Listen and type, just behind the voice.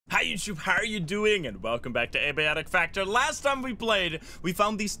Hi YouTube, how are you doing? And welcome back to Abiotic Factor. Last time we played, we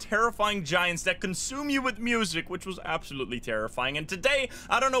found these terrifying giants that consume you with music, which was absolutely terrifying. And today,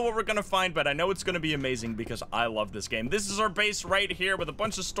 I don't know what we're gonna find, but I know it's gonna be amazing because I love this game. This is our base right here with a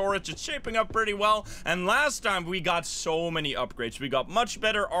bunch of storage. It's shaping up pretty well. And last time, we got so many upgrades. We got much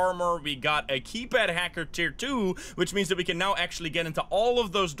better armor. We got a keypad hacker tier 2, which means that we can now actually get into all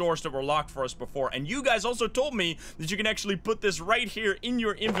of those doors that were locked for us before. And you guys also told me that you can actually put this right here in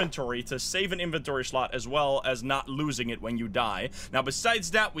your inventory to save an inventory slot as well as not losing it when you die. Now besides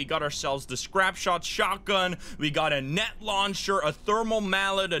that, we got ourselves the scrap shot shotgun, we got a net launcher, a thermal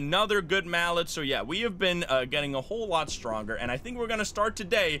mallet, another good mallet. So yeah, we have been getting a whole lot stronger, and I think we're gonna start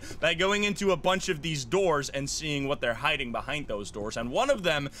today by going into a bunch of these doors and seeing what they're hiding behind those doors. And one of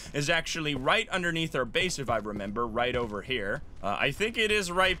them is actually right underneath our base, if I remember, right over here. I think it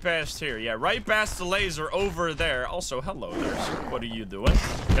is right past here. Yeah, right past the laser over there. Also, hello there, sir. What are you doing?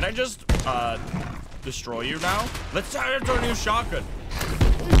 Can I just, destroy you now? Let's try our new shotgun.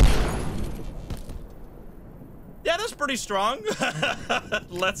 Yeah, that's pretty strong.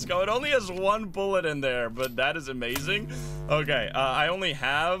 Let's go. It only has one bullet in there, but that is amazing. Okay, I only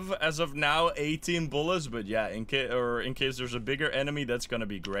have, as of now, 18 bullets, but yeah, in case there's a bigger enemy, that's gonna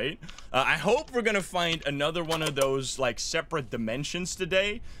be great. I hope we're gonna find another one of those, like, separate dimensions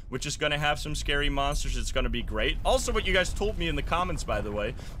today, which is gonna have some scary monsters. It's gonna be great. Also, what you guys told me in the comments, by the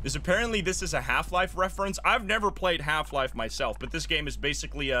way, is apparently this is a Half-Life reference. I've never played Half-Life myself, but this game is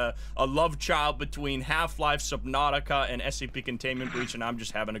basically a love child between Half-Life, Subnautica, and SCP Containment Breach, and I'm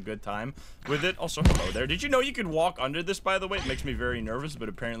just having a good time with it. Also, hello there. Did you know you could walk under this, by the way? It makes me very nervous, but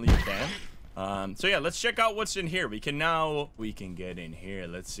apparently you can. So yeah, let's check out what's in here. We can get in here.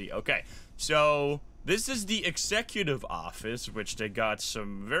 Let's see. Okay, so this is the executive office, which they got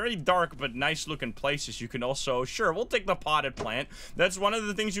some very dark but nice looking places. You can also, sure, we'll take the potted plant. That's one of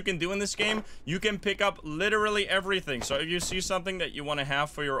the things you can do in this game. You can pick up literally everything. So if you see something that you want to have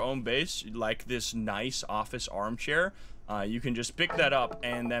for your own base, like this nice office armchair, you can just pick that up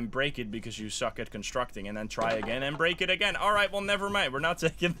and then break it because you suck at constructing, and then try again and break it again. All right, well, never mind. We're not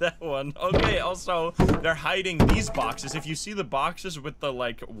taking that one. Okay, also, they're hiding these boxes. If you see the boxes with the,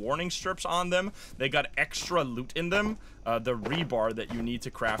 like, warning strips on them, they got extra loot in them. The rebar that you need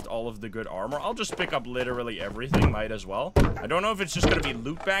to craft all of the good armor. I'll just pick up literally everything, might as well. I don't know if it's just going to be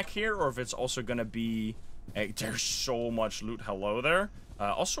loot back here or if it's also going to be... Hey, there's so much loot. Hello there.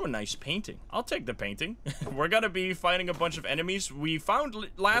 Also a nice painting. I'll take the painting. We're gonna be fighting a bunch of enemies. We found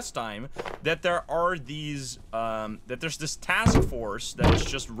last time that there are these, that there's this task force that is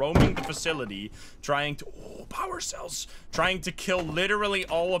just roaming the facility, trying to, power cells, trying to kill literally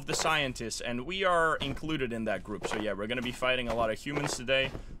all of the scientists, and we are included in that group. So yeah, we're gonna be fighting a lot of humans today,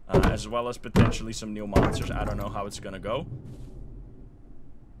 as well as potentially some new monsters. I don't know how it's gonna go.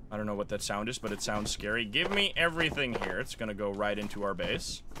 I don't know what that sound is, but it sounds scary. Give me everything here. It's gonna go right into our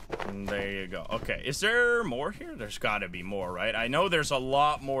base. And there you go. Okay, is there more here? There's gotta be more, right? I know there's a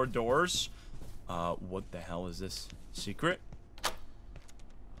lot more doors. What the hell is this? Secret?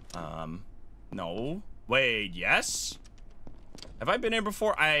 No. Wait, yes? Have I been here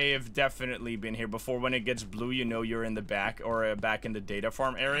before? I have definitely been here before. When it gets blue, you know you're in the back, or back in the data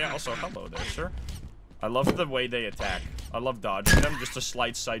farm area. Also, hello there, sir. I love the way they attack. I love dodging them. Just a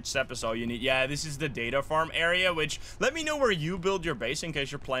slight sidestep is all you need. Yeah, this is the data farm area, which, let me know where you build your base in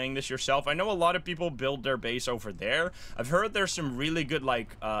case you're playing this yourself. I know a lot of people build their base over there. I've heard there's some really good,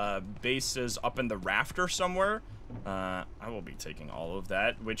 like, bases up in the rafter somewhere. I will be taking all of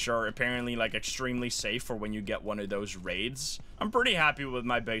that, which are apparently, like, extremely safe for when you get one of those raids. I'm pretty happy with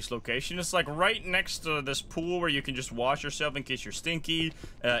my base location. It's, like, right next to this pool where you can just wash yourself in case you're stinky.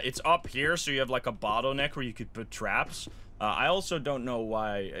 It's up here, so you have, like, a bottleneck where you could put traps. I also don't know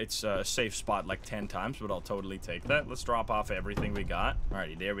why it's a safe spot like 10 times, but I'll totally take that. Let's drop off everything we got.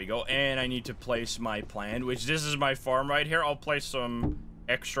 Alrighty, there we go. And I need to place my plant, which this is my farm right here. I'll place some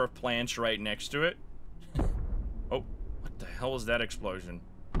extra plants right next to it. Oh, what the hell was that explosion?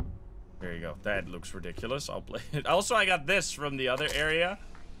 There you go. That looks ridiculous. I'll play it. Also, I got this from the other area.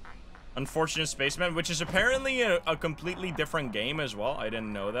 Unfortunate Spaceman, which is apparently a completely different game as well. I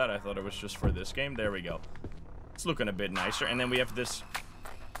didn't know that. I thought it was just for this game. There we go. It's looking a bit nicer. And then we have this...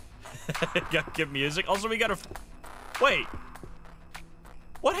 Get music. Also, we got a... Wait.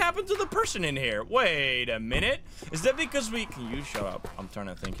 What happened to the person in here? Wait a minute. Is that because we... Can you shut up? I'm trying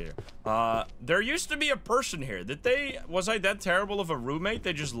to think here. There used to be a person here. Did they... Was I that terrible of a roommate?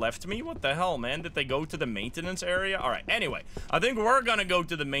 They just left me? What the hell, man? Did they go to the maintenance area? Alright, anyway. I think we're gonna go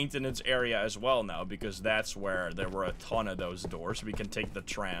to the maintenance area as well now, because that's where there were a ton of those doors. We can take the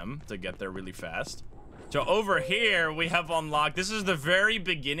tram to get there really fast. So over here, we have unlocked, this is the very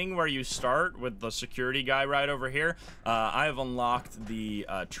beginning where you start with the security guy right over here. I have unlocked the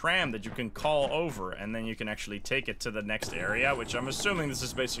tram that you can call over, and then you can actually take it to the next area, which I'm assuming this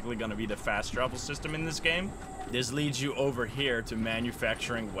is basically going to be the fast travel system in this game. This leads you over here to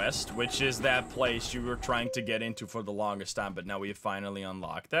Manufacturing West, which is that place you were trying to get into for the longest time, but now we have finally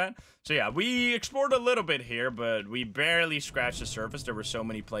unlocked that. So yeah, we explored a little bit here, but we barely scratched the surface. There were so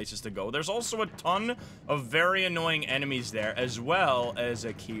many places to go. There's also a ton of very annoying enemies there, as well as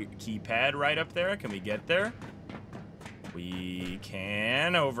a keypad right up there. Can we get there? We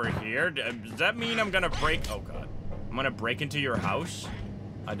can over here. Does that mean I'm gonna break? Oh god, I'm gonna break into your house?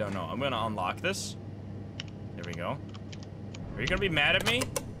 I don't know. I'm gonna unlock this. There we go. Are you gonna be mad at me?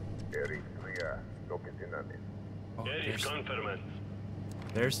 Oh,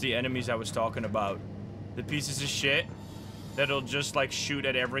 there's the enemies I was talking about. The pieces of shit that'll just like shoot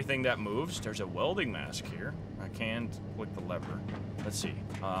at everything that moves. There's a welding mask here. I can't click the lever. Let's see.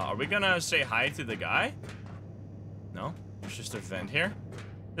 Are we gonna say hi to the guy? No, there's just a vent here.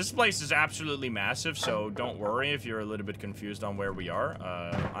 This place is absolutely massive, so don't worry if you're a little bit confused on where we are.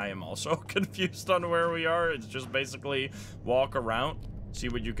 I am also confused on where we are. It's just basically walk around, see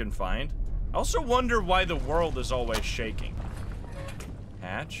what you can find. I also wonder why the world is always shaking.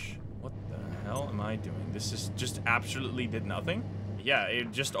 Hatch? What the hell am I doing? This is just absolutely did nothing. Yeah,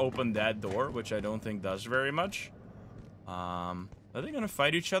 it just opened that door, which I don't think does very much. Are they gonna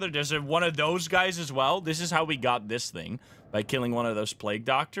fight each other? There's one of those guys as well. This is how we got this thing, by killing one of those plague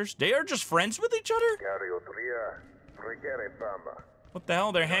doctors. They are just friends with each other? What the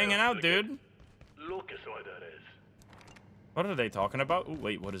hell? They're hanging out, dude. What are they talking about? Ooh,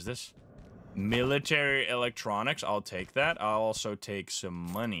 wait, what is this? Military electronics. I'll take that. I'll also take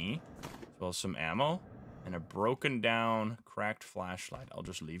some money, as well as some ammo, and a broken down, cracked flashlight. I'll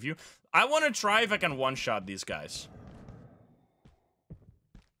just leave you. I want to try if I can one-shot these guys.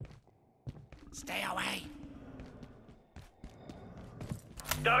 Stay away.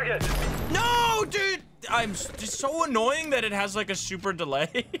 Target. No, dude. It's so annoying that it has like a super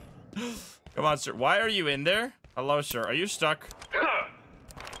delay. Come on, sir. Why are you in there? Hello, sir. Are you stuck?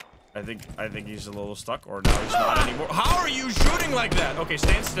 I think he's a little stuck, or no, he's not anymore. How are you shooting like that? Okay,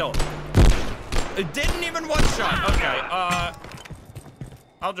 stand still. It didn't even one shot. Okay,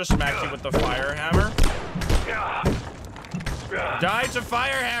 I'll just smack you with the fire hammer. Die to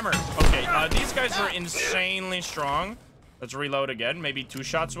fire hammer. Okay, these guys are insanely strong. Let's reload again. Maybe 2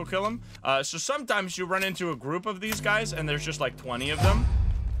 shots will kill him. So sometimes you run into a group of these guys, and there's just like 20 of them.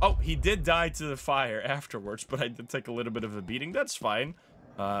 Oh, he did die to the fire afterwards, but I did take a little bit of a beating. That's fine.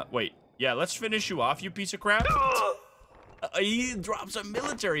 Wait. Yeah, let's finish you off, you piece of crap. He drops a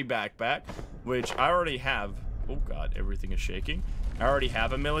military backpack, which I already have. Oh, God, everything is shaking. I already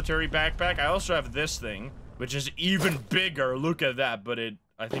have a military backpack. I also have this thing, which is even bigger. Look at that, but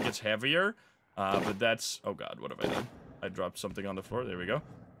I think it's heavier. But that's... Oh, God, what have I done? I dropped something on the floor. There we go.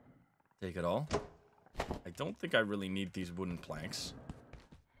 Take it all. I don't think I really need these wooden planks.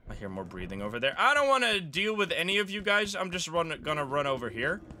 I hear more breathing over there. I don't want to deal with any of you guys. I'm just gonna run over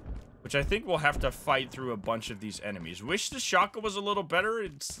here, which I think we'll have to fight through a bunch of these enemies. Wish the shotgun was a little better.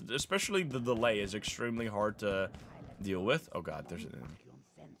 It's especially the delay is extremely hard to deal with. Oh god, there's an enemy.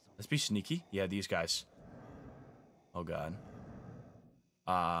 Let's be sneaky. Yeah, these guys. Oh god.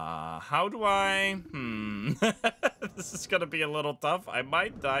 How do I... This is gonna be a little tough. I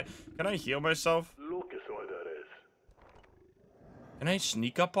might die. Can I heal myself? Can I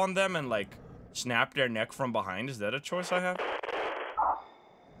sneak up on them and, like, snap their neck from behind? Is that a choice I have?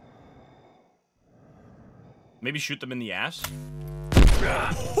 Maybe shoot them in the ass?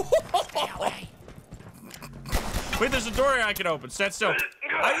 Wait, there's a door I can open. Stand still.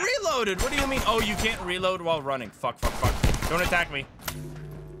 I reloaded. What do you mean? Oh, you can't reload while running. Fuck, fuck, fuck. Don't attack me.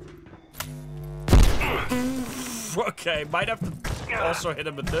 Okay, might have to also hit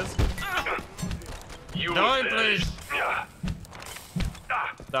him with this. Die, please.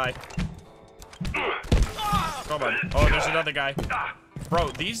 Die. Come on. Oh, there's another guy. Bro,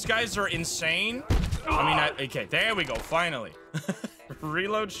 these guys are insane. I mean, okay, there we go, finally.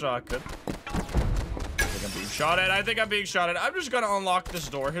 Reload shotgun. I think I'm being shot at. I think I'm being shot at. I'm just gonna unlock this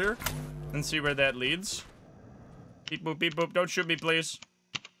door here and see where that leads. Beep boop, beep boop. Don't shoot me, please.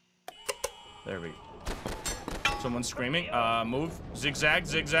 There we go. Someone's screaming. Move. Zigzag,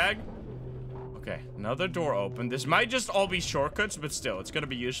 zigzag. Okay, another door open. This might just all be shortcuts, but still, it's gonna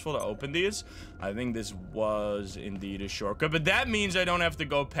be useful to open these. I think this was indeed a shortcut, but that means I don't have to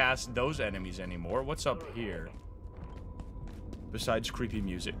go past those enemies anymore. What's up here? Besides creepy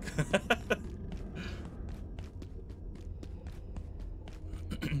music.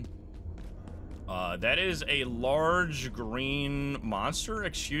 That is a large green monster,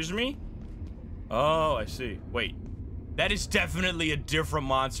 excuse me? Oh, I see. Wait. That is definitely a different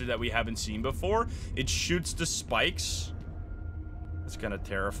monster that we haven't seen before. It shoots the spikes. That's kind of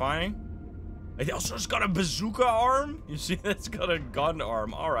terrifying. It also has got a bazooka arm. You see, it's got a gun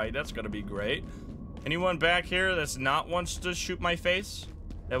arm. All right, that's gonna be great. Anyone back here that's not wants to shoot my face?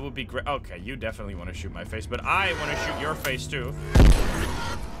 That would be great. Okay, you definitely want to shoot my face, but I want to shoot your face too.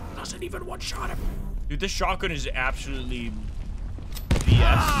 Doesn't even one-shot him. Dude, this shotgun is absolutely BS.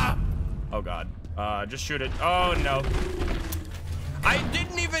 Ah! Oh, God. Just shoot it. Oh, no. I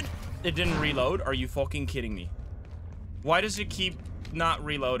didn't even... It didn't reload? Are you fucking kidding me? Why does it keep not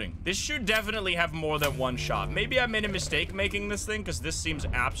reloading? This should definitely have more than one shot. Maybe I made a mistake making this thing, because this seems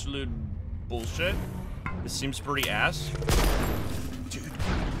absolute bullshit. This seems pretty ass. Dude,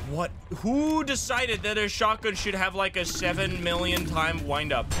 what? Who decided that a shotgun should have like a 7 million time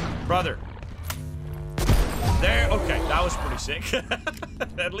wind up? Brother. There, okay, that was pretty sick.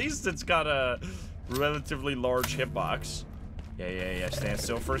 At least it's got a relatively large hitbox. Yeah. Stand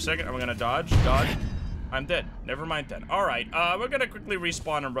still for a second. I'm gonna dodge. I'm dead. Never mind then. All right, we're gonna quickly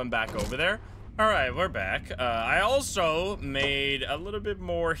respawn and run back over there. All right, we're back. I also made a little bit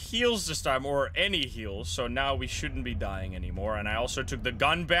more heals this time, or any heals, so now we shouldn't be dying anymore. And I also took the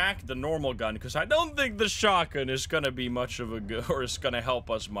gun back, the normal gun, because I don't think the shotgun is gonna be much of a good, or is gonna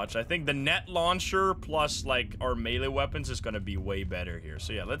help us much. I think the net launcher plus, like, our melee weapons is gonna be way better here.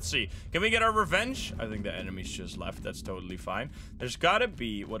 So yeah, let's see. Can we get our revenge? I think the enemies just left. That's totally fine. There's gotta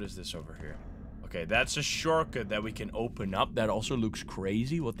be, what is this over here? Okay, that's a shortcut that we can open up. That also looks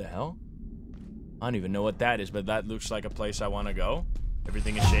crazy. What the hell? I don't even know what that is, but that looks like a place I want to go.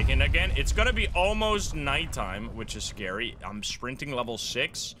 Everything is shaking again. It's gonna be almost nighttime, which is scary. I'm sprinting level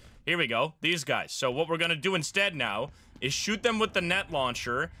 6. Here we go. These guys. So what we're gonna do instead now is shoot them with the net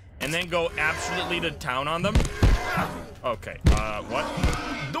launcher and then go absolutely to town on them. Okay, what?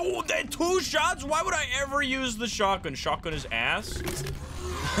 No, they're 2 shots? Why would I ever use the shotgun? Shotgun is ass.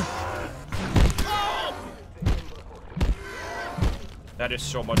 That is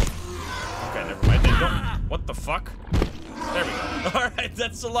so much. Okay, never mind. They don't... What the fuck? There we go. Alright,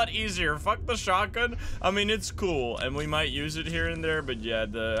 that's a lot easier. Fuck the shotgun. I mean, it's cool, and we might use it here and there, but yeah,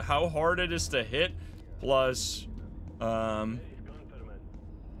 the how hard it is to hit, plus,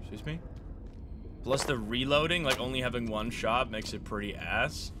 excuse me? Plus the reloading, like only having 1 shot makes it pretty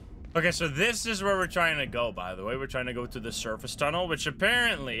ass. Okay, so this is where we're trying to go, by the way. We're trying to go to the surface tunnel, which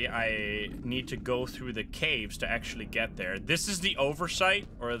apparently I need to go through the caves to actually get there. This is the oversight,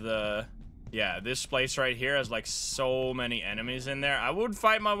 or the... Yeah, this place right here has, like, so many enemies in there. I would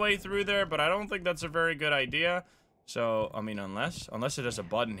fight my way through there, but I don't think that's a very good idea. So, I mean, unless it has a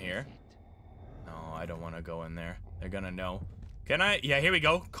button here. No, I don't want to go in there. They're gonna know. Can I? Yeah, here we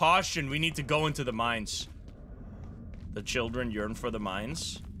go. Caution, we need to go into the mines. The children yearn for the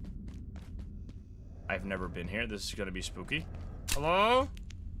mines. I've never been here. This is gonna be spooky. Hello?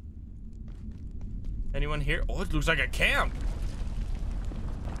 Anyone here? Oh, it looks like a camp.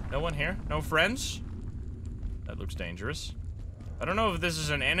 No one here? No friends? That looks dangerous. I don't know if this is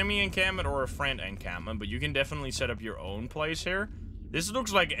an enemy encampment or a friend encampment, but you can definitely set up your own place here. This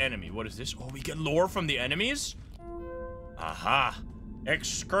looks like enemy. What is this? Oh, we get lore from the enemies? Aha.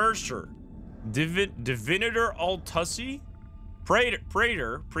 Excursor. Divinator Altussi?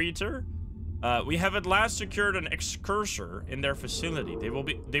 Praetor. We have at last secured an excursor in their facility.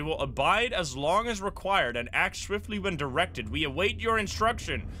 They will abide as long as required and act swiftly when directed. We await your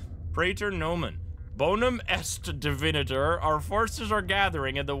instruction. Praetor Nomen. Bonum est divinator. Our forces are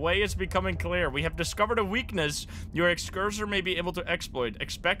gathering and the way is becoming clear. We have discovered a weakness your excursor may be able to exploit.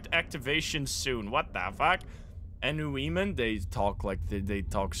 Expect activation soon. What the fuck? Enuimen, they talk like they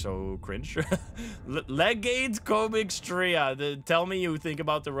talk so cringe. Legate Comixtria. Tell me you think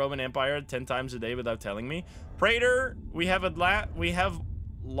about the Roman Empire 10 times a day without telling me. Praetor, we have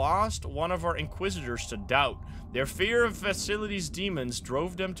lost one of our inquisitors to doubt. Their fear of facilities demons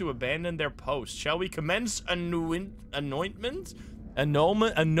drove them to abandon their post. Shall we commence anointment?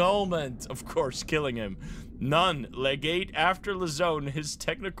 Annulment, of course, killing him. None. Legate after Lazone, his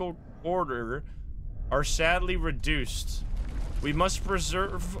technical order are sadly reduced. We must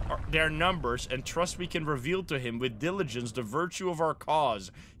preserve their numbers and trust we can reveal to him with diligence the virtue of our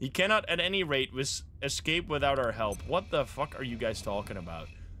cause. He cannot at any rate escape without our help. What the fuck are you guys talking about?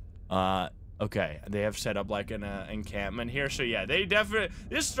 Okay, they have set up like an encampment here. So yeah, they definitely,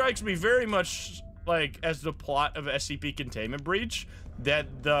 this strikes me very much like as the plot of SCP Containment Breach, that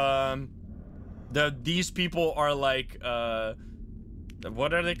these people are like,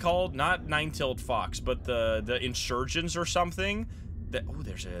 what are they called? Not Nine-Tailed Fox, but the insurgents or something. Oh,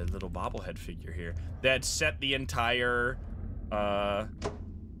 there's a little bobblehead figure here that set the entire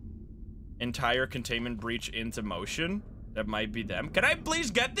containment breach into motion. That might be them. Can I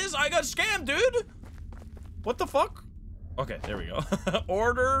please get this? I got scammed, dude. What the fuck? Okay, there we go.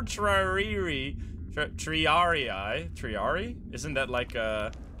 Order Triarii. Triarii? Isn't that like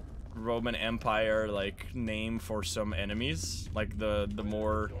a Roman Empire like name for some enemies? Like the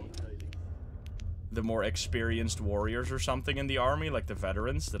more experienced warriors or something in the army, like the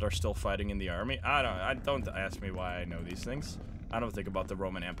veterans that are still fighting in the army. Don't ask me why I know these things. I don't think about the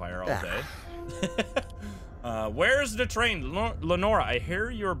Roman Empire all day. Where's the train? Lenora, I hear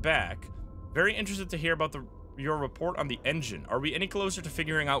you're back. Very interested to hear about your report on the engine. Are we any closer to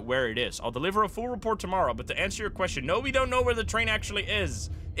figuring out where it is? I'll deliver a full report tomorrow, but to answer your question, no, we don't know where the train actually is.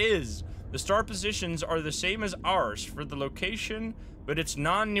 The star positions are the same as ours for the location, but it's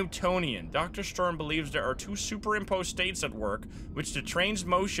non-Newtonian. Dr. Stern believes there are two superimposed states at work, which the train's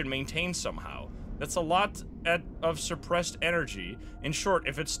motion maintains somehow. That's a lot of suppressed energy. In short,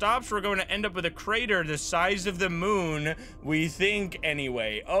 if it stops, we're going to end up with a crater the size of the moon, we think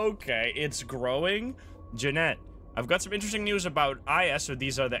anyway. Okay, it's growing. Jeanette, I've got some interesting news about IS, so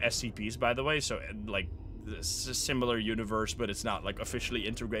these are the SCPs, by the way, so, like, this is a similar universe, but it's not, like, officially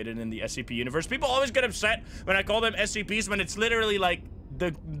integrated in the SCP universe. People always get upset when I call them SCPs when it's literally, like,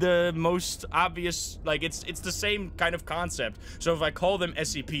 the most obvious, like, it's the same kind of concept. So if I call them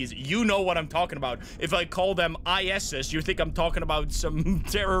SCPs, you know what I'm talking about. If I call them ISs, you think I'm talking about some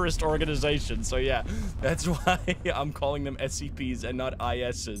terrorist organization. So yeah, that's why I'm calling them SCPs and not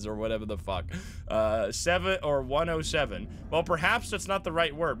ISs or whatever the fuck. 107. Well, perhaps that's not the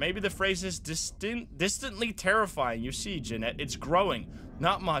right word. Maybe the phrase is distantly terrifying. You see, Jeanette, it's growing.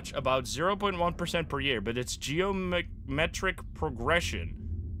 Not much, about 0.1% per year, but it's geometric progression.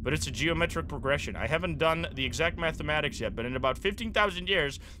 I haven't done the exact mathematics yet, but in about 15,000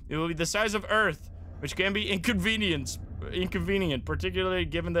 years, it will be the size of Earth, which can be inconvenient, particularly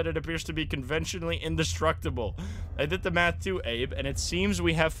given that it appears to be conventionally indestructible. I did the math too, Abe, and it seems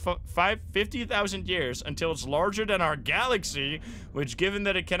we have 50,000 years until it's larger than our galaxy, which, given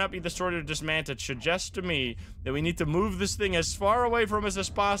that it cannot be destroyed or dismantled, suggests to me that we need to move this thing as far away from us as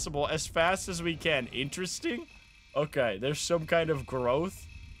possible, as fast as we can. Interesting? Okay, there's some kind of growth.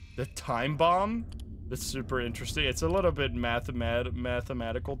 The time bomb? That's super interesting. It's a little bit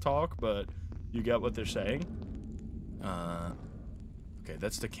mathematical talk, but you get what they're saying. Okay,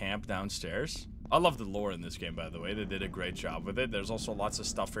 that's the camp downstairs. I love the lore in this game, by the way. They did a great job with it. There's also lots of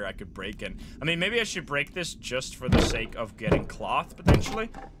stuff here I could break, and I mean, maybe I should break this just for the sake of getting cloth, potentially,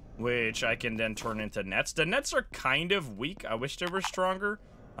 which I can then turn into nets. The nets are kind of weak. I wish they were stronger.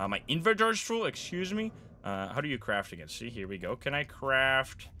 My inventory's full, excuse me. How do you craft again? See, here we go. Can I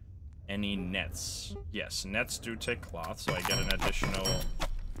craft any nets? Yes, nets do take cloth, so I get an additional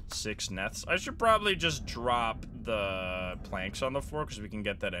 6 nets. I should probably just drop the planks on the floor because we can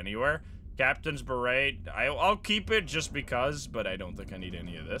get that anywhere. Captain's beret. I'll keep it just because, but I don't think I need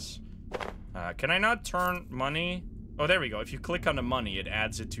any of this. Can I not turn money? Oh, there we go. If you click on the money, it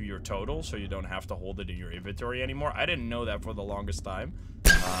adds it to your total, so you don't have to hold it in your inventory anymore. I didn't know that for the longest time.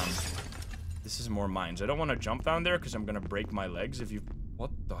 This is more mines. I don't want to jump down there because I'm going to break my legs if you... What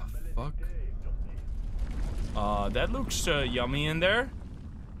the fuck? That looks yummy in there.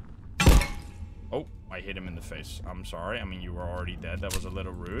 Oh, I hit him in the face. I'm sorry. I mean, you were already dead. That was a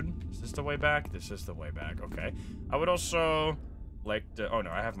little rude. Is this the way back? This is the way back. Okay. I would also like to... Oh,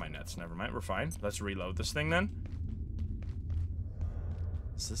 no. I have my nets. Never mind. We're fine. Let's reload this thing then.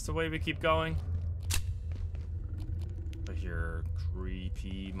 Is this the way we keep going? I hear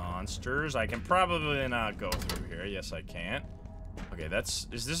creepy monsters. I can probably not go through here. Yes, I can. Okay, that's...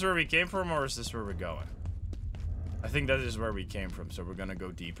 Is this where we came from, or is this where we're going? I think that is where we came from, so we're gonna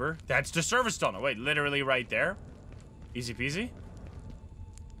go deeper. That's the service tunnel. Wait, literally right there? Easy peasy?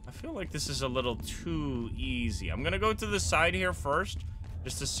 I feel like this is a little too easy. I'm gonna go to the side here first,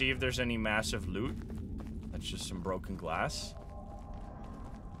 just to see if there's any massive loot. That's just some broken glass.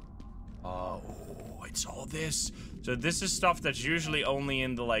 Oh, it's all this. So this is stuff that's usually only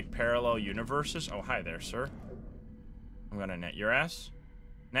in the, like, parallel universes. Oh, hi there, sir. I'm gonna net your ass.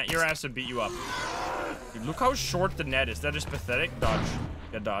 Net your ass and beat you up. Dude, look how short the net is. That is pathetic. Dodge.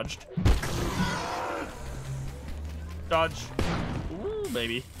 Get dodged. Dodge. Ooh,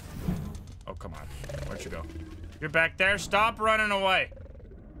 baby. Oh, come on. Where'd you go? You're back there. Stop running away.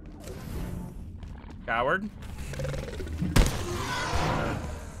 Coward.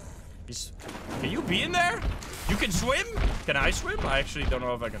 Can you be in there? You can swim? Can I swim? I actually don't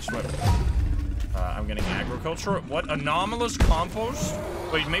know if I can swim. I'm getting agriculture. What? Anomalous compost?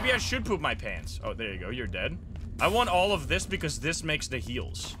 Wait, maybe I should poop my pants. Oh, there you go. You're dead. I want all of this because this makes the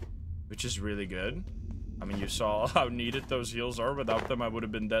heals, which is really good. I mean, you saw how needed those heals are. Without them, I would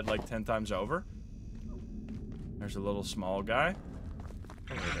have been dead like 10 times over. There's a little small guy.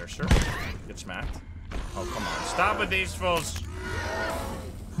 Over there, sir. Get smacked. Oh, come on. Stop with these fools.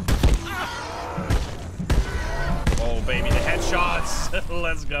 Oh, baby, the headshots.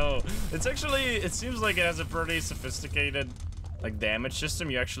 Let's go. It's actually, it seems like it has a pretty sophisticated, like, damage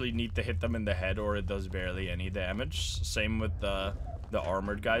system. You actually need to hit them in the head or it does barely any damage. Same with the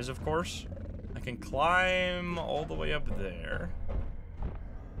armored guys, of course. I can climb all the way up there.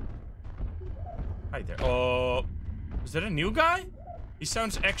 Hi there. Oh, is that a new guy? He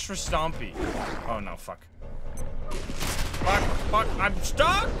sounds extra stompy. Oh, no, fuck. Fuck, I'm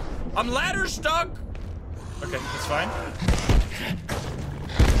stuck! I'm ladder stuck! Okay, that's fine.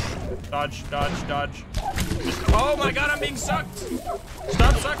 Dodge, dodge, dodge. Oh my god, I'm being sucked!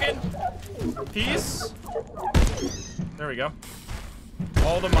 Stop sucking! Peace. There we go.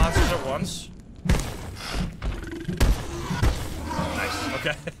 All the monsters at once. Nice,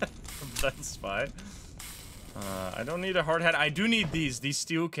 okay. That's fine. I don't need a hard hat. I do need these. These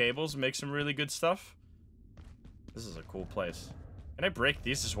steel cables make some really good stuff. This is a cool place. Can I break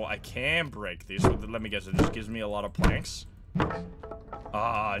these as well? I can break these. So let me guess. It just gives me a lot of planks. No.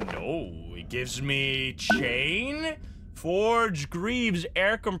 It gives me chain, forge, greaves,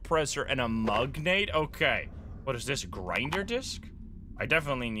 air compressor, and a magnate. Okay. What is this? Grinder disc? I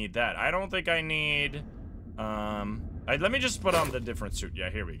definitely need that. I don't think I need... let me just put on the different suit. Yeah,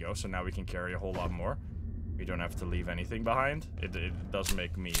 here we go. So now we can carry a whole lot more. We don't have to leave anything behind. It does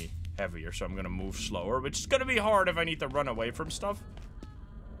make me heavier, so I'm gonna move slower, which is gonna be hard if I need to run away from stuff.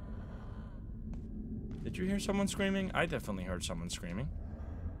 Did you hear someone screaming? I definitely heard someone screaming.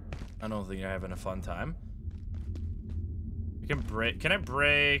 I don't think you're having a fun time. You can break... Can I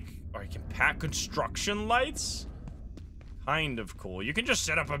break... Or I can pack construction lights? Kind of cool. You can just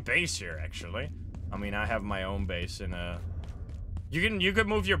set up a base here, actually. I mean, I have my own base in a... You could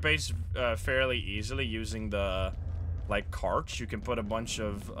move your base fairly easily using the, like, carts. You can put a bunch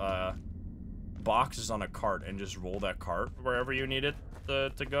of boxes on a cart and just roll that cart wherever you need it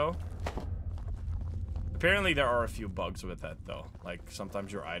to go. Apparently, there are a few bugs with that, though. Like,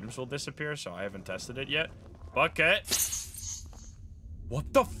 sometimes your items will disappear, so I haven't tested it yet. Bucket!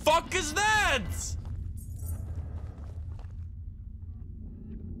 What the fuck is that?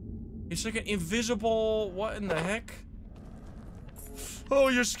 It's like an invisible... What in the heck? Oh,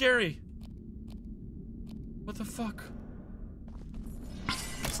 you're scary. What the fuck?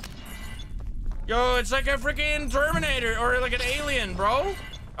 Yo, it's like a freaking Terminator or like an alien, bro.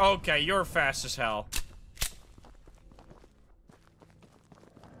 Okay, you're fast as hell.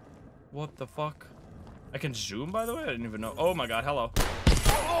 What the fuck? I can zoom, by the way? I didn't even know. Oh my god, hello.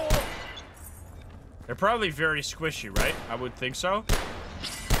 Oh! They're probably very squishy, right? I would think so.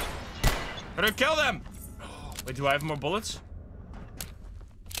 Better kill them! Wait, do I have more bullets?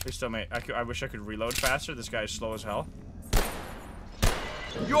 Please tell me. I wish I could reload faster. This guy is slow as hell.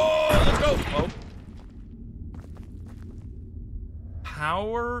 Yo, let's go! Oh.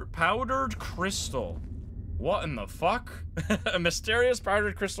 Powdered crystal. What in the fuck? A mysterious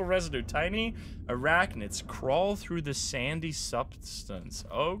powdered crystal residue. Tiny arachnids crawl through the sandy substance.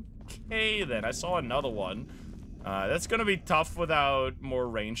 Okay, then. I saw another one. That's gonna be tough without more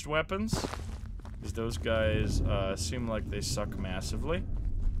ranged weapons. Because those guys seem like they suck massively.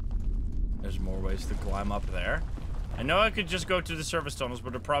 There's more ways to climb up there. I know I could just go to the surface tunnels,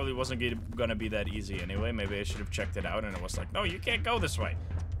 but it probably wasn't gonna be that easy anyway. Maybe I should have checked it out, and it was like, no, you can't go this way.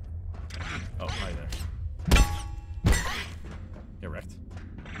 Oh, hi there. Get wrecked.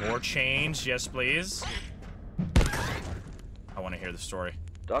 More chains, yes, please. I want to hear the story.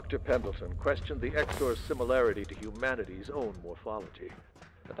 Dr. Pendleton questioned the Exor's similarity to humanity's own morphology,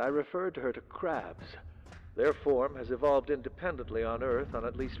 and I referred to her to crabs. Their form has evolved independently on Earth on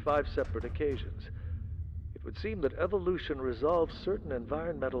at least 5 separate occasions. It would seem that evolution resolves certain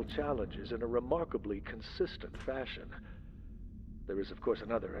environmental challenges in a remarkably consistent fashion. There is, of course,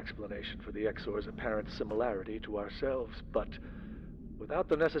 another explanation for the Exor's apparent similarity to ourselves, but without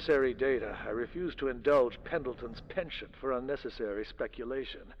the necessary data, I refuse to indulge Pendleton's penchant for unnecessary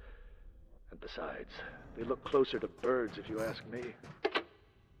speculation. And besides, they look closer to birds, if you ask me.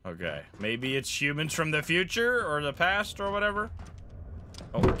 Okay, maybe it's humans from the future or the past or whatever.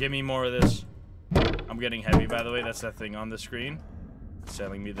 Oh, give me more of this. I'm getting heavy, by the way. That's that thing on the screen. It's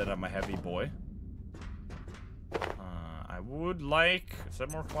telling me that I'm a heavy boy. I would like... Is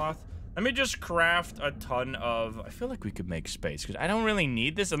that more cloth? Let me just craft a ton of... I feel like we could make space, because I don't really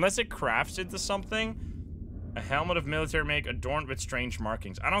need this. Unless it crafts into something, A helmet of military make adorned with strange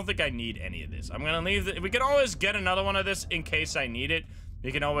markings. I don't think I need any of this. I'm gonna leave it. We can always get another one of this in case I need it.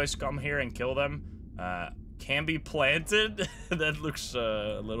 You can always come here and kill them. Can be planted. That looks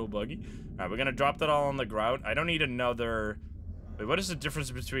a little buggy. Alright, we're gonna drop that all on the ground. I don't need another... Wait, what is the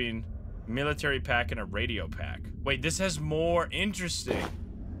difference between military pack and a radio pack? Wait, this has more... Interesting.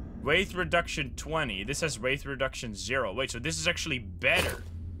 Weight reduction 20. This has weight reduction 0. Wait, so this is actually better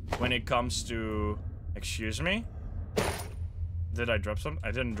when it comes to... Excuse me? Did I drop something?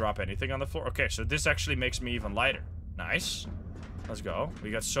 I didn't drop anything on the floor. Okay, so this actually makes me even lighter. Nice. Let's go.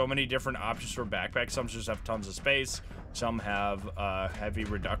 We got so many different options for backpacks. Some just have tons of space. Some have heavy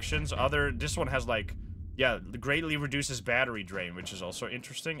reductions. This one has like, yeah, greatly reduces battery drain, which is also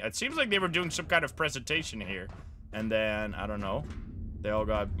interesting. It seems like they were doing some kind of presentation here. And then, I don't know, they all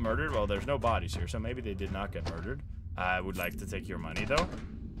got murdered. Well, there's no bodies here, so maybe they did not get murdered. I would like to take your money, though.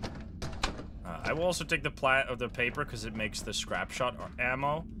 I will also take the paper because it makes the scrap shot or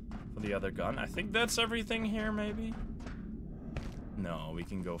ammo for the other gun. I think that's everything here, maybe? No, we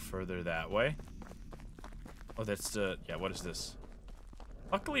can go further that way. Oh, that's the... Yeah, what is this?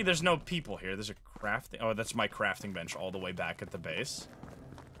 Luckily, there's no people here. There's a crafting... Oh, that's my crafting bench all the way back at the base.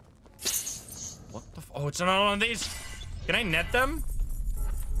 What the... Oh, it's another one of these. Can I net them?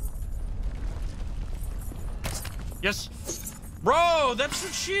 Yes. Bro,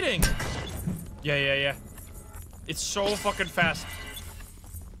 that's cheating. Yeah. It's so fucking fast.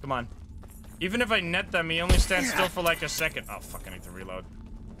 Come on. Even if I net them, he only stands still for like a second. Oh, fuck, I need to reload.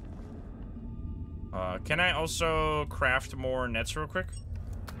 Can I also craft more nets real quick?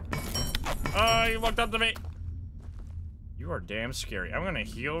 Oh, you walked up to me. You are damn scary. I'm gonna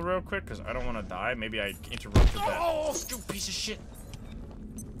heal real quick because I don't want to die. Maybe I interrupted that. Oh, you piece of shit.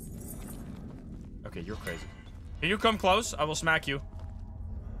 Okay, you're crazy. Can you come close? I will smack you.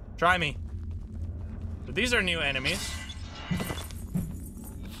 Try me. But these are new enemies.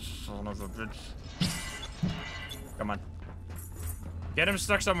 Son of a bitch. Come on. Get him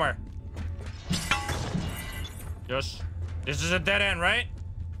stuck somewhere. Yes. This is a dead end, right?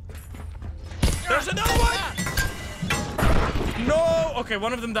 There's another one! No! Okay,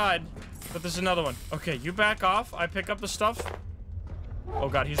 one of them died. But there's another one. Okay, you back off. I pick up the stuff. Oh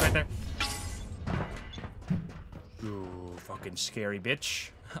god, he's right there. Ooh, fucking scary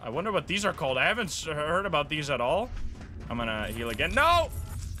bitch. I wonder what these are called. I haven't heard about these at all. I'm gonna heal again. No!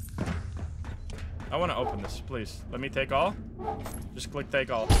 I want to open this, please. Let me take all. Just click take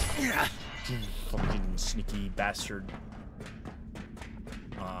all. Fucking sneaky bastard.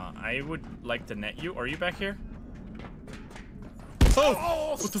 I would like to net you. Are you back here?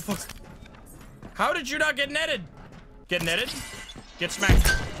 Oh! What the fuck? How did you not get netted? Get netted? Get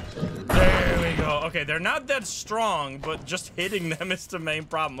smacked. There we go. Okay, they're not that strong, but just hitting them is the main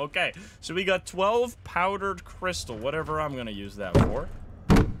problem. Okay, so we got 12 powdered crystal, whatever I'm gonna use that for.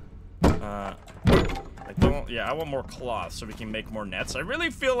 I want more cloth so we can make more nets. I really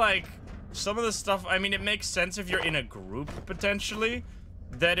feel like some of the stuff, I mean, it makes sense if you're in a group, potentially,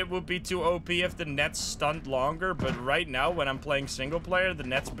 that it would be too OP if the nets stunned longer, but right now, when I'm playing single player, the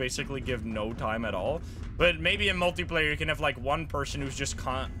nets basically give no time at all. But maybe in multiplayer, you can have, like, one person who's just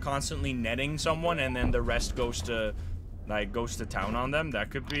constantly netting someone, and then the rest goes to town on them.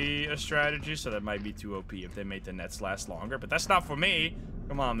 That could be a strategy, so that might be too OP if they made the nets last longer, but that's not for me.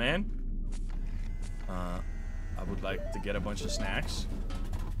 Come on, man. I would like to get a bunch of snacks.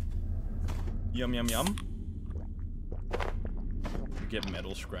 Yum, yum, yum. Get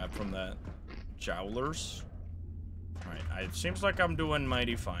metal scrap from that Jowlers. Alright, it seems like I'm doing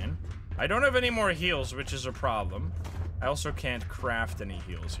mighty fine. I don't have any more heals, which is a problem. I also can't craft any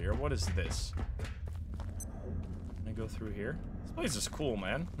heals here. What is this? Can I go through here? This place is cool,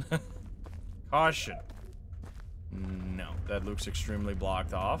 man. Caution. No, that looks extremely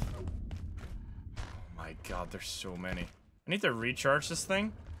blocked off. Oh my god, there's so many. I need to recharge this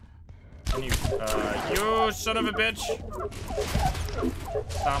thing. Can you, you son of a bitch.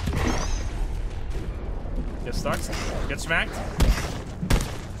 Stop. Get stuck. Get smacked.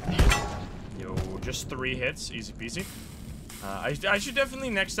 Yo, just 3 hits. Easy peasy. I should definitely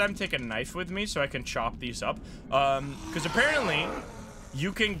next time take a knife with me so I can chop these up. Because apparently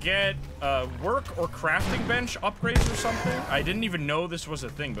you can get work or crafting bench upgrades or something. I didn't even know this was a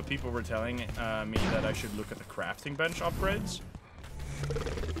thing, but people were telling me that I should look at the crafting bench upgrades.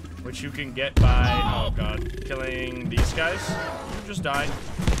 Which you can get by, oh god, killing these guys. You just died.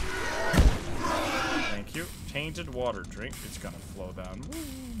 Thank you. Tainted water drink. It's gonna flow down.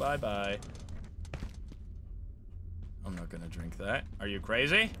 Bye-bye. I'm not gonna drink that. Are you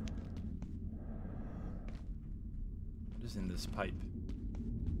crazy? What is in this pipe?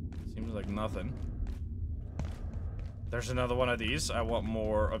 Seems like nothing. There's another one of these. I want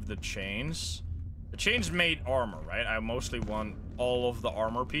more of the chains. The chains made armor, right? I mostly want all of the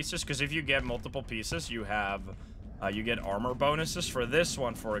armor pieces, because if you get multiple pieces, you have, you get armor bonuses. For this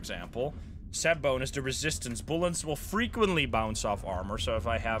one, for example, set bonus to resistance. Bullets will frequently bounce off armor, so if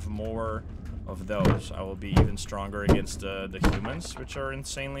I have more of those, I will be even stronger against the humans, which are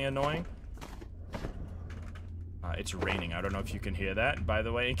insanely annoying. It's raining. I don't know if you can hear that. By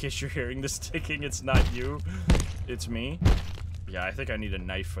the way, in case you're hearing this ticking, it's not you. It's me. Yeah, I think I need a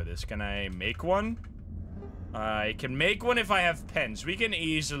knife for this. Can I make one? I can make one if I have pens. We can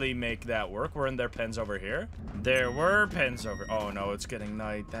easily make that work. Weren't there pens over here? There were pens over... Oh, no, it's getting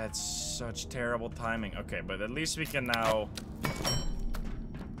night. That's such terrible timing. Okay, but at least we can now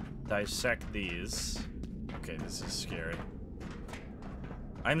dissect these. Okay, this is scary.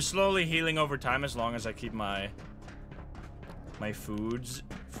 I'm slowly healing over time as long as I keep my food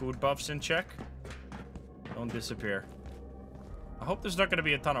buffs in check. Don't disappear. I hope there's not going to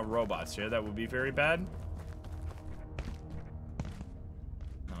be a ton of robots here. That would be very bad.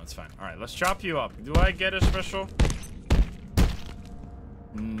 No, it's fine. All right, let's chop you up. Do I get a special?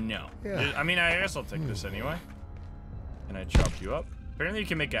 No. Yeah. I mean, I guess I'll take this anyway. Can I chop you up? Apparently you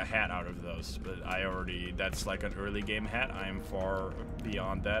can make a hat out of those, but I already... That's like an early game hat. I am far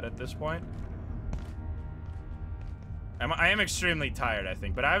beyond that at this point. I am extremely tired, I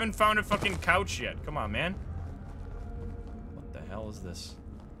think, but I haven't found a fucking couch yet. Come on, man. What the hell is this?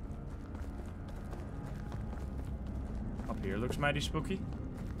 Up here looks mighty spooky.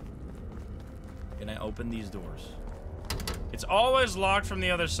 Can I open these doors? It's always locked from the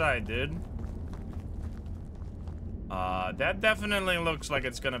other side, dude. That definitely looks like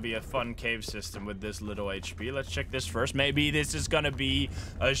it's gonna be a fun cave system with this little HP. Let's check this first. Maybe this is gonna be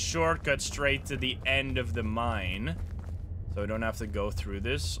a shortcut straight to the end of the mine. So we don't have to go through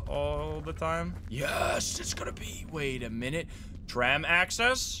this all the time. Yes, it's gonna be... Wait a minute. Tram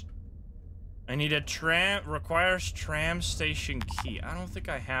access? I need a tram... Requires tram station key. I don't think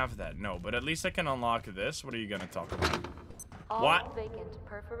I have that. No, but at least I can unlock this. What are you gonna talk about? All What? vacant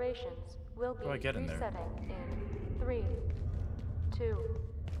perforations will be How do I get in there? resetting in 3, 2,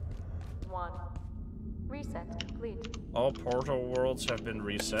 1. Reset complete. All portal worlds have been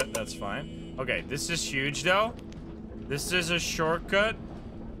reset. That's fine. Okay, this is huge, though. This is a shortcut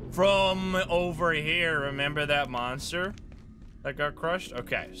from over here. Remember that monster that got crushed?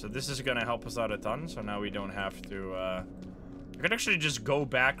 Okay, so this is gonna help us out a ton. So now we don't have to, I could actually just go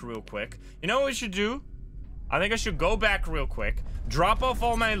back real quick. You know what we should do? I think I should go back real quick, drop off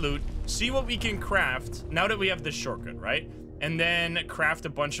all my loot, see what we can craft now that we have this shortcut, right? And then craft a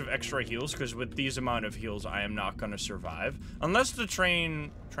bunch of extra heals, because with these amount of heals, I am not going to survive. Unless the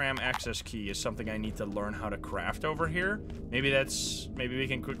tram access key is something I need to learn how to craft over here. Maybe we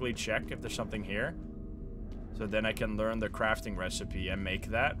can quickly check if there's something here. So then I can learn the crafting recipe and make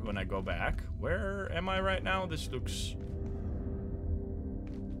that when I go back. Where am I right now? This looks...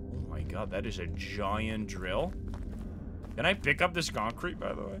 Oh my god, that is a giant drill. Can I pick up this concrete,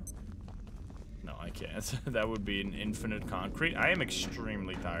 by the way? No, I can't. That would be an infinite concrete. I am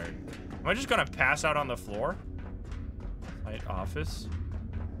extremely tired. Am I just gonna pass out on the floor? Site office.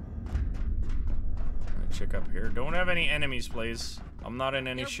 Check up here. Don't have any enemies, please. I'm not in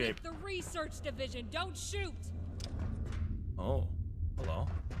any shape. The research division. Don't shoot. Oh, hello.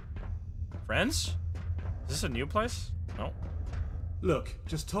 Friends? Is this a new place? No. Look,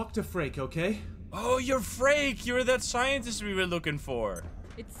 just talk to Frake, okay? Oh, you're Frake. You're that scientist we were looking for.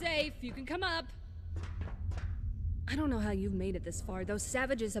 It's safe. You can come up. I don't know how you've made it this far. Those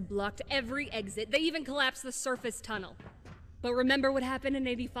savages have blocked every exit. They even collapsed the surface tunnel. But remember what happened in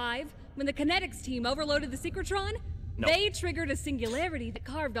 85? When the kinetics team overloaded the Secretron? No. They triggered a singularity that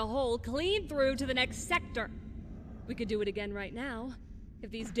carved a hole clean through to the next sector. We could do it again right now,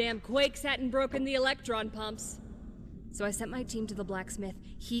 if these damn quakes hadn't broken the electron pumps. So I sent my team to the blacksmith.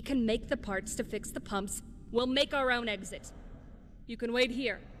 He can make the parts to fix the pumps. We'll make our own exit. You can wait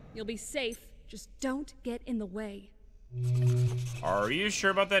here. You'll be safe. Just don't get in the way. Are you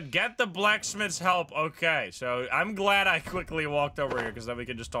sure about that? Get the blacksmith's help. Okay, so I'm glad I quickly walked over here, because then we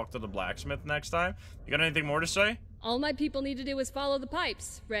can just talk to the blacksmith next time. You got anything more to say? All my people need to do is follow the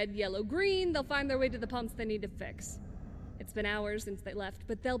pipes. Red, yellow, green. They'll find their way to the pumps they need to fix. It's been hours since they left,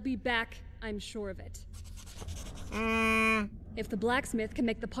 but they'll be back. I'm sure of it. If the blacksmith can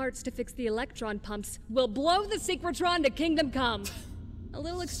make the parts to fix the electron pumps, we'll blow the Secretron to Kingdom Come. A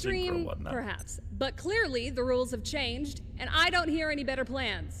little extreme, perhaps. But clearly, the rules have changed, and I don't hear any better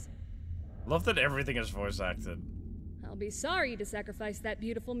plans. Love that everything is voice acted. I'll be sorry to sacrifice that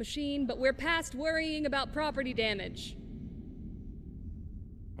beautiful machine, but we're past worrying about property damage.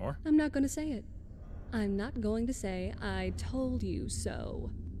 More? I'm not gonna say it. I'm not going to say I told you so.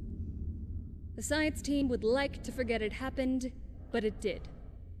 The science team would like to forget it happened, but it did.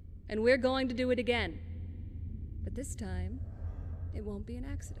 And we're going to do it again. But this time, it won't be an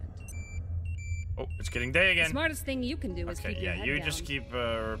accident. Oh, it's getting day again. The smartest thing you can do is keep your head you down. just keep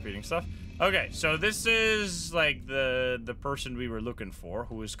repeating stuff. Okay, so this is like the person we were looking for,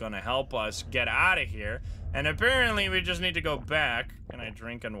 who is gonna help us get out of here. And apparently we just need to go back. Can I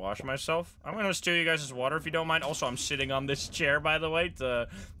drink and wash myself? I'm gonna steal you guys' water if you don't mind. Also, I'm sitting on this chair, by the way, to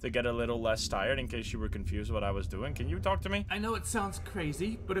get a little less tired, in case you were confused what I was doing. Can you talk to me? I know it sounds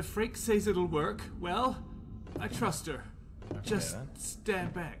crazy, but if Frake says it'll work, well, I trust her. Just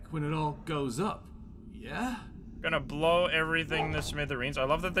stand back when it all goes up. Yeah? Gonna blow everything to smithereens. I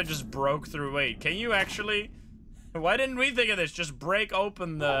love that they just broke through. Wait, can you actually... Why didn't we think of this? Just break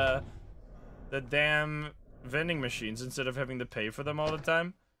open the damn vending machines instead of having to pay for them all the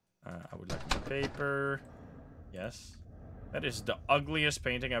time. I would like the paper. Yes. That is the ugliest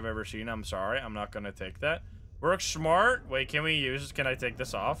painting I've ever seen. I'm sorry. I'm not gonna take that. Work smart. Wait, can I take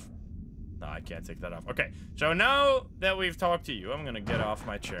this off? No, I can't take that off. Okay, so now that we've talked to you, I'm gonna get off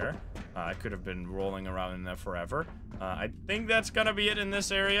my chair. I could have been rolling around in there forever. I think that's gonna be it in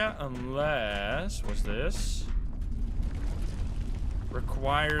this area, unless... What's this?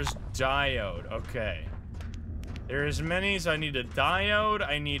 Requires diode. Okay. There's many, so I need a diode,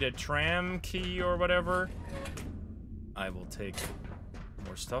 I need a tram key or whatever. I will take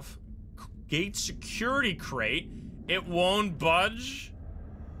more stuff. Gate security crate. It won't budge.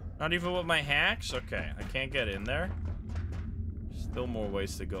 Not even with my hacks? Okay, I can't get in there. Still more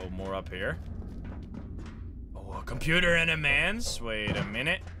ways to go, more up here. Oh, a computer and a man's? Wait a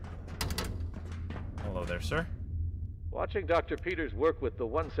minute. Hello there, sir. Watching Dr. Peters work with the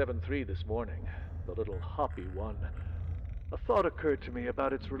 173 this morning, the little hoppy one, a thought occurred to me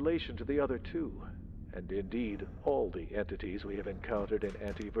about its relation to the other two, and indeed all the entities we have encountered in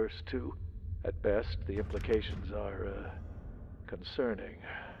Antiverse 2. At best, the implications are, concerning.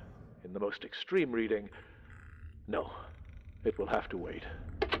 In the most extreme reading, no, it will have to wait.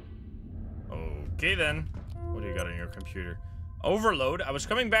 Okay then. What do you got on your computer? Overload. I was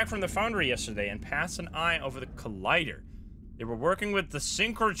coming back from the foundry yesterday and passed an eye over the collider. They were working with the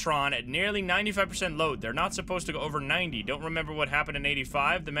synchrotron at nearly 95% load. They're not supposed to go over 90. Don't remember what happened in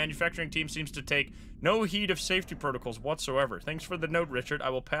 85. The manufacturing team seems to take no heed of safety protocols whatsoever. Thanks for the note, Richard.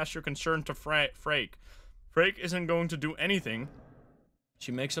 I will pass your concern to Frake. Frake isn't going to do anything.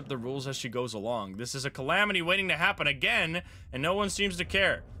 She makes up the rules as she goes along. This is a calamity waiting to happen again, and no one seems to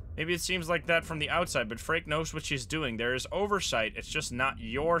care. Maybe it seems like that from the outside, but Frake knows what she's doing. There is oversight. It's just not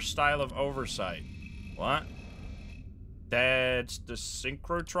your style of oversight. What? That's the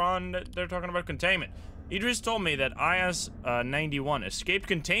synchrotron that they're talking about? Containment. Idris told me that IS-91 escaped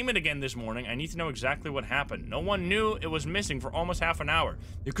containment again this morning. I need to know exactly what happened. No one knew it was missing for almost half an hour.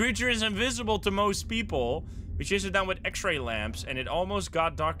 The creature is invisible to most people. We chased it down with X-ray lamps, and it almost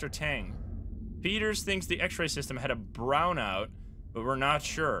got Dr. Tang. Peters thinks the X-ray system had a brownout, but we're not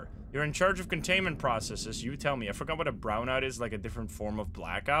sure. You're in charge of containment processes. You tell me. I forgot what a brownout is, like a different form of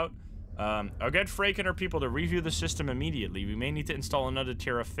blackout. I'll get Frake and her people to review the system immediately. We may need to install another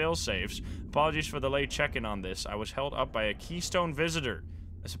tier of failsafes. Apologies for the late check-in on this. I was held up by a Keystone visitor.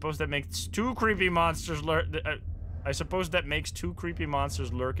 I suppose that makes two creepy monsters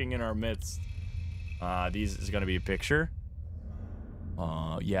lurking in our midst. These is gonna be a picture.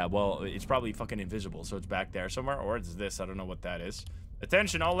 Yeah, well, it's probably fucking invisible, so it's back there somewhere, or it's this. I don't know what that is.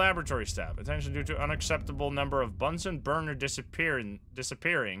 Attention, all laboratory staff. Attention due to unacceptable number of Bunsen burner disappearing.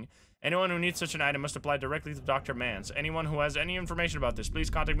 Anyone who needs such an item must apply directly to Dr. Mans. Anyone who has any information about this,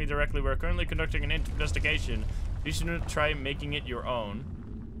 please contact me directly. We're currently conducting an investigation. You should try making it your own.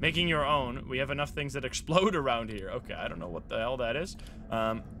 Making your own. We have enough things that explode around here. Okay, I don't know what the hell that is.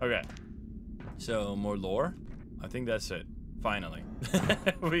 Okay. So, more lore? I think that's it. Finally.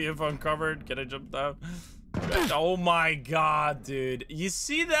 We have uncovered... Can I jump down? Oh my god, dude. You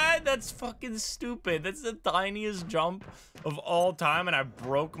see that? That's fucking stupid. That's the tiniest jump of all time, and I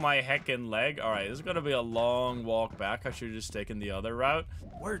broke my heckin' leg. Alright, this is gonna be a long walk back. I should have just taken the other route.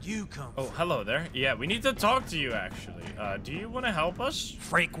 Where'd you come from? Oh, hello there. Yeah, we need to talk to you, actually. Do you want to help us?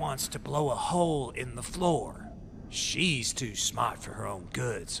 Frake wants to blow a hole in the floor. She's too smart for her own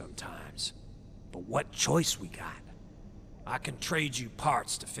good sometimes. But what choice we got? I can trade you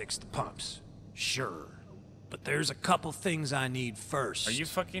parts to fix the pumps. Sure. But there's a couple things I need first. Are you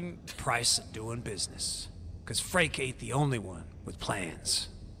fucking... Price of doing business. Cause Frake ain't the only one with plans.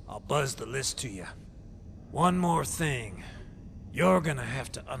 I'll buzz the list to you. One more thing. You're gonna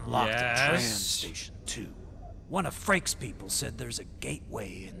have to unlock the tram station too. One of Frake's people said there's a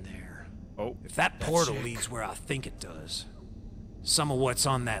gateway in there. Oh, If that that's portal sick. leads where I think it does, some of what's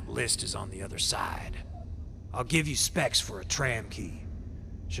on that list is on the other side. I'll give you specs for a tram key.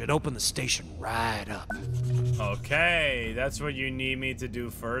 Should open the station right up. Okay, that's what you need me to do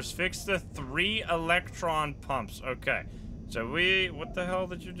first. Fix the 3 electron pumps. Okay. So what the hell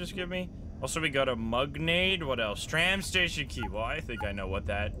did you just give me? Also, we got a Mugnade. What else? Tram station key. Well, I think I know what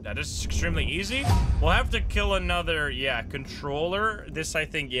that is extremely easy. We'll have to kill another, yeah, controller. This, I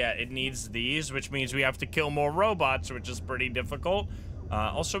think, yeah, it needs these, which means we have to kill more robots, which is pretty difficult.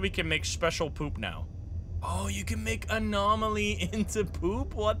 Also, we can make special poop now. Oh, you can make anomaly into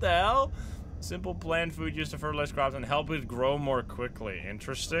poop? What the hell? Simple plant food used to fertilize crops and help it grow more quickly.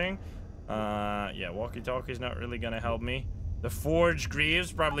 Interesting. Yeah, walkie-talkie's not really gonna help me. The Forge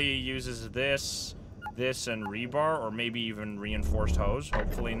Greaves probably uses this, and rebar, or maybe even reinforced hose.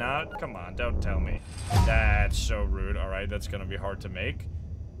 Hopefully not. Come on, don't tell me. That's so rude. All right, that's gonna be hard to make.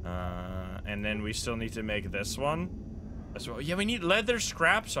 And then we still need to make this one. As well. Yeah, we need leather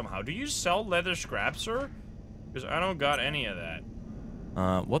scrap somehow. Do you sell leather scrap, sir? Because I don't got any of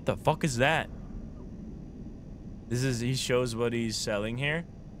that. What the fuck is that? He shows what he's selling here.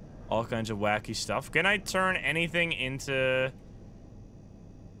 All kinds of wacky stuff. Can I turn anything into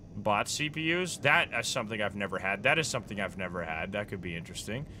bot CPUs? That is something I've never had. That is something I've never had. That could be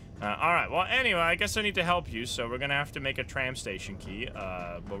interesting. All right. Well, anyway, I guess I need to help you. So we're going to have to make a tram station key.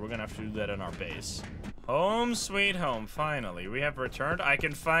 But we're going to have to do that in our base. Home sweet home. Finally, we have returned. I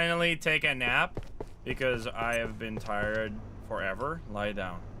can finally take a nap because I have been tired forever. Lie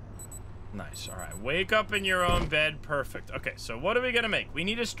down. Nice. All right. Wake up in your own bed. Perfect. Okay, so what are we going to make? We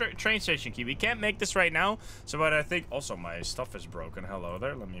need a train station key. We can't make this right now. So what I think... Also, my stuff is broken. Hello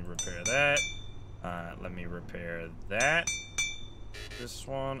there. Let me repair that. Let me repair that. This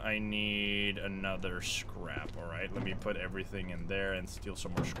one, I need another scrap. All right, let me put everything in there and steal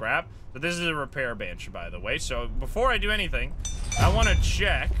some more scrap. So this is a repair bench, by the way. So before I do anything, I want to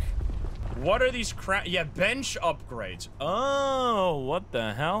check... What are these Yeah, bench upgrades. Oh, what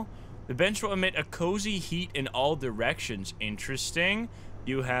the hell? The bench will emit a cozy heat in all directions. Interesting.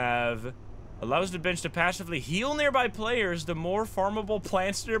 You have... Allows the bench to passively heal nearby players. The more farmable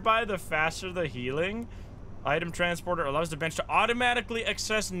plants nearby, the faster the healing. Item transporter allows the bench to automatically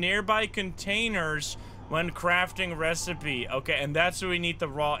access nearby containers when crafting recipe. Okay, and that's what we need the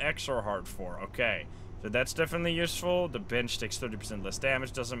raw Exor heart for. Okay, so that's definitely useful. The bench takes 30% less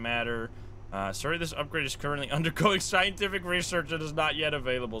damage. Doesn't matter. Sorry, this upgrade is currently undergoing scientific research and is not yet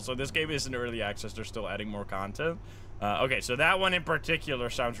available. So this game is in early access. They're still adding more content. Okay, so that one in particular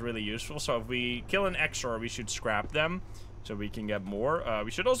sounds really useful. So if we kill an Exor, we should scrap them so we can get more.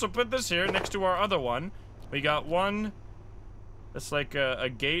 We should also put this here next to our other one. We got one that's like a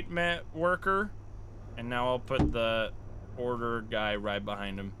gate worker. And now I'll put the order guy right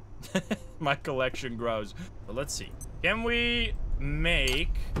behind him. My collection grows. So let's see. Can we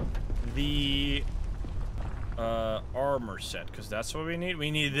make the armor set? Because that's what we need.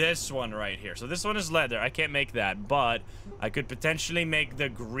 We need this one right here. So this one is leather. I can't make that, but I could potentially make the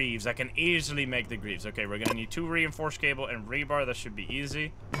greaves. I can easily make the greaves. Okay, we're gonna need 2 reinforced cable and rebar. That should be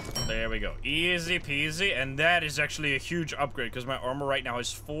easy. There we go. Easy peasy. And that is actually a huge upgrade because my armor right now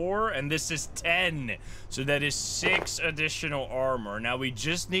is 4 and this is 10. So that is 6 additional armor. Now we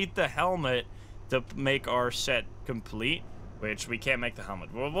just need the helmet to make our set complete. Which we can't make the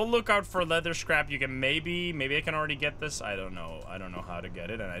helmet. We'll look out for leather scrap. You can maybe I can already get this. I don't know. I don't know how to get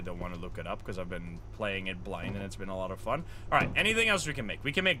it, and I don't want to look it up because I've been playing it blind and it's been a lot of fun. All right, anything else we can make?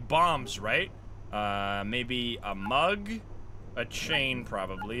 We can make bombs, right? Maybe a mug, a chain,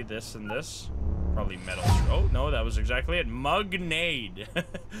 probably this and this. Probably metal. Oh no, that was exactly it. Mugnade,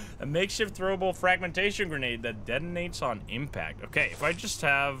 a makeshift throwable fragmentation grenade that detonates on impact. Okay, if I just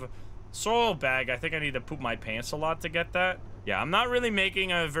have soil bag, I think I need to poop my pants a lot to get that. Yeah, I'm not really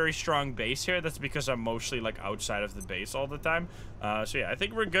making a very strong base here. That's because I'm mostly like outside of the base all the time. So yeah, I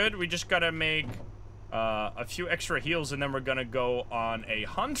think we're good. We just gotta make a few extra heals and then we're gonna go on a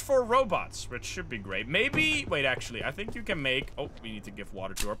hunt for robots, which should be great. Maybe, wait, actually, I think you can make, oh, we need to give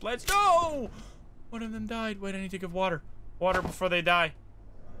water to our plants. No! One of them died. Wait, I need to give water. Water before they die.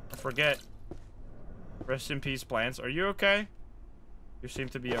 I forget. Rest in peace, plants. Are you okay? You seem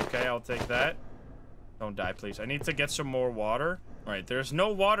to be okay. I'll take that. Don't die, please. I need to get some more water. All right, there's no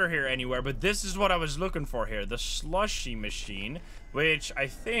water here anywhere, but this is what I was looking for here. The slushy machine, which I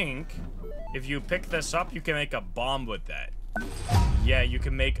think if you pick this up, you can make a bomb with that. Yeah, you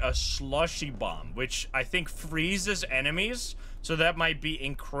can make a slushy bomb, which I think freezes enemies. So that might be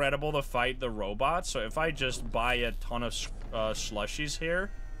incredible to fight the robots. So if I just buy a ton of slushies here,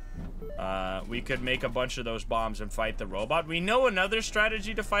 we could make a bunch of those bombs and fight the robot. We know another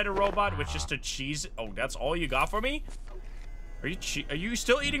strategy to fight a robot, which is to cheese. Oh, that's all you got for me? Are you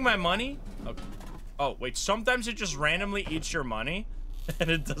still eating my money? Okay. Oh, wait, sometimes it just randomly eats your money and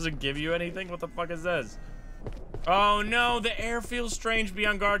it doesn't give you anything? What the fuck is this? Oh no, the air feels strange. Be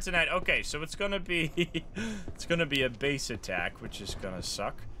on guard tonight. Okay, so it's gonna be it's gonna be a base attack, which is gonna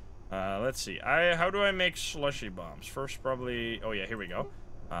suck. Let's see. How do I make slushy bombs? First, probably. Oh yeah, here we go.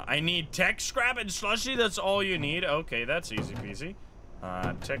 I need tech scrap and slushy. That's all you need. Okay, that's easy peasy.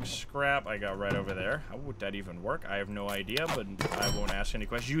 Tech scrap I got right over there. How would that even work? I have no idea, but I won't ask any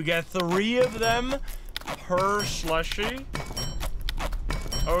questions. You get 3 of them per slushy.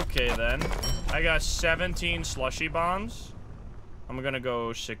 Okay, then. I got 17 slushy bombs. I'm gonna go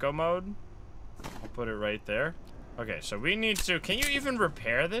sicko mode. I'll put it right there. Okay, so we need to... Can you even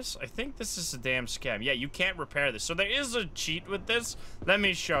repair this? I think this is a damn scam. Yeah, you can't repair this. So there is a cheat with this. Let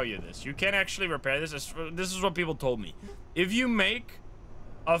me show you this. You can't actually repair this. This is what people told me. If you make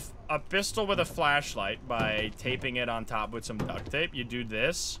a pistol with a flashlight by taping it on top with some duct tape, you do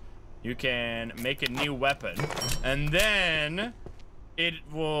this. You can make a new weapon. And then... it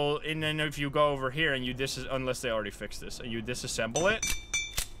will, and then if you go over here and you unless they already fixed this, and you disassemble it.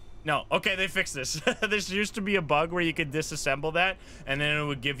 No, okay, they fixed this. This used to be a bug where you could disassemble that, and then it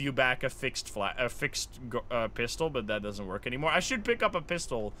would give you back a fixed pistol, but that doesn't work anymore. I should pick up a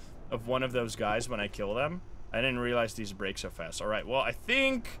pistol of one of those guys when I kill them. I didn't realize these break so fast. All right, well, I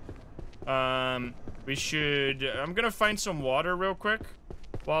think we should. I'm gonna find some water real quick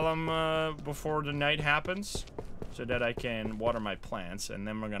while I'm before the night happens, so that I can water my plants, and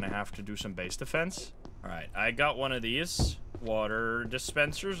then we're gonna have to do some base defense. All right, I got one of these water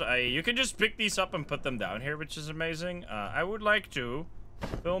dispensers. You can just pick these up and put them down here, which is amazing. I would like to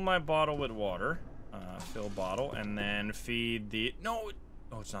fill my bottle with water. Fill bottle, and then feed the... No!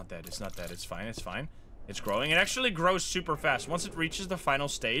 Oh, it's not that. It's not that. It's fine. It's fine. It's growing. It actually grows super fast. Once it reaches the final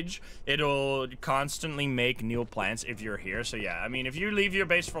stage, it'll constantly make new plants if you're here. So yeah, I mean, if you leave your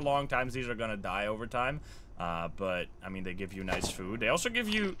base for long times, these are gonna die over time. But, I mean, they give you nice food. They also give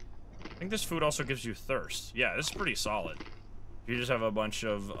you... I think this food also gives you thirst. Yeah, this is pretty solid. If you just have a bunch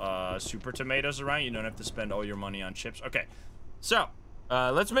of super tomatoes around, you don't have to spend all your money on chips. Okay, so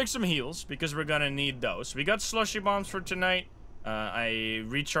let's make some heals, because we're gonna need those. We got slushy bombs for tonight. I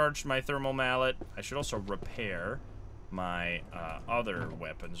recharged my thermal mallet. I should also repair my other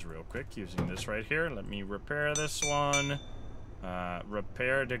weapons real quick using this right here. Let me repair this one.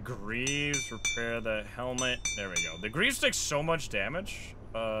 Repair the greaves, repair the helmet. There we go. The greaves take so much damage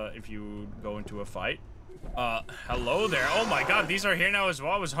if you go into a fight. Hello there. Oh my god, these are here now as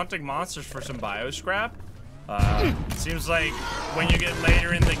well. I was hunting monsters for some bioscrap. Seems like when you get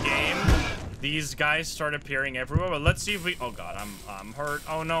later in the game, these guys start appearing everywhere. But let's see if we... Oh god, I'm hurt.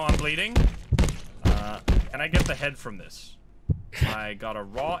 Oh no, I'm bleeding. Can I get the head from this? I got a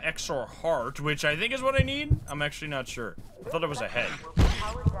raw XOR heart, which I think is what I need. I'm actually not sure. I thought it was a head.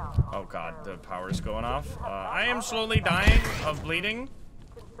 Oh god, the power is going off. I am slowly dying of bleeding.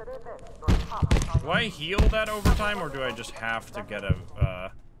 Do I heal that over time, or do I just have to get a,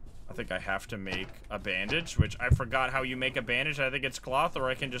 I think I have to make a bandage, which I forgot how you make a bandage. I think it's cloth, or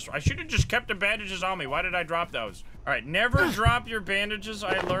I should have just kept the bandages on me. Why did I drop those? All right, never drop your bandages,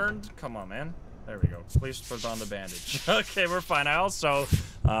 I learned. Come on, man. There we go. Please put on the bandage. Okay, we're fine. I also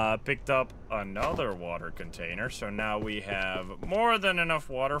picked up another water container, so now we have more than enough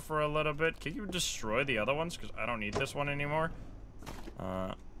water for a little bit. Can you destroy the other ones? Because I don't need this one anymore.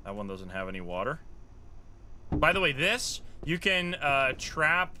 That one doesn't have any water. By the way, this, you can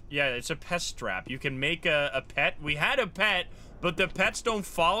trap... Yeah, it's a pest trap. You can make a pet. We had a pet, but the pets don't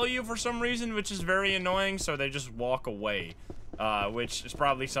follow you for some reason, which is very annoying, so they just walk away. Which is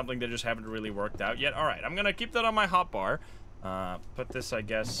probably something that just haven't really worked out yet. All right, I'm gonna keep that on my hotbar. Put this, I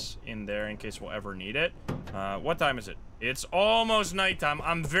guess, in there in case we'll ever need it. What time is it? It's almost nighttime.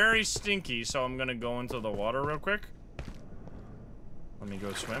 I'm very stinky, so I'm gonna go into the water real quick. Let me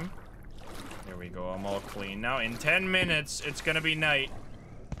go swim. There we go. I'm all clean now. In 10 minutes, it's gonna be night.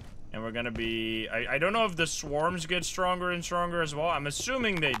 And we're gonna be... I don't know if the swarms get stronger and stronger as well. I'm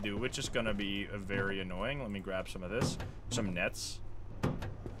assuming they do, which is gonna be very annoying. Let me grab some of this. Some nets.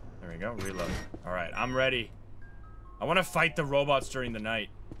 There we go. Reload. Alright, I'm ready. I want to fight the robots during the night.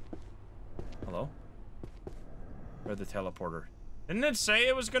 Hello? Where's the teleporter? Didn't it say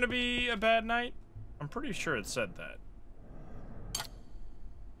it was gonna be a bad night? I'm pretty sure it said that.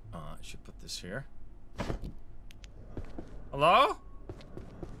 I should put this here. Hello?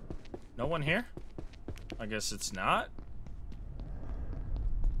 No one here? I guess it's not.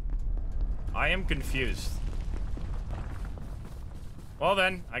 I am confused. Well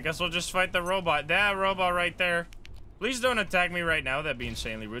then, I guess we'll just fight the robot. That robot right there. Please don't attack me right now. That'd be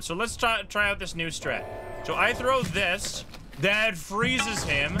insanely rude. So let's try out this new strat. So I throw this. That freezes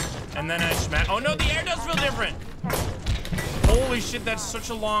him. And then I smack. Oh no, the air does feel different. Holy shit, that's such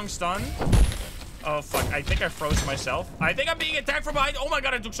a long stun. Oh fuck, I think I froze myself. I think I'm being attacked from behind. Oh my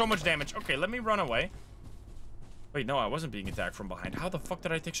god, I took so much damage. Okay, let me run away. Wait, no, I wasn't being attacked from behind. How the fuck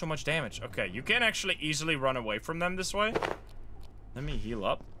did I take so much damage? Okay, you can actually easily run away from them this way. Let me heal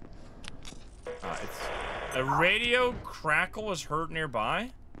up. It's a radio crackle is heard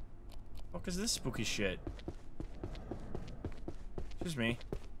nearby. What is this spooky shit? Excuse me.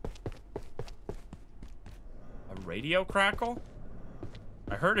 A radio crackle?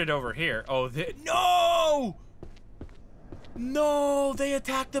 I heard it over here. Oh, no! No, they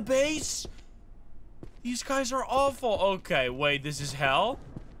attacked the base? These guys are awful. Okay, wait, this is hell?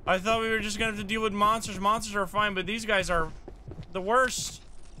 I thought we were just gonna have to deal with monsters. Monsters are fine, but these guys are the worst.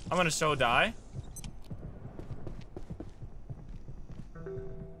 I'm gonna so die.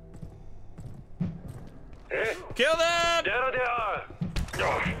 Kill them! There they are!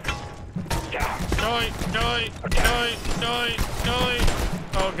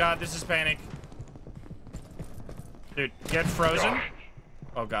 Oh god, this is panic. Dude, get frozen.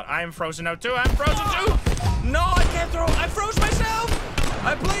 Oh god, I am frozen now too. I'm frozen too! No, I can't throw. I froze myself!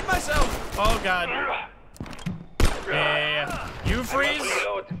 I played myself! Oh god. Yeah. You freeze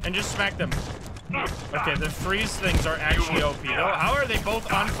and just smack them. Okay, the freeze things are actually OP though. How are they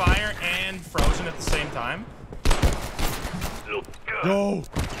both on fire and frozen at the same time? No!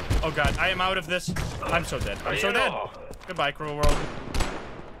 Oh god, I am out of this. I'm so dead. I'm so dead. Goodbye, cruel world.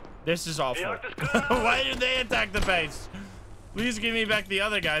 This is awful. Why did they attack the base? Please give me back the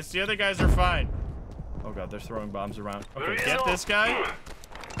other guys. The other guys are fine. Oh god, they're throwing bombs around. Okay, get this guy.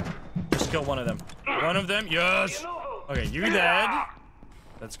 Just kill one of them. One of them, yes! Okay, you dead.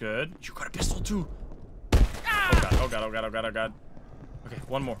 That's good. You got a pistol too. Oh god, oh god, oh god, oh god, oh god. Okay,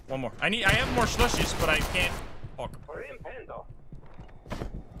 one more, one more. I have more slushies, but I can't. Fuck.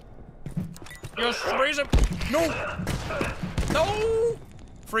 Yes, freeze him. No! No!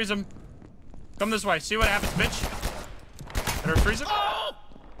 Freeze him. Come this way. See what happens, bitch. Better freeze him.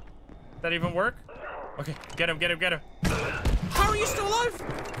 Did that even work? Okay, get him, get him, get him. How are you still alive?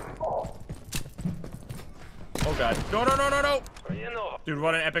 Oh god. No, no, no, no, no. Dude,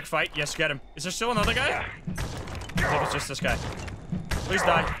 what an epic fight. Yes, get him. Is there still another guy? I think it's just this guy. Please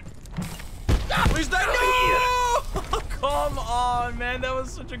die. Please die. No! Come on, man. That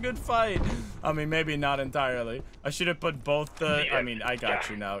was such a good fight. I mean, maybe not entirely. I should have put both the... I mean, I got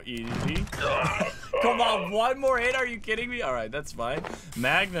you now. Easy. Come on, one more hit. Are you kidding me? All right, that's fine.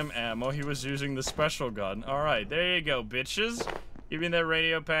 Magnum ammo. He was using the special gun. All right, there you go, bitches. Give me that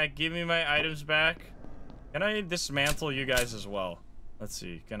radio pack. Give me my items back. Can I dismantle you guys as well? Let's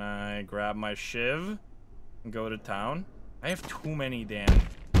see. Can I grab my shiv and go to town? I have too many damn...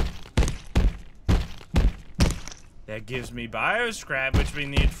 That gives me bioscrap, which we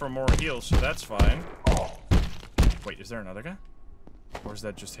need for more heals, so that's fine. Wait, is there another guy? Or is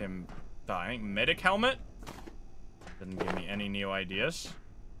that just him dying? Medic helmet? Didn't give me any new ideas.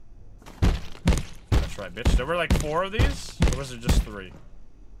 That's right, bitch. There were like 4 of these? Or was it just 3?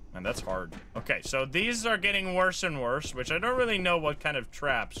 Man, that's hard. Okay, so these are getting worse and worse, which I don't really know what kind of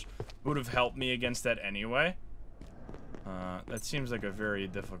traps would have helped me against that anyway. That seems like a very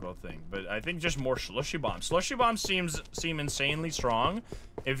difficult thing, but I think just more slushy bombs. Slushy bombs seem insanely strong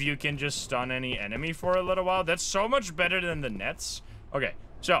if you can just stun any enemy for a little while. That's so much better than the nets. Okay,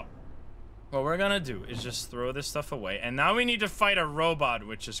 so what we're gonna do is just throw this stuff away, and now we need to fight a robot,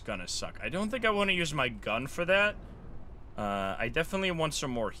 which is gonna suck. I don't think I want to use my gun for that. I definitely want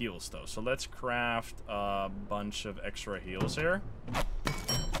some more heals though, so let's craft a bunch of extra heals here.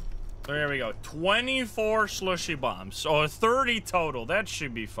 There we go. 24 slushy bombs. So 30 total. That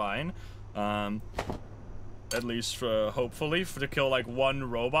should be fine. At least hopefully to kill like 1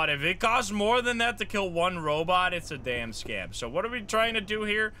 robot. If it costs more than that to kill 1 robot, it's a damn scam. So what are we trying to do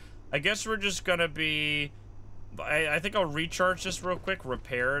here? I guess we're just gonna be... I think I'll recharge this real quick.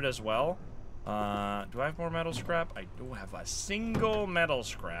 Repair it as well. Do I have more metal scrap? I do have a single metal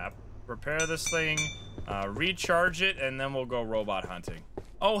scrap. Repair this thing. Recharge it, and then we'll go robot hunting.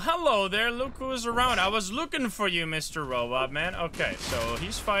 Oh, hello there. Look who's around. I was looking for you, Mr. Robot Man. Okay, so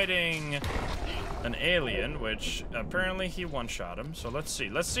he's fighting an alien, which apparently he one-shot him. So let's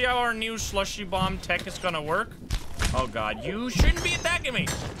see. Let's see how our new slushy bomb tech is gonna work. Oh, God. You shouldn't be attacking me.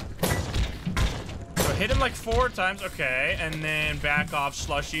 So hit him like 4 times. Okay, and then back off,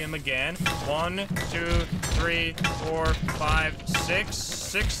 slushy him again. 1, 2, 3, 4, 5, 6.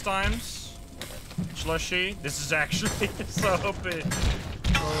 6 times. Slushy. This is actually so big.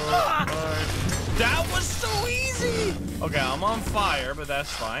 That was so easy. Okay, I'm on fire, but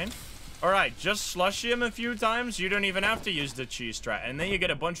that's fine. All right, just slushy him a few times. You don't even have to use the cheese strat. And then you get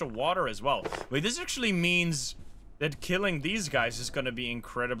a bunch of water as well. Wait, this actually means that killing these guys is going to be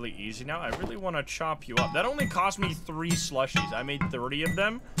incredibly easy now. I really want to chop you up. That only cost me 3 slushies. I made 30 of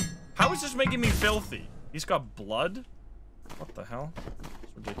them. How is this making me filthy? He's got blood? What the hell?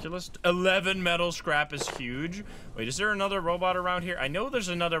 It's ridiculous. 11 metal scrap is huge. Wait, is there another robot around here? I know there's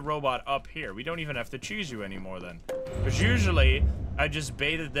another robot up here. We don't even have to cheese you anymore then. Because usually, I just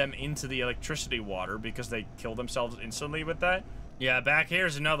baited them into the electricity water because they kill themselves instantly with that. Yeah, back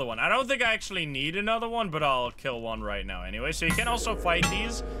here's another one. I don't think I actually need another one, but I'll kill one right now anyway. So you can also fight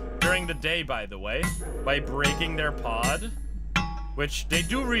these during the day, by the way, by breaking their pod. Which they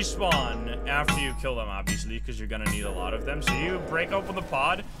do respawn after you kill them, obviously, because you're gonna need a lot of them. So you break open the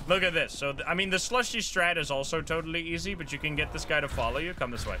pod. Look at this. So, I mean, the slushy strat is also totally easy, but you can get this guy to follow you. Come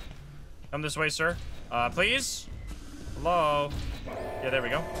this way. Come this way, sir. Please? Hello? Yeah, there we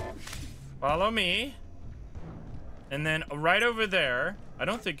go. Follow me. And then right over there, I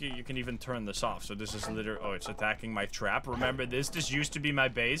don't think you can even turn this off. So this is literally, oh, it's attacking my trap. Remember this? This used to be my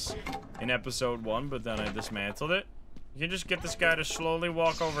base in episode 1, but then I dismantled it. You can just get this guy to slowly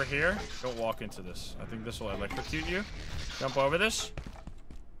walk over here. Don't walk into this. I think this will electrocute you. Jump over this.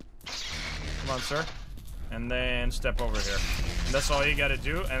 Come on, sir. And then step over here. And that's all you gotta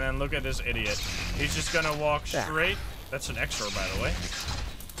do. And then look at this idiot. He's just gonna walk straight. That's an extra, by the way.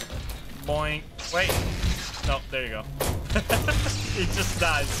 Boing. Wait. No, there you go. He just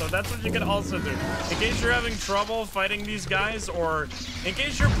dies. So that's what you can also do. In case you're having trouble fighting these guys, or in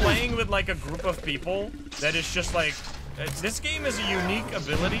case you're playing with like a group of people that is just like, this game is a unique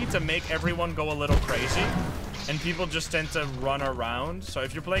ability to make everyone go a little crazy, and people just tend to run around. So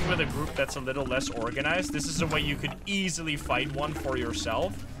if you're playing with a group that's a little less organized, this is a way you could easily fight one for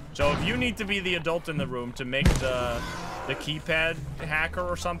yourself. So if you need to be the adult in the room to make the keypad hacker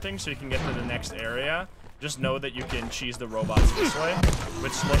or something so you can get to the next area, just know that you can cheese the robots this way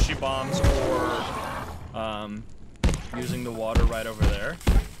with slushy bombs or using the water right over there.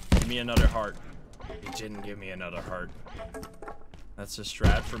 Give me another heart. He didn't give me another heart. That's a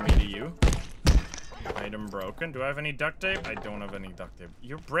strat for me to you. Item broken. Do I have any duct tape? I don't have any duct tape.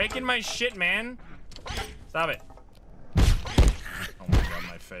 You're breaking my shit, man. Stop it. Oh my god,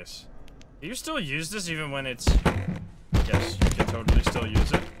 my face. Do you still use this even when it's... Yes, you can totally still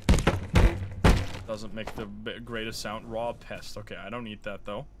use it. Doesn't make the greatest sound. Raw pest. Okay, I don't need that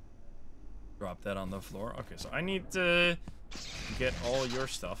though. Drop that on the floor. Okay, so I need to get all your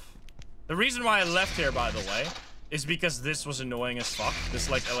stuff. The reason why I left here, by the way, is because this was annoying as fuck. This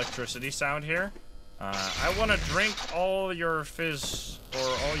like electricity sound here. I want to drink all your fizz or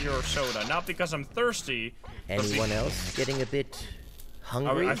all your soda, not because I'm thirsty. Anyone else getting a bit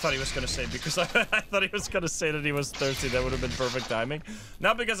hungry? I thought he was gonna say, because I thought he was gonna say that he was thirsty. That would have been perfect timing.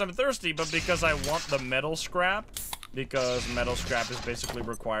 Not because I'm thirsty, but because I want the metal scrap. Because metal scrap is basically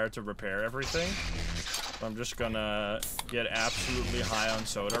required to repair everything. So I'm just gonna get absolutely high on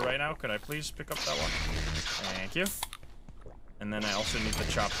soda right now. Could I please pick up that one? Thank you. And then I also need to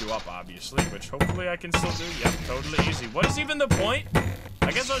chop you up, obviously, which hopefully I can still do. Yep, totally easy. What is even the point?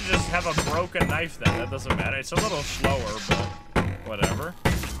 I guess I'll just have a broken knife then. That doesn't matter. It's a little slower, but whatever.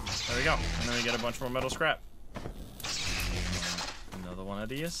 There we go. And then we get a bunch more metal scrap. Another one of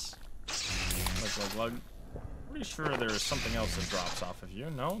these. Look. Pretty sure there's something else that drops off of you.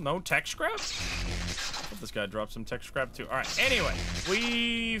 No tech scrap? But this guy dropped some tech scrap too. Alright, anyway.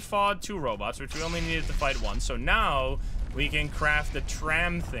 We fought 2 robots, which we only needed to fight 1. So now we can craft the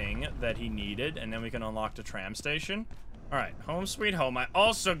tram thing that he needed, and then we can unlock the tram station. Alright, home sweet home. I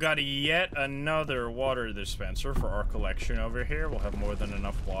also got yet another water dispenser for our collection over here. We'll have more than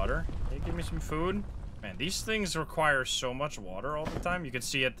enough water. Hey, give me some food. Man, these things require so much water all the time. You can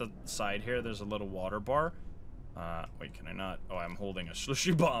see at the side here, there's a little water bar. Wait, can I not? Oh, I'm holding a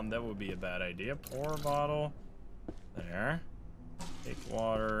slushy bomb. That would be a bad idea. Pour bottle. There. Take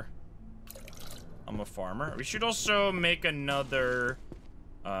water. I'm a farmer. We should also make another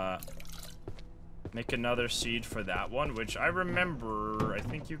seed for that one, which I remember, I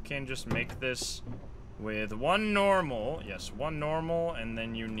think you can just make this with 1 normal. Yes, 1 normal, and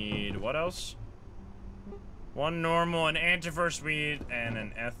then you need, what else? 1 normal, an antivirus weed, and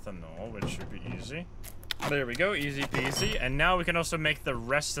an ethanol, which should be easy. There we go, easy peasy. And now we can also make the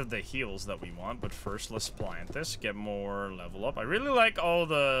rest of the heals that we want. But first, let's plant this, get more level up. I really like all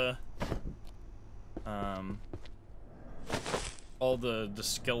the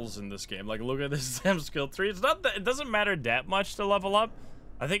skills in this game. Like, look at this damn skill tree. It's not that, it doesn't matter that much to level up.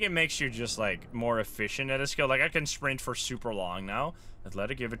 I think it makes you just, like, more efficient at a skill. Like, I can sprint for super long now.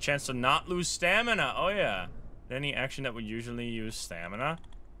 Athletic, give a chance to not lose stamina. Oh, yeah. Any action that would usually use stamina.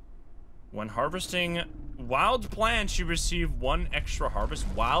 When harvesting wild plants, you receive 1 extra harvest.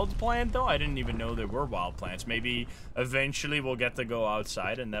 Wild plant, though? I didn't even know there were wild plants. Maybe eventually we'll get to go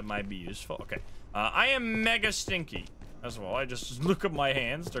outside, and that might be useful. Okay. I am mega stinky as well. I just look at my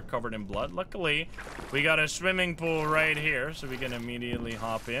hands. They're covered in blood. Luckily, we got a swimming pool right here, so we can immediately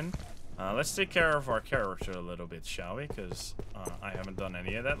hop in. Let's take care of our character a little bit, shall we? Because I haven't done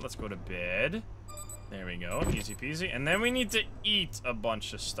any of that. Let's go to bed. There we go. Easy peasy. And then we need to eat a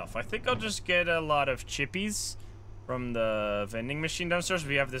bunch of stuff. I think I'll just get a lot of chippies from the vending machine downstairs.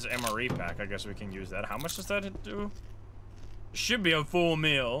 We have this MRE pack. I guess we can use that. How much does that do? Should be a full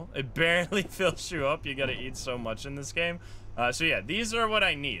meal. It barely fills you up. You gotta eat so much in this game. So yeah, these are what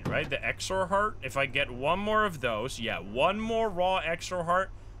I need, right? The Exor Heart. If I get 1 more of those, yeah, 1 more raw Exor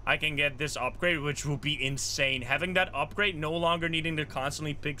Heart, I can get this upgrade, which will be insane. Having that upgrade, no longer needing to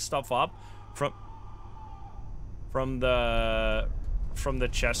constantly pick stuff up from the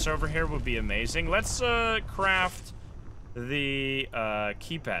chests over here would be amazing. Let's craft the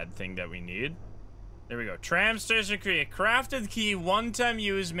keypad thing that we need. There we go. Tram station key. Crafted key, 1-time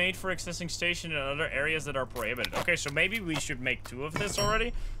use, made for accessing station in other areas that are prohibited. Okay, so maybe we should make 2 of this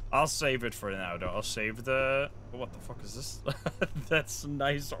already. I'll save it for now, though. I'll save the... What the fuck is this? That's a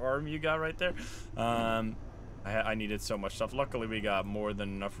nice arm you got right there. I needed so much stuff. Luckily, we got more than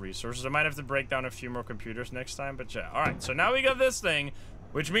enough resources. I might have to break down a few more computers next time, but yeah. All right, so now we got this thing,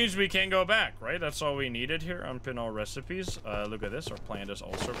 which means we can go back, right? That's all we needed here. Unpin all recipes. Look at this. Our plant is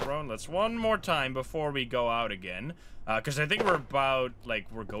also grown. Let's one more time before we go out again, because I think we're about, like,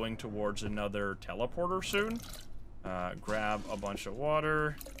 we're going towards another teleporter soon. Grab a bunch of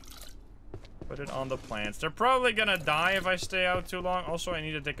water. Put it on the plants. They're probably gonna die if I stay out too long. Also, I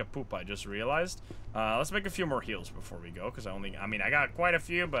need to take a poop, I just realized. Let's make a few more heals before we go, because I mean, I got quite a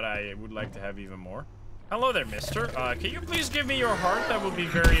few, but I would like to have even more. Hello there, mister. Can you please give me your heart? That would be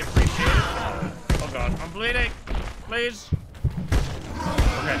very appreciated. Oh god, I'm bleeding. Please.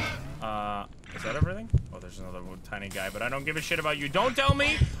 Okay. Is that everything? Oh, there's another tiny guy, but I don't give a shit about you. Don't tell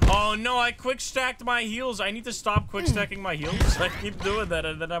me! Oh no, I quick stacked my heals. I need to stop quick stacking my heals. I keep doing that,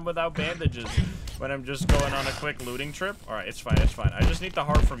 and then I'm without bandages when I'm just going on a quick looting trip. Alright, it's fine, it's fine. I just need the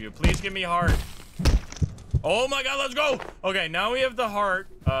heart from you. Please give me heart. Oh my god, let's go! Okay, now we have the heart,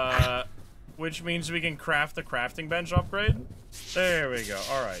 which means we can craft the crafting bench upgrade. There we go.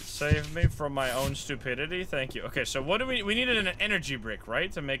 Alright, save me from my own stupidity. Thank you. Okay, so what do we needed an energy brick,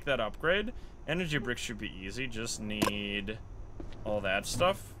 right? To make that upgrade. Energy brick should be easy. Just need all that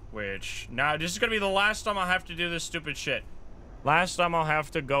stuff, which now this is gonna be the last time I'll have to do this stupid shit. Last time I'll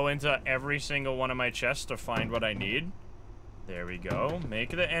have to go into every single one of my chests to find what I need. There we go. Make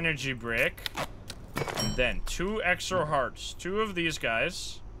the energy brick. And then 2 extra hearts. 2 of these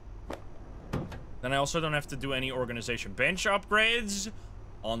guys. Then I also don't have to do any organization. Bench upgrades.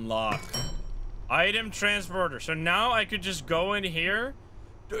 Unlock. Item transporter. So now I could just go in here.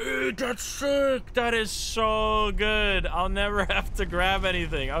 Dude, that's sick. That is so good. I'll never have to grab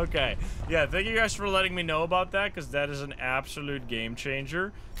anything. Okay. Yeah, thank you guys for letting me know about that, because that is an absolute game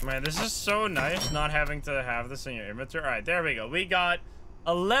changer. Man, this is so nice not having to have this in your inventory. All right, there we go. We got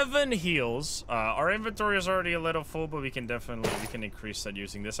 11 heals. Our inventory is already a little full, but we can increase that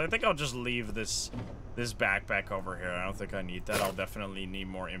using this. I think I'll just leave this backpack over here. I don't think I need that. I'll definitely need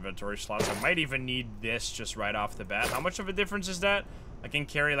more inventory slots. I might even need this just right off the bat. How much of a difference is that? I can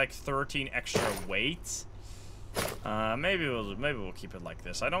carry like 13 extra weight. Maybe we'll keep it like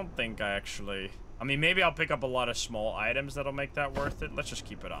this. I don't think I mean, maybe I'll pick up a lot of small items that'll make that worth it. Let's just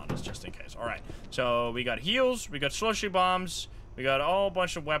keep it honest just in case. All right. So we got heals, we got slushy bombs, we got a whole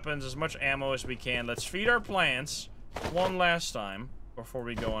bunch of weapons, as much ammo as we can. Let's feed our plants one last time before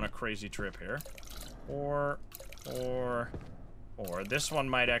we go on a crazy trip here. Or this one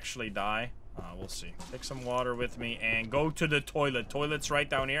might actually die. We'll see. Take some water with me and go to the toilet. Toilet's right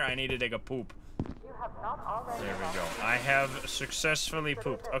down here. I need to take a poop. There we go. I have successfully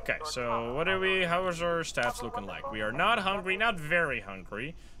pooped. Okay, so how is our stats looking like? We are not hungry, not very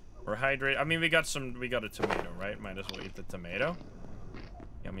hungry. We're hydrated. I mean, we got a tomato, right? Might as well eat the tomato.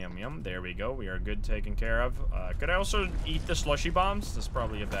 Yum, yum, yum. There we go. We are good taken care of. Could I also eat the slushy bombs? That's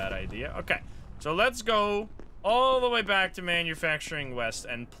probably a bad idea. Okay, so let's go all the way back to Manufacturing West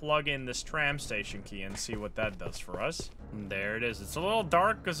and plug in this tram station key and see what that does for us. And there it is. It's a little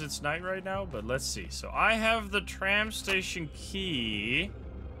dark because it's night right now, but let's see. So I have the tram station key,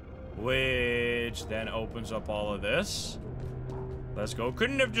 which then opens up all of this. Let's go.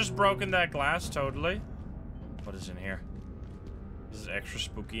 Couldn't have just broken that glass, totally. What is in here? This is extra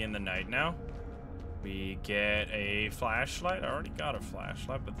spooky in the night now. We get a flashlight. I already got a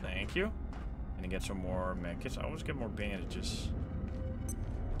flashlight, but thank you. Gonna get some more medkits. I always get more bandages.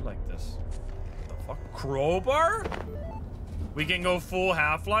 I like this. What the fuck? Crowbar? We can go full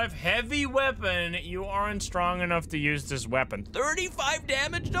half-life. Heavy weapon. You aren't strong enough to use this weapon. 35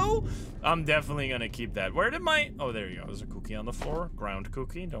 damage, though? I'm definitely gonna keep that. Where did my... Oh, there you go. There's a cookie on the floor. Ground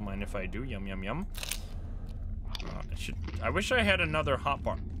cookie. Don't mind if I do. Yum, yum, yum. I wish I had another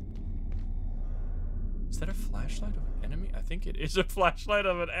hotbar. Is that a flashlight of an enemy? I think it is a flashlight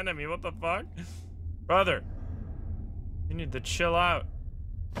of an enemy. What the fuck? Brother. You need to chill out.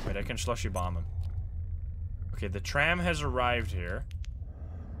 Wait, I can slushy bomb him. Okay, the tram has arrived here.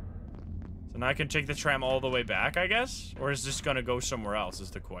 So now I can take the tram all the way back, I guess? Or is this gonna go somewhere else, is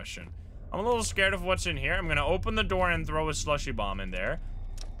the question. I'm a little scared of what's in here. I'm gonna open the door and throw a slushy bomb in there.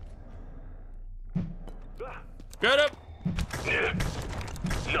 Get up!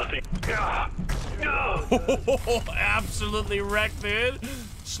 Nothing. Absolutely wrecked, dude.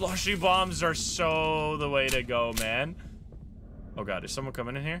 Slushy bombs are so the way to go, man. Oh god, is someone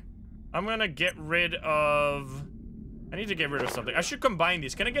coming in here? I'm gonna get rid of... I need to get rid of something. I should combine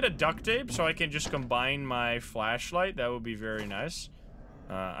these. Can I get a duct tape so I can just combine my flashlight? That would be very nice.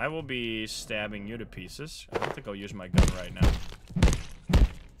 I will be stabbing you to pieces. I don't think I'll use my gun right now.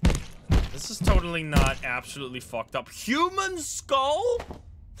 This is totally not absolutely fucked up. Human skull?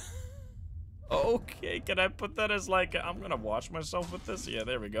 Okay, can I put that as like... I'm gonna watch myself with this. Yeah,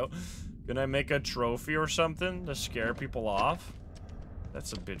 there we go. Can I make a trophy or something to scare people off?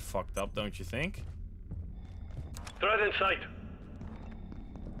 That's a bit fucked up, don't you think? Threat in sight.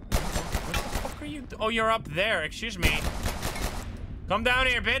 What the fuck are you... Oh, you're up there. Excuse me. Come down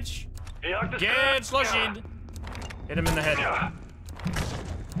here, bitch. Get slushied. Hit him in the head.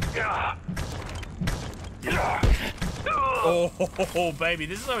 Oh, baby.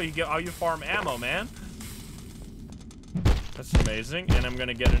 This is how you farm ammo, man. That's amazing. And I'm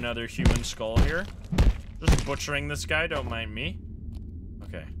gonna get another human skull here. Just butchering this guy. Don't mind me.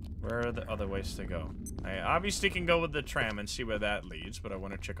 Okay, where are the other ways to go? I obviously can go with the tram and see where that leads, but I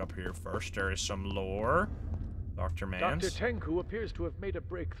want to check up here first. There is some lore. Dr. Mans. Dr. Tenku appears to have made a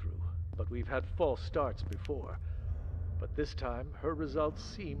breakthrough, but we've had false starts before. But this time, her results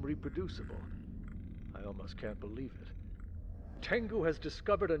seem reproducible. I almost can't believe it. Tengu has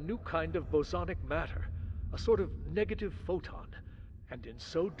discovered a new kind of bosonic matter, a sort of negative photon, and in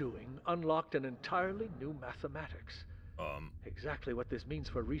so doing, unlocked an entirely new mathematics. Exactly what this means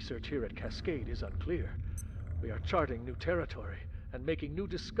for research here at Cascade is unclear. We are charting new territory and making new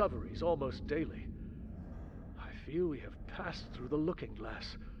discoveries almost daily. I feel we have passed through the looking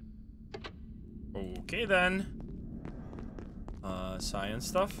glass. Okay then. Science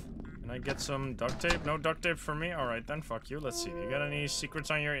stuff. Can I get some duct tape? No duct tape for me? Alright then, fuck you. Let's see. You got any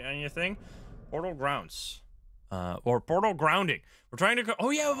secrets on your thing? Portal grounds. Or portal grounding. We're trying to...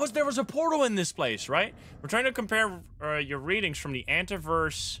 Oh yeah, there was a portal in this place, right? We're trying to compare your readings from the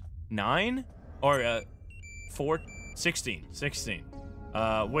Antiverse 9? Or, 16.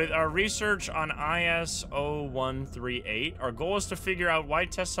 With our research on IS-0138, our goal is to figure out why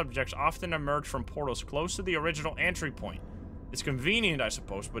test subjects often emerge from portals close to the original entry point. It's convenient, I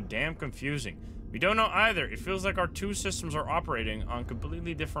suppose, but damn confusing. We don't know either. It feels like our two systems are operating on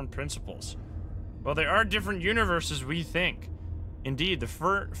completely different principles. Well, they are different universes, we think. Indeed, the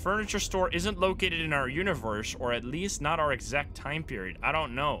furniture store isn't located in our universe, or at least not our exact time period. I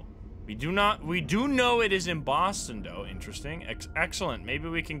don't know. We do know it is in Boston, though. Interesting. Excellent. Maybe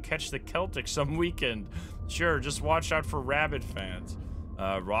we can catch the Celtics some weekend. Sure, just watch out for Rabbit fans.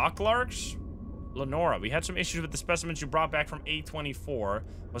 Rocklarks? Lenora, we had some issues with the specimens you brought back from A24.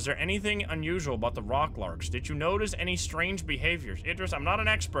 Was there anything unusual about the Rocklarks? Did you notice any strange behaviors? Idris, I'm not an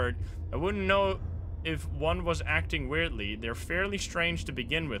expert. I wouldn't know if one was acting weirdly. They're fairly strange to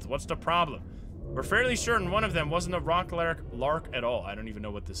begin with. What's the problem? We're fairly certain one of them wasn't a Rocklark at all. I don't even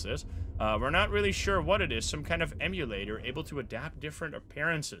know what this is. We're not really sure what it is. Some kind of emulator able to adapt different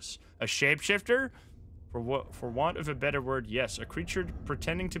appearances. A shapeshifter? For want of a better word, yes. A creature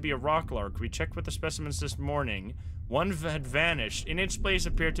pretending to be a rocklark. We checked with the specimens this morning. One had vanished. In its place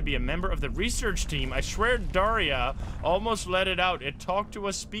appeared to be a member of the research team. I swear Daria almost let it out. It talked to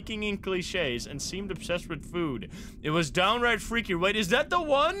us speaking in cliches and seemed obsessed with food. It was downright freaky. Wait, is that the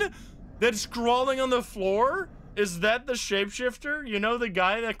one that's crawling on the floor? Is that the shapeshifter? You know, the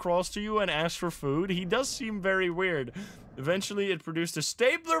guy that crawls to you and asks for food? He does seem very weird. Eventually, it produced a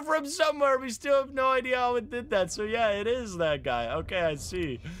stapler from somewhere. We still have no idea how it did that. So, yeah, it is that guy. Okay, I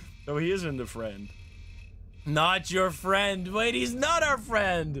see. So, he isn't a friend. Not your friend. Wait, he's not our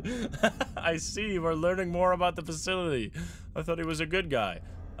friend. I see. We're learning more about the facility. I thought he was a good guy.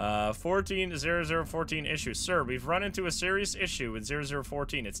 140014 issue. Sir, we've run into a serious issue with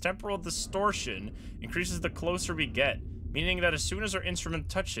 0014. Its temporal distortion increases the closer we get, meaning that as soon as our instrument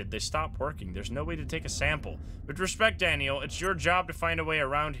touch it, they stop working. There's no way to take a sample. With respect, Daniel, it's your job to find a way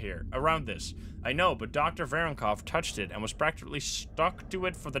around this. I know, but Dr. Varenkov touched it and was practically stuck to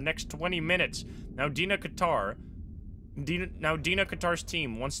it for the next 20 minutes. Now Dina Qatar's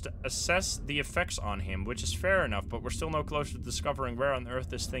team wants to assess the effects on him, which is fair enough, but we're still no closer to discovering where on earth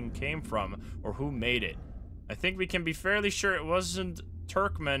this thing came from or who made it. I think we can be fairly sure it wasn't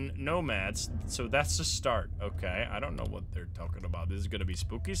Turkmen nomads, so that's the start. Okay, I don't know what they're talking about. This is gonna be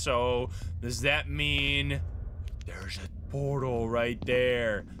spooky. So does that mean there's a portal right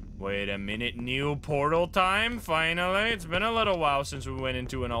there? Wait a minute, new portal time? Finally, it's been a little while since we went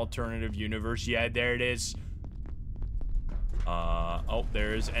into an alternative universe. Yeah, there it is. Oh,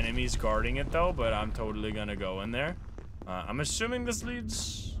 there's enemies guarding it though, but I'm totally gonna go in there. I'm assuming this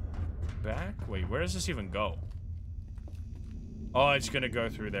leads back. Wait, where does this even go? Oh, it's gonna go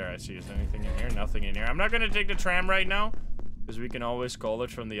through there. I see. Is there anything in here? Nothing in here. I'm not gonna take the tram right now, because we can always call it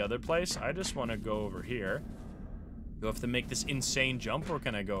from the other place. I just want to go over here. Do I have to make this insane jump, or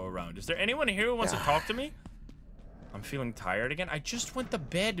can I go around? Is there anyone here who wants to talk to me? I'm feeling tired again. I just went to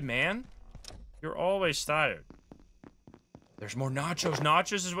bed, man. You're always tired. There's more nachos.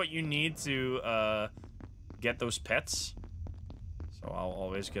 Nachos is what you need to get those pets. So I'll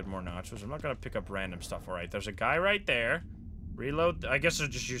always get more nachos. I'm not gonna pick up random stuff. All right, there's a guy right there. Reload. I guess I'll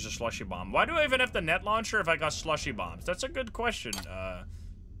just use a slushy bomb. Why do I even have the net launcher if I got slushy bombs? That's a good question.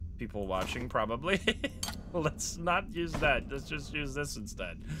 People watching, probably. Let's not use that. Let's just use this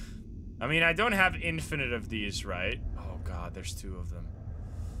instead. I mean, I don't have infinite of these, right? Oh, God, there's 2 of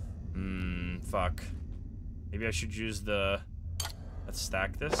them. Fuck. Maybe I should use the... Let's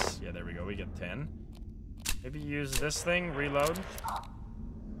stack this. Yeah, there we go. We get 10. Maybe use this thing. Reload. I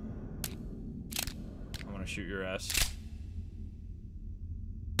want to shoot your ass.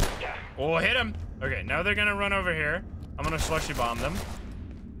 Oh, hit him. Okay, now they're gonna run over here. I'm gonna slushy bomb them.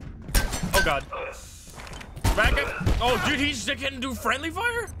 Oh, God. Back up. Oh, dude, he's getting do friendly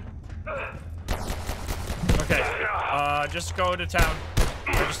fire? Okay, just go to town.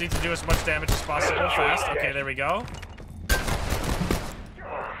 I just need to do as much damage as possible fast. Okay, there we go.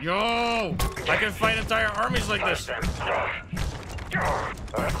 Yo! I can fight entire armies like this.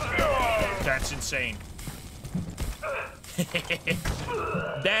 That's insane.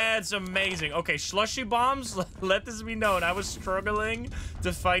 That's amazing. Okay, slushy bombs, let this be known. I was struggling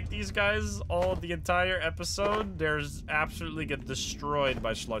to fight these guys the entire episode. There's absolutely get destroyed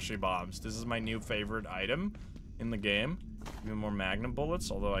by slushy bombs. This is my new favorite item in the game. Even more magnum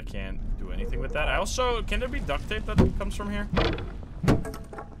bullets, although I can't do anything with that. I also, can there be duct tape that comes from here?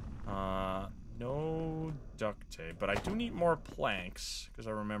 No duct tape, but I do need more planks, because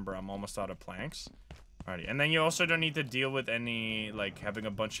I remember I'm almost out of planks. Alrighty, and then you also don't need to deal with any, like, having a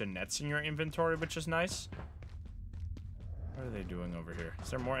bunch of nets in your inventory, which is nice. What are they doing over here?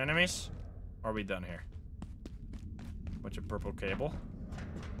 Is there more enemies? Or are we done here? Bunch of purple cable.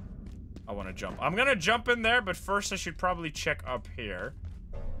 I want to jump. I'm gonna jump in there, but first I should probably check up here.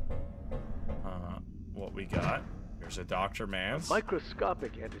 What we got. Here's a Dr. Mans. A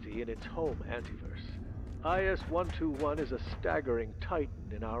microscopic entity in its home antiverse. IS-121 is a staggering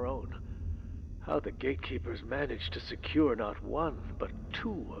titan in our own. How the gatekeepers managed to secure not 1, but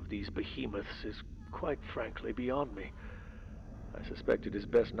 2 of these behemoths is quite frankly beyond me. I suspect it is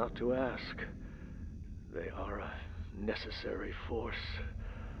best not to ask. They are a necessary force,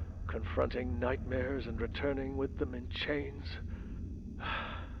 confronting nightmares and returning with them in chains.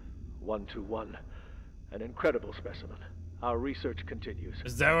 121, an incredible specimen. Our research continues.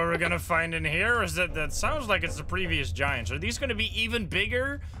 Is that what we're gonna find in here? Or is that sounds like it's the previous giants. Are these gonna be even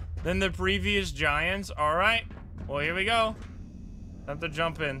bigger than the previous giants? All right. Well, here we go. Have to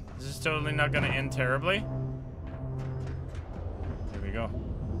jump in. This is totally not gonna end terribly. Here we go.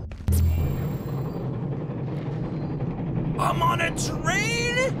 I'm on a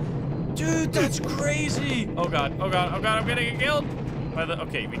train? Dude, that's crazy. Oh god, oh god, oh god, I'm gonna get killed. By the,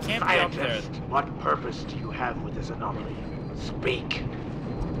 okay, we can't be up there. What purpose do you have with this anomaly? Speak.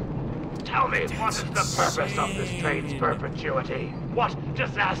 Tell me, what is the purpose of this train's perpetuity? What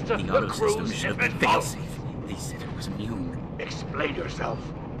disaster the cruise ship involved? They said it was immune. Explain yourself.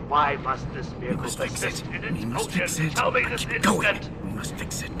 Why must this vehicle persist in its ocean? Tell me this instant. We must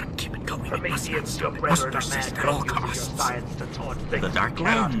fix it, but keep it Prometheus, your brethren are mad at all using your costs. science to taunt things The Dark you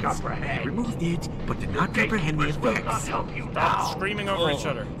cannot Lens. I comprehend. removed it, but did not comprehend the Gatekeepers will not effects. help you Stop now. screaming over each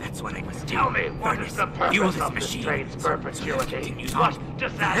other. That's what I must do. Tell me, what is the Fuel purpose this of this machine. train's perpetuity? continues What on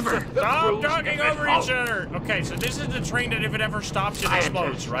disaster forever. Stop accrues talking if it over halts? each other. Okay, so this is the train that if it ever stops, it Scientists,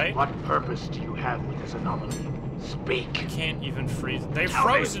 explodes, right? what purpose do you have with this anomaly? Speak. Can't even freeze. They've Tell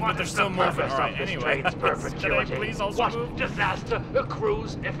me, frozen, what but they're is still the moving. purpose All right, of this anyway. train's Can I perpetuity? please also What move? disaster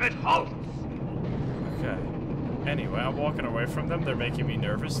accrues if it halts? Okay. Anyway, I'm walking away from them. They're making me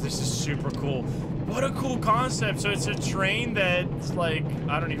nervous. This is super cool. What a cool concept. So it's a train that's like,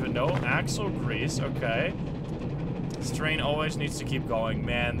 I don't even know, axle grease. Okay. This train always needs to keep going.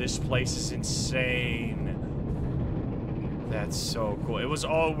 Man, this place is insane. That's so cool. It was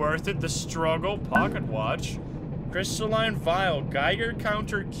all worth it. The struggle. Pocket watch. Crystalline vial. Geiger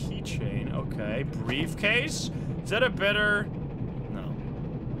counter keychain. Okay. Briefcase. Is that a better... No.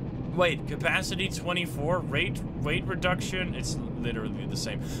 Wait. Capacity 24. Weight reduction. It's literally the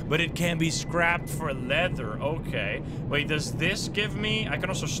same. But it can be scrapped for leather. Okay. Wait, does this give me... I can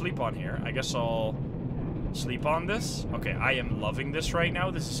also sleep on here. I guess I'll sleep on this. Okay, I am loving this right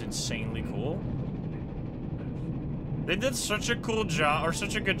now. This is insanely cool. They did such a cool job, or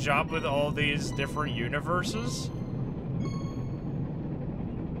such a good job with all these different universes.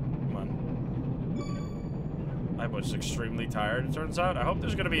 Come on. I was extremely tired, it turns out. I hope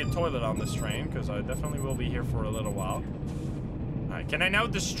there's going to be a toilet on this train, because I definitely will be here for a little while. Alright, can I now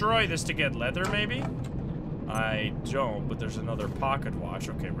destroy this to get leather, maybe? I don't, but there's another pocket watch.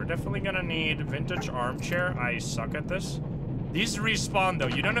 Okay, we're definitely going to need vintage armchair. I suck at this. These respawn, though.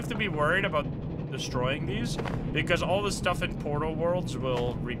 You don't have to be worried about destroying these, because all the stuff in Portal Worlds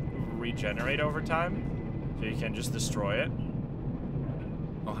will regenerate over time, so you can just destroy it.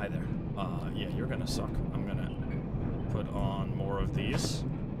 Oh, hi there. Yeah, you're gonna suck. I'm gonna put on more of these.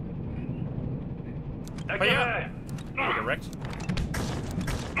 Oh, yeah! Correct.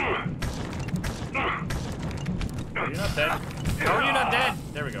 Oh, you're not dead. Oh, you're not dead!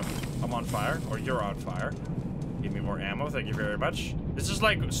 There we go. I'm on fire, or you're on fire. Give me more ammo, thank you very much. This is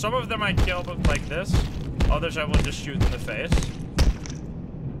like, some of them I kill like this. Others I will just shoot in the face.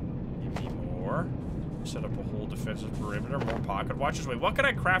 Give me more. Set up a whole defensive perimeter, more pocket watches. Wait, what can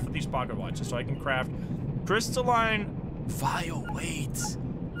I craft with these pocket watches? So I can craft crystalline vial weight.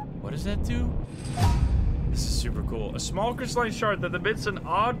 What does that do? This is super cool. A small crystalline shard that emits an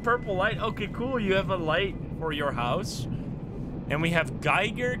odd purple light. Okay, cool, you have a light for your house. And we have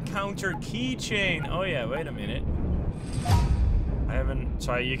Geiger counter keychain. Oh yeah, wait a minute. I haven't,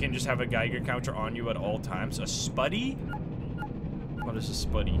 so you can just have a Geiger counter on you at all times. A spuddy? What is a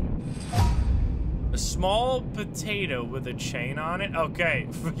spuddy? A small potato with a chain on it? Okay,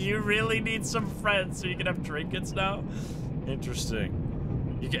 you really need some friends so you can have trinkets now?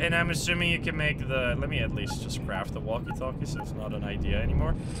 Interesting. You can, and I'm assuming you can make the, let me at least just craft the walkie-talkie so it's not an idea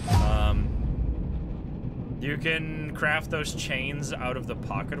anymore. You can craft those chains out of the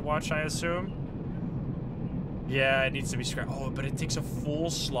pocket watch, I assume. Yeah, it needs to be scrapped. Oh, but it takes a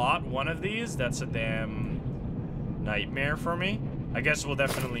full slot, one of these? That's a damn nightmare for me. I guess we'll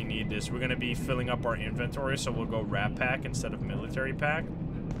definitely need this. We're going to be filling up our inventory, so we'll go rat pack instead of military pack.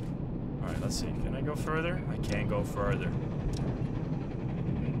 Alright, let's see. Can I go further? I can go further.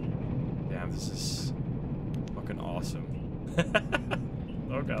 Damn, this is fucking awesome.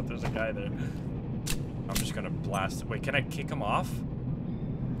 Oh god, there's a guy there. I'm just gonna blast it. Wait, can I kick him off?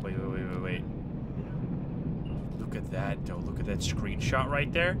 Wait. Look at that, though. Look at that screenshot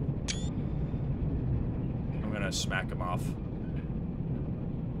right there. I'm gonna smack him off.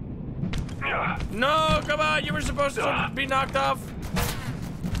 No, come on! You were supposed to be knocked off!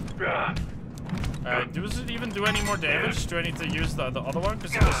 Does it even do any more damage? Do I need to use the other one?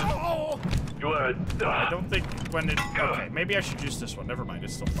 Because it doesn't... Oh! I don't think when it... Okay, maybe I should use this one. Never mind,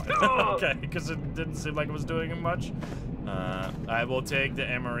 it's still fine. Okay, because it didn't seem like it was doing much. I will take the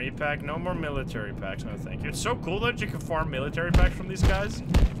MRE pack. No more military packs, no thank you. It's so cool that you can farm military packs from these guys.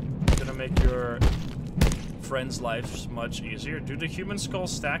 It's gonna make your friends' lives much easier. Do the human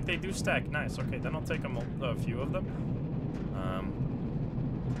skulls stack? They do stack. Nice. Okay, then I'll take a few of them.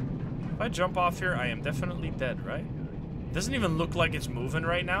 If I jump off here, I am definitely dead, right? It doesn't even look like it's moving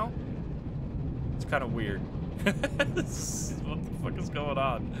right now. It's kind of weird. What the fuck is going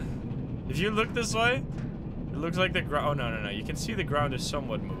on? If you look this way, it looks like the ground... Oh, no. You can see the ground is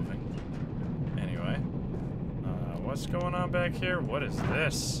somewhat moving. Anyway. What's going on back here? What is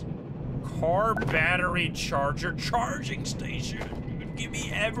this? Car battery charger charging station. Give me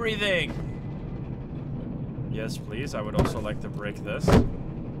everything. Yes, please. I would also like to break this.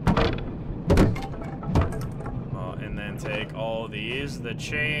 And then take all these, the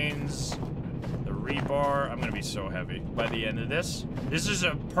chains, the rebar. I'm gonna be so heavy by the end of this. This is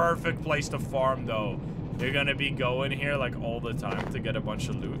a perfect place to farm, though. You're gonna be going here like all the time to get a bunch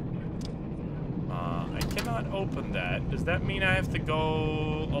of loot. I cannot open that. Does that mean I have to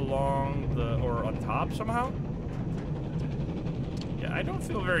go along the, or on top somehow? Yeah, I don't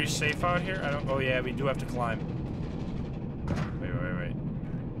feel very safe out here. I don't, oh yeah, we do have to climb. Wait.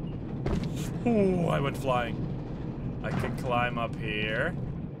 Ooh, I went flying. I can climb up here.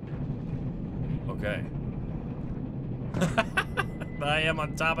 Okay. I am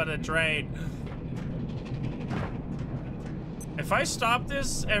on top of the train. If I stop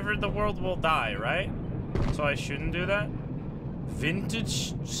this, the world will die, right? So I shouldn't do that.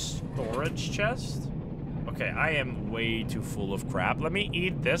 Vintage storage chest? Okay, I am way too full of crap. Let me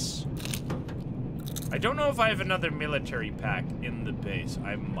eat this. I don't know if I have another military pack in the base.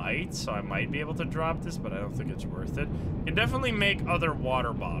 I might, so I might be able to drop this, but I don't think it's worth it. Can definitely make other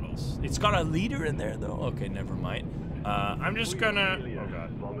water bottles. It's got a liter in there, though. Okay, never mind. I'm just gonna, oh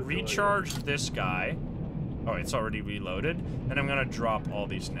god, recharge this guy. Oh, it's already reloaded. Then I'm gonna drop all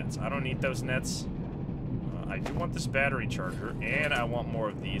these nets. I don't need those nets. I do want this battery charger, and I want more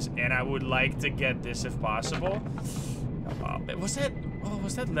of these. And I would like to get this if possible. Was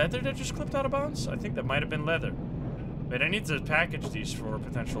that leather that just clipped out of bounds? I think that might have been leather. Wait, I need to package these for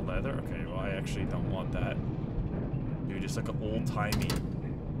potential leather. Okay, well, I actually don't want that. Dude, it's like an old-timey...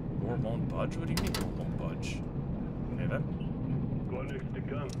 Door won't budge? What do you mean door won't budge? Okay, then.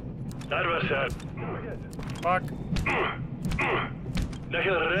 That was Fuck.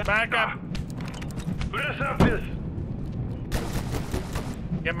 Back up.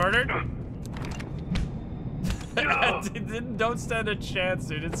 Get murdered? Don't stand a chance,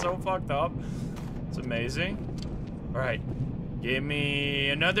 dude. It's so fucked up. It's amazing. Alright. Give me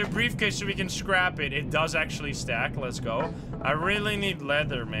another briefcase so we can scrap it. It does actually stack. Let's go. I really need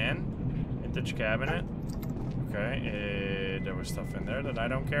leather, man. Vintage cabinet. Okay. There was stuff in there that I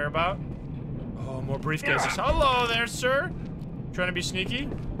don't care about. Oh, more briefcases. Hello there, sir. Trying to be sneaky?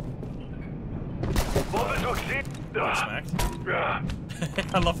 Get smacked.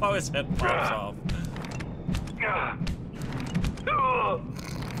 I love how his head pops off.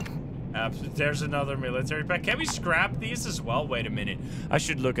 There's another military pack. Can we scrap these as well? Wait a minute. I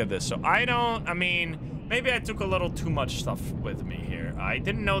should look at this. So I mean, maybe I took a little too much stuff with me here. I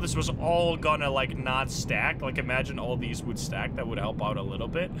didn't know this was all gonna, like, not stack. Like, imagine all these would stack. That would help out a little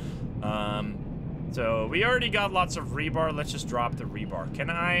bit. So we already got lots of rebar. Let's just drop the rebar. Can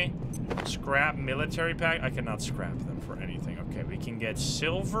I scrap military pack? I cannot scrap them for anything. Okay, we can get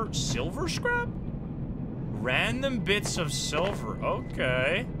silver scrap? Random bits of silver.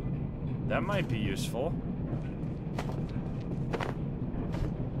 Okay. That might be useful.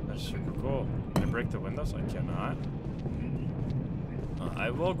 That's super cool. Can I break the windows? I cannot. I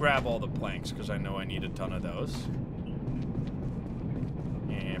will grab all the planks because I know I need a ton of those.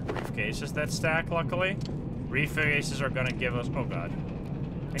 And briefcases that stack, luckily. Briefcases are gonna give us... Oh, God.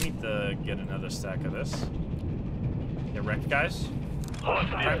 I need to get another stack of this. Get wrecked, guys.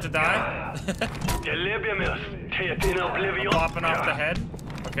 Time to die. Popping off the head.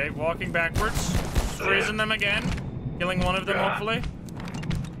 Okay, walking backwards. Freezing them again. Killing one of them, hopefully.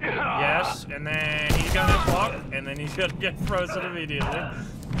 Yes, and then he's gonna walk, and then he's gonna get frozen immediately.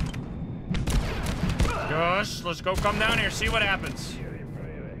 Gosh, let's go come down here, see what happens.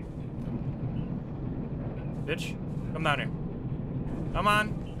 Bitch, come down here. Come on.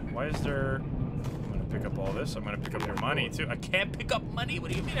 Why is there... I'm gonna pick up all this. I'm gonna pick up your money, too. I can't pick up money?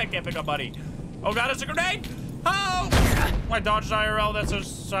 What do you mean I can't pick up money? Oh, God, it's a grenade! Oh! I dodged IRL. That's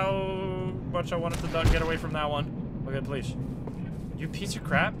so much I wanted to get away from that one. Okay, please. You piece of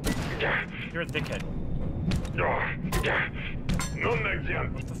crap. You're a dickhead.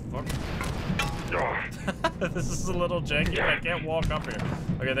 What the fuck? This is a little janky. I can't walk up here.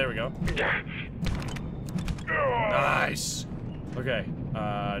 Okay, there we go. Nice. Okay.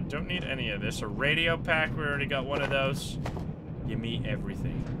 Don't need any of this. A radio pack. We already got one of those. Give me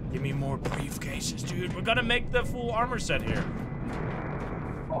everything. Give me more briefcases, dude. We're gonna make the full armor set here.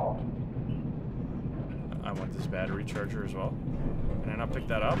 I want this battery charger as well. Can I not pick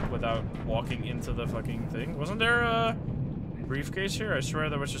that up without walking into the fucking thing? Wasn't there a briefcase here? I swear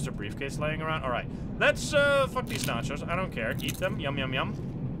there was just a briefcase laying around. Alright. Let's fuck these nachos. I don't care. Eat them. Yum, yum, yum.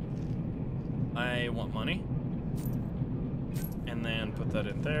 I want money. And then put that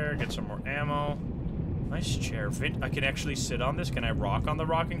in there. Get some more ammo. Nice chair. I can actually sit on this. Can I rock on the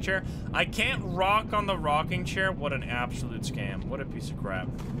rocking chair? I can't rock on the rocking chair. What an absolute scam. What a piece of crap.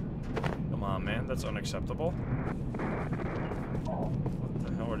 Come on, man. That's unacceptable. What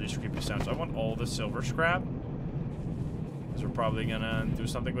the hell are these creepy sounds? I want all the silver scrap. Because we're probably gonna do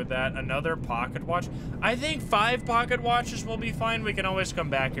something with that. Another pocket watch. I think 5 pocket watches will be fine. We can always come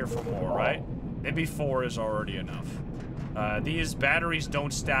back here for more, right? Maybe 4 is already enough. These batteries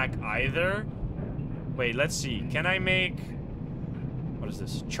don't stack either. Wait, let's see. Can I make... What is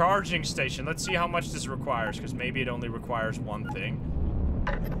this? Charging station. Let's see how much this requires, because maybe it only requires one thing.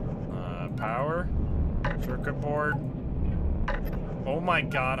 Power. Circuit board. Oh my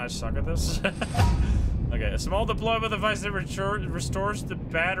god, I suck at this. Okay, a small deployable device that restores the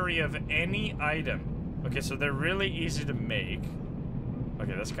battery of any item. Okay, so they're really easy to make.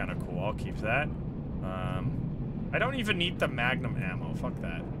 Okay, that's kind of cool. I'll keep that. I don't even need the magnum ammo. Fuck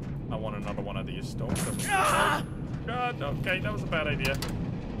that. I want another one of these. Don't kill me. Ah! God, okay, that was a bad idea.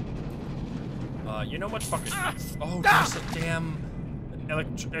 You know what? Fuck it. Oh, there's a damn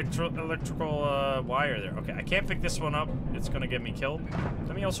electrical wire there. Okay, I can't pick this one up. It's gonna get me killed.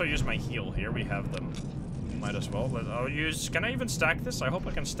 Let me also use my heal here. We have them. Might as well. I'll use... Can I even stack this? I hope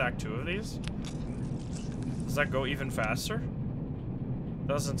I can stack 2 of these. Does that go even faster?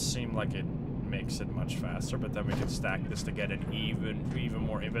 Doesn't seem like it makes it much faster, but then we can stack this to get an even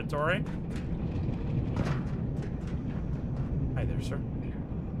more inventory. Hi there, sir.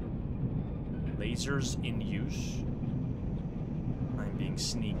 Lasers in use. I'm being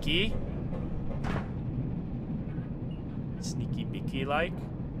sneaky. Sneaky beaky like.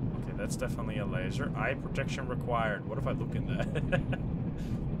 Okay, that's definitely a laser. Eye protection required. What if I look in that?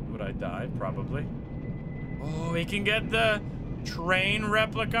 Would I die? Probably. Oh, we can get the train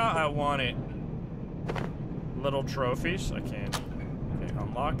replica. I want it. Little trophies. I can't. Okay,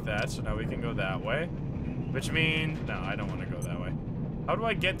 unlock that. So now we can go that way. Which means... No, I don't want to go that way. How do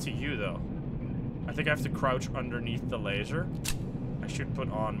I get to you, though? I think I have to crouch underneath the laser. I should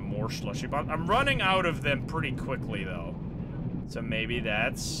put on more slushy bombs. I'm running out of them pretty quickly, though. So maybe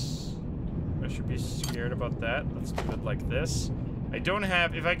that's... I should be scared about that. Let's do it like this. I don't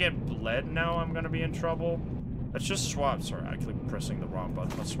have... If I get bled now, I'm going to be in trouble. Let's just swap. Sorry, I keep pressing the wrong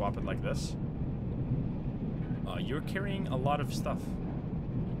button. Let's swap it like this. You're carrying a lot of stuff.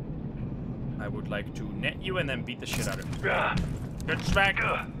 I would like to net you and then beat the shit out of you. Good smack.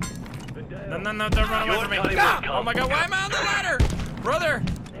 No, no, no, don't run away from me. Oh my god, why am I on the ladder? Brother!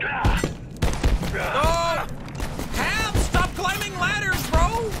 Oh! Help! Stop climbing ladders,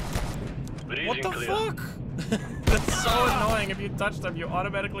 bro! What the fuck? That's so annoying. If you touch them, you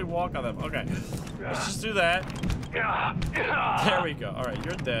automatically walk on them. Okay. Let's just do that. There we go. Alright,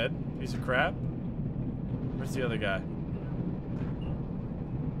 you're dead. Piece of crap. Where's the other guy?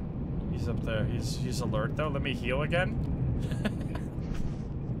 He's up there. He's alert though. Let me heal again.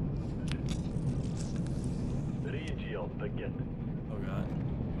 Oh god.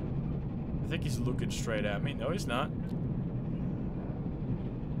 I think he's looking straight at me. No, he's not.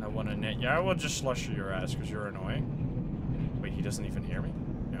 I want to net. Yeah, I will just slush your ass because you're annoying. Wait, he doesn't even hear me?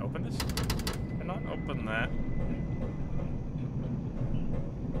 Can I open this? Cannot open that.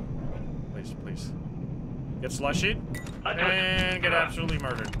 Please, please. Get slushy and get absolutely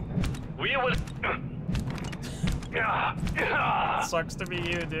murdered. We will. Sucks to be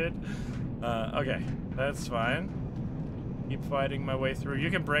you, dude. Okay, that's fine. Keep fighting my way through. You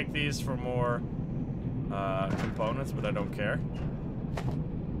can break these for more components, but I don't care.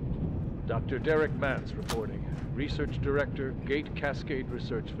 Dr. Derek Mance reporting. Research Director, Gate Cascade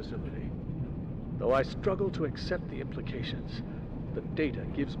Research Facility. Though I struggle to accept the implications, the data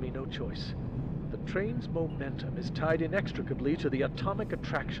gives me no choice. The train's momentum is tied inextricably to the atomic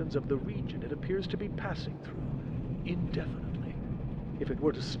attractions of the region it appears to be passing through, indefinitely. If it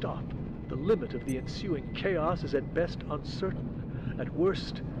were to stop, the limit of the ensuing chaos is at best uncertain, at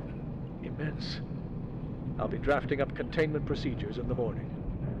worst, immense. I'll be drafting up containment procedures in the morning.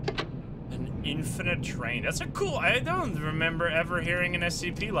 An infinite train. That's a cool... I don't remember ever hearing an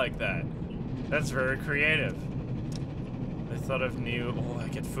SCP like that. That's very creative. I thought of new... Oh, I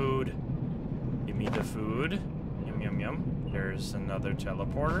get food. Give me the food. Yum, yum, yum. There's another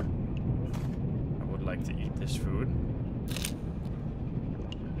teleporter. I would like to eat this food.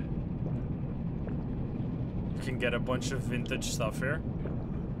 You can get a bunch of vintage stuff here.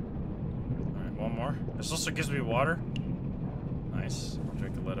 Alright, one more. This also gives me water. Nice. I'll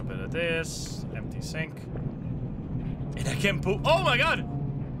drink a little bit of this. Empty sink. And I can poop. Oh my god!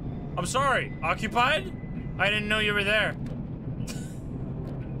 I'm sorry. Occupied? I didn't know you were there.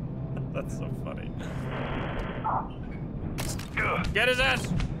 That's so funny. Get his ass!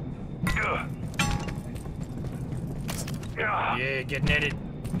 Yeah, get netted.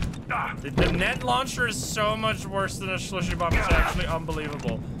 The net launcher is so much worse than a slushy bomb. It's actually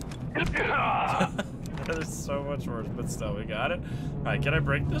unbelievable. That is so much worse, but still, we got it. Alright, can I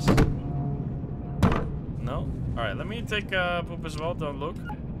break this? No? Alright, let me take a poop as well. Don't look.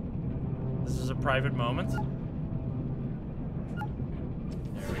 This is a private moment.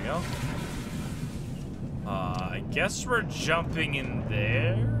 There we go. I guess we're jumping in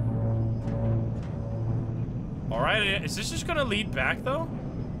there. Alright, is this just gonna lead back, though?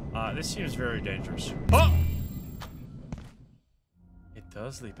 This seems very dangerous. Oh! It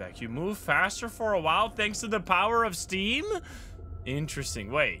does lead back. You move faster for a while thanks to the power of Steam?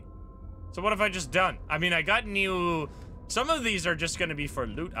 Interesting. Wait. So what have I just done? I mean, I got new... Some of these are just gonna be for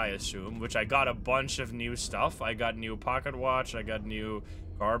loot, I assume, which I got a bunch of new stuff. I got new pocket watch. I got new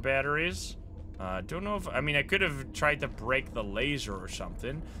car batteries. Don't know if... I mean, I could have tried to break the laser or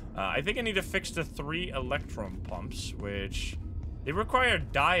something. I think I need to fix the 3 electron pumps, which... They require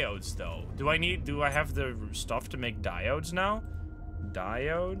diodes, though. Do I have the stuff to make diodes now?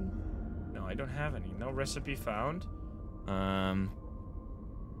 Diode? No, I don't have any. No recipe found.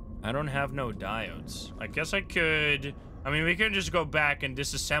 I don't have no diodes. I guess I could... I mean, we could just go back and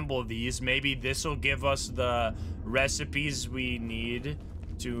disassemble these. Maybe this will give us the recipes we need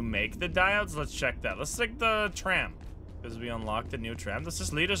to make the diodes. Let's check that. Let's take the tram, because we unlocked the new tram. Does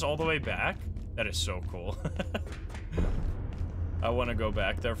this lead us all the way back? That is so cool. I want to go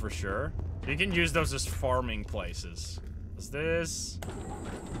back there for sure. You can use those as farming places. Is this...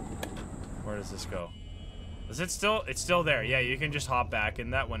 Where does this go? Is it still... It's still there. Yeah, you can just hop back in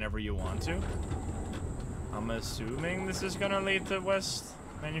that whenever you want to. I'm assuming this is gonna lead to West...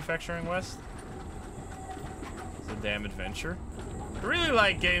 Manufacturing West. It's a damn adventure. I really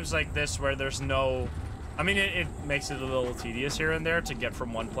like games like this where there's no... I mean, it makes it a little tedious here and there to get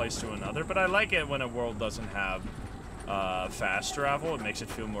from one place to another, but I like it when a world doesn't have fast travel. It makes it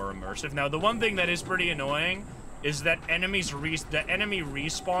feel more immersive. Now, the one thing that is pretty annoying is that the enemy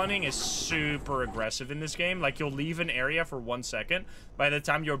respawning is super aggressive in this game. Like, you'll leave an area for 1 second. By the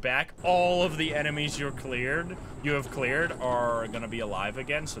time you're back, all of the enemies you have cleared are gonna be alive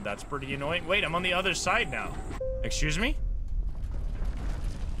again, so that's pretty annoying. Wait, I'm on the other side now. Excuse me?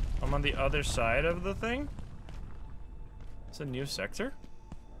 I'm on the other side of the thing? It's a new sector?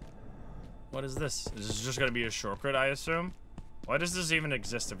 What is this? Is this just gonna be a shortcut, I assume? Why does this even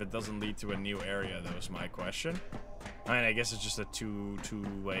exist if it doesn't lead to a new area? That was my question. I mean, I guess it's just a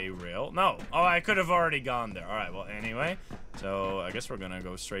two-way rail. No. Oh, I could have already gone there. All right, well, anyway. So, I guess we're gonna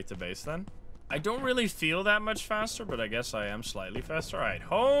go straight to base then. I don't really feel that much faster, but I guess I am slightly faster. All right,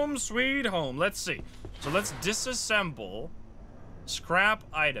 home sweet home. Let's see. So, let's disassemble. Scrap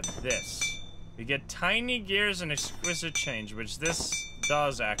item, this. We get tiny gears and exquisite change, which this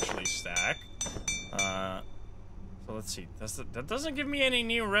does actually stack. So let's see. That doesn't give me any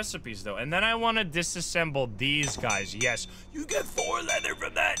new recipes, though. And then I want to disassemble these guys. Yes, you get 4 leather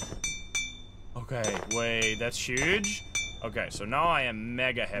from that. Okay, wait, that's huge. Okay, so now I am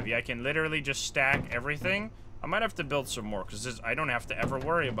mega heavy. I can literally just stack everything. I might have to build some more, because I don't have to ever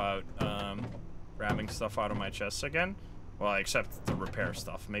worry about grabbing stuff out of my chests again. Well, except the repair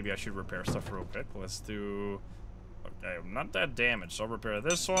stuff. Maybe I should repair stuff real quick. Let's do... Okay, I'm not that damaged, so I'll repair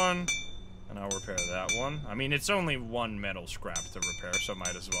this one. And I'll repair that one. I mean, it's only 1 metal scrap to repair, so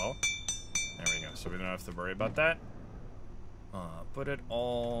might as well. There we go. So we don't have to worry about that. Put it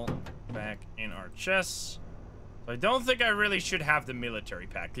all back in our chests. So I don't think I really should have the military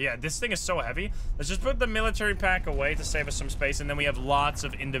pack. Yeah, this thing is so heavy. Let's just put the military pack away to save us some space, and then we have lots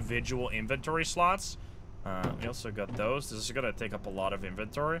of individual inventory slots. We also got those. This is gonna take up a lot of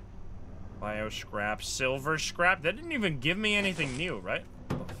inventory. Bio scrap, silver scrap. That didn't even give me anything new, right?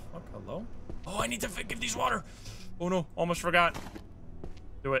 What the fuck? Hello? Oh, I need to give these water. Oh no, almost forgot.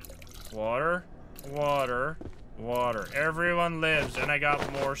 Do it. Water, water, water. Everyone lives, and I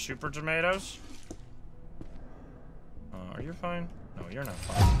got more super tomatoes. Are you fine? No, you're not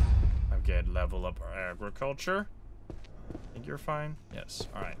fine. Okay, level up our agriculture. I think you're fine. Yes.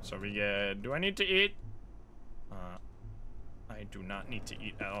 All right. So we get. Do I need to eat? I do not need to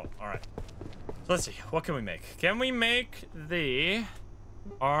eat at all. All right. So let's see. What can we make? Can we make the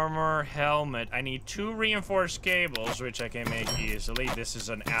armor helmet? I need 2 reinforced cables, which I can make easily. This is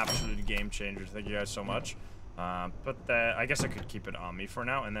an absolute game changer. Thank you guys so much. But I guess I could keep it on me for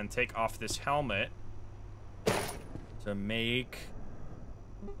now, and then take off this helmet to make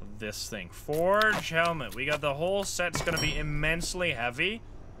this thing. Forge helmet. We got the whole set. It's gonna be immensely heavy.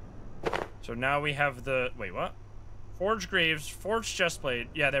 So now we have the... Wait, what? Forge greaves, forge chestplate.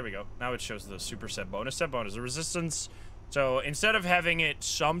 Yeah, there we go. Now it shows the super set bonus. Set bonus. The resistance. So instead of having it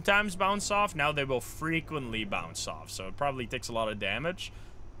sometimes bounce off, now they will frequently bounce off. So it probably takes a lot of damage.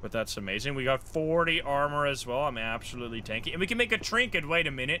 But that's amazing. We got 40 armor as well. I'm absolutely tanky. And we can make a trinket. Wait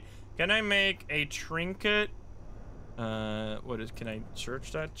a minute. Can I make a trinket? Can I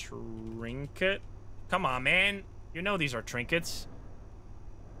search that? Trinket? Come on, man. You know these are trinkets.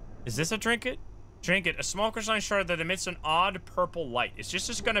 Is this a trinket? Trinket, a small crystalline shard that emits an odd purple light. Is this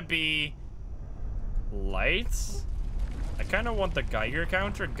just gonna be lights? I kind of want the Geiger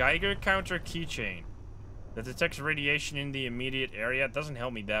counter. Geiger counter keychain that detects radiation in the immediate area. It doesn't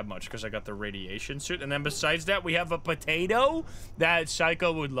help me that much because I got the radiation suit. And then besides that, we have a potato. That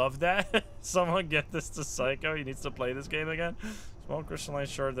Psycho would love that. Someone get this to Psycho. He needs to play this game again. Small crystalline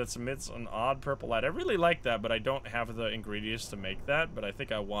shard that emits an odd purple light. I really like that, but I don't have the ingredients to make that. But I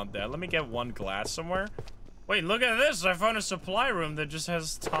think I want that. Let me get one glass somewhere. Wait, look at this. I found a supply room that just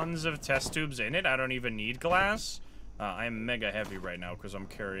has tons of test tubes in it. I don't even need glass. I'm mega heavy right now because I'm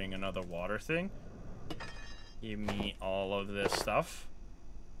carrying another water thing. Give me all of this stuff.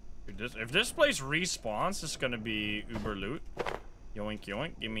 If this place respawns, it's gonna be uber loot. Yoink,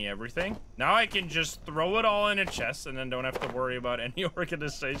 yoink. Give me everything. Now I can just throw it all in a chest and then don't have to worry about any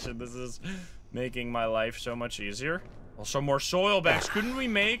organization. This is making my life so much easier. Also, more soil bags. Couldn't we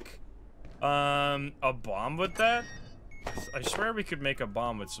make a bomb with that? I swear we could make a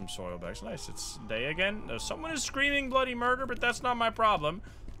bomb with some soil bags. Nice. It's day again. Someone is screaming bloody murder, but that's not my problem.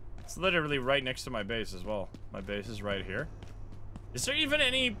 It's literally right next to my base as well. My base is right here. Is there even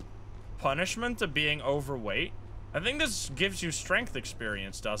any punishment to being overweight? I think this gives you strength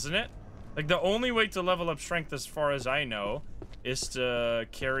experience, doesn't it? Like, the only way to level up strength, as far as I know, is to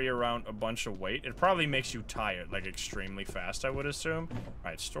carry around a bunch of weight. It probably makes you tired, like, extremely fast, I would assume.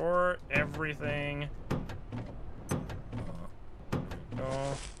 Alright, store everything.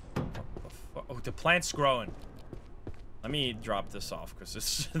 Oh, the plant's growing. Let me drop this off, because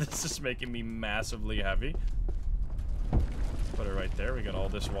this is making me massively heavy. Put it right there. We got all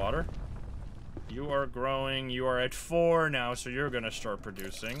this water. You are growing. You are at 4 now, so you're gonna start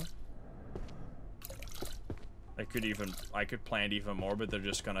producing. I could plant even more, but they're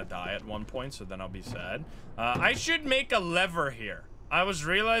just gonna die at one point, so then I'll be sad. I should make a lever here. I was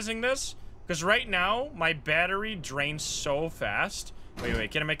realizing this, because right now, my battery drains so fast.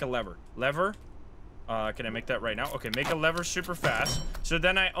 Wait, can I make a lever? Lever? Can I make that right now? Okay, make a lever super fast. So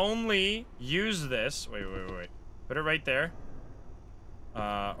then I only use this. Wait. Put it right there.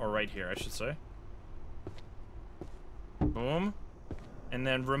 Or right here, I should say. Boom. And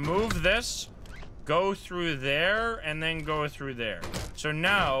then remove this. Go through there, and then go through there. So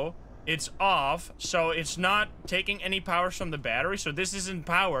now, it's off, so it's not taking any power from the battery. So this isn't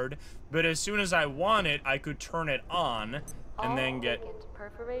powered, but as soon as I want it, I could turn it on, and then get...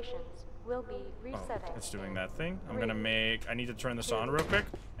 perforations will be resetting. Oh, it's doing that thing. I'm gonna make... I need to turn this on real quick,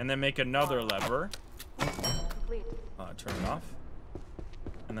 and then make another lever. Turn it off.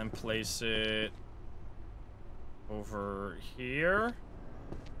 And then place it over here.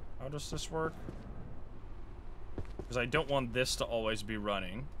 How does this work? Because I don't want this to always be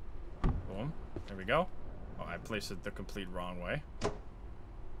running. Boom. There we go. Oh, I placed it the complete wrong way.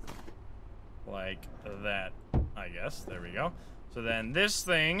 Like that, I guess. There we go. So then this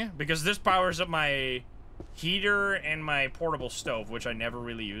thing, because this powers up my heater and my portable stove, which I never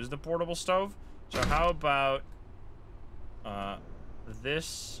really use the portable stove. So how about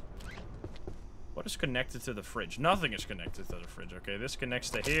this? What is connected to the fridge? Nothing is connected to the fridge. Okay, this connects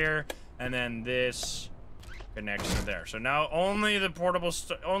to here, and then this connects to there. So now only the portable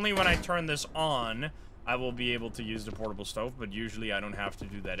only when I turn this on, I will be able to use the portable stove, but usually I don't have to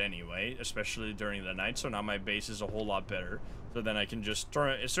do that anyway, especially during the night. So now my base is a whole lot better. So then I can just turn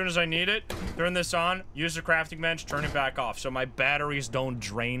it as soon as I need it, turn this on, use the crafting bench, turn it back off. So my batteries don't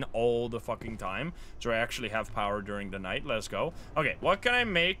drain all the fucking time. So I actually have power during the night. Let's go. Okay, what can I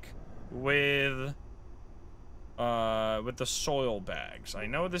make with the soil bags? I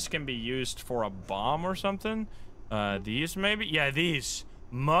know this can be used for a bomb or something. These maybe? Yeah, these.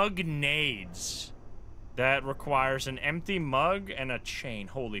 Mug nades. That requires an empty mug and a chain.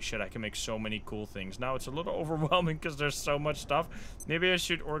 Holy shit, I can make so many cool things. Now it's a little overwhelming because there's so much stuff. Maybe I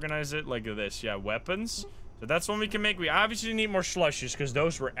should organize it like this. Yeah, weapons. So that's one we can make. We obviously need more slushies because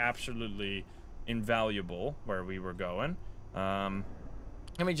those were absolutely invaluable where we were going.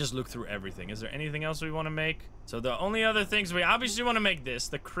 Let me just look through everything. Is there anything else we want to make? So the only other things we obviously want to make this,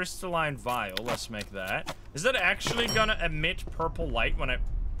 the crystalline vial. Let's make that. Is that actually gonna emit purple light when I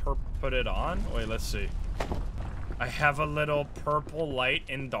put it on? Wait, let's see. I have a little purple light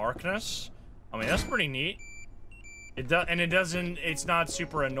in darkness. I mean, that's pretty neat. It's not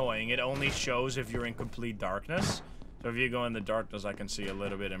super annoying. It only shows if you're in complete darkness. So if you go in the darkness, I can see a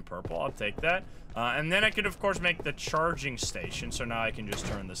little bit in purple. I'll take that. And then I could, of course, make the charging station. So now I can just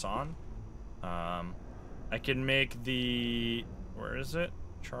turn this on. I can make the... Where is it?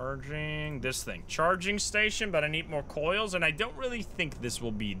 Charging... This thing. Charging station, but I need more coils. And I don't really think this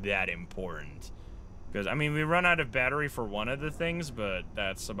will be that important. Because, I mean, we run out of battery for one of the things, but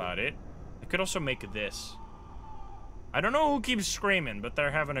that's about it. I could also make this. I don't know who keeps screaming, but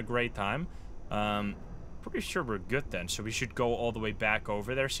they're having a great time. Pretty sure we're good then, so we should go all the way back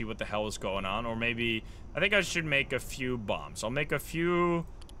over there, see what the hell is going on. Or maybe, I think I should make a few bombs. I'll make a few,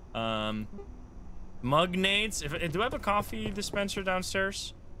 Mugnades. Do I have a coffee dispenser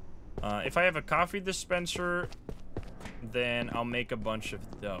downstairs? If I have a coffee dispenser, then I'll make a bunch of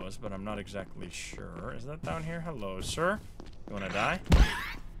those, but I'm not exactly sure. Is that down here? Hello, sir. You wanna die?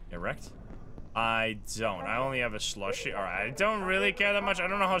 Get wrecked? I don't. I only have a slushy. Alright, I don't really care that much. I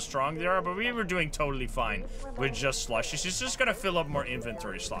don't know how strong they are, but we were doing totally fine with just slushies. It's just gonna fill up more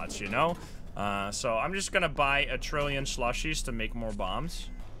inventory slots, you know? So I'm just gonna buy 1 trillion slushies to make more bombs.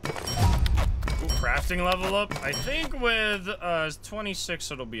 Ooh, crafting level up. I think with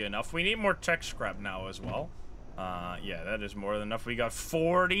 26 it'll be enough. We need more tech scrap now as well. Yeah, that is more than enough. We got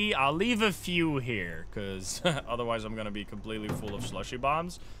 40. I'll leave a few here, because otherwise I'm going to be completely full of slushy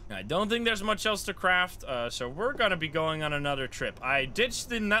bombs. I don't think there's much else to craft, so we're going to be going on another trip. I ditched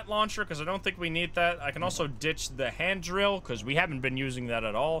the net launcher, because I don't think we need that. I can also ditch the hand drill, because we haven't been using that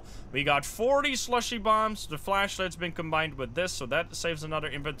at all. We got 40 slushy bombs. The flashlight's been combined with this, so that saves another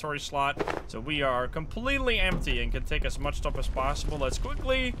inventory slot. So we are completely empty and can take as much stuff as possible. Let's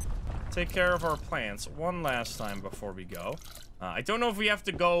quickly take care of our plants one last time before we go. I don't know if we have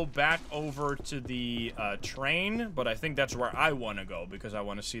to go back over to the train, but I think that's where I want to go because I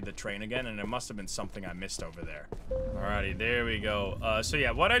want to see the train again, and it must have been something I missed over there. Alrighty, there we go. So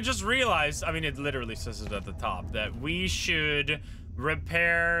yeah, what I just realized, I mean, it literally says it at the top, that we should find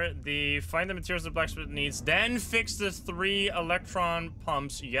the materials the blacksmith needs, then fix the 3 electron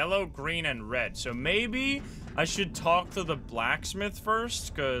pumps, yellow, green, and red. So maybe I should talk to the blacksmith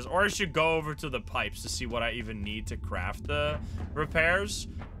first, or I should go over to the pipes to see what I even need to craft the repairs.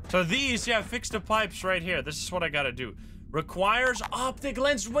 So these, yeah, fix the pipes right here. This is what I gotta do. Requires optic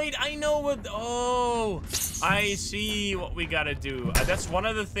lens. Wait, I know what, oh, I see what we gotta do. That's one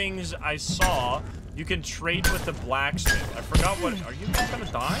of the things I saw. You can trade with the blacksmith. I forgot what, are you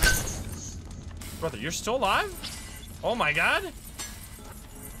gonna die? Brother, you're still alive? Oh my god.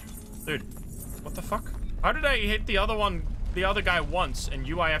 Dude, what the fuck? How did I hit the other guy once, and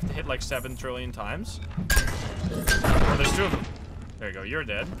I have to hit like 7 trillion times? Oh, there's 2 of them. There you go, you're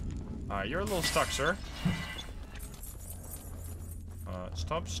dead. You're a little stuck, sir.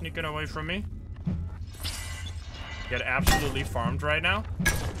 Stop sneaking away from me. Get absolutely farmed right now.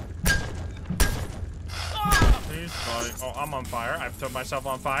 Please, oh, I'm on fire. I've put myself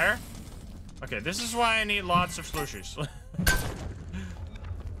on fire. Okay, this is why I need lots of slushies.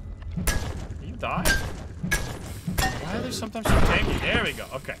 You die? Why are they sometimes so tanky? There we go.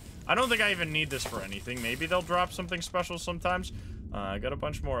 Okay. I don't think I even need this for anything. Maybe they'll drop something special sometimes. I got a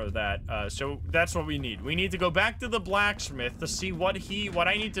bunch more of that. So that's what we need. We need to go back to the blacksmith to see what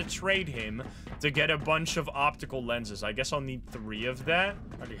I need to trade him to get a bunch of optical lenses. I guess I'll need 3 of that.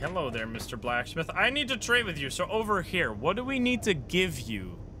 Okay, hello there, Mr. Blacksmith. I need to trade with you. So over here, what do we need to give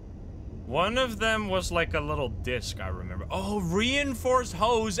you? One of them was like a little disc, I remember. Oh, reinforced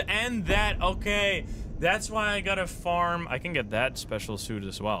hose and that. Okay, that's why I gotta farm. I can get that special suit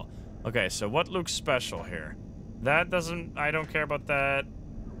as well. Okay, so what looks special here? That doesn't, I don't care about that.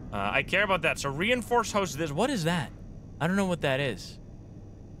 I care about that. So reinforced hose, what is that? I don't know what that is.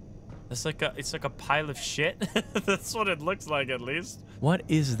 It's like a pile of shit. That's what it looks like, at least. What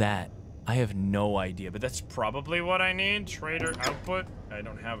is that? I have no idea, but that's probably what I need. Trader output. I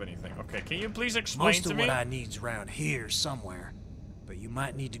don't have anything. Okay, can you please explain to me? Most of what I need's around here somewhere, but you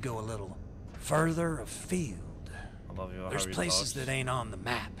might need to go a little further afield. I love you. There's places that ain't on the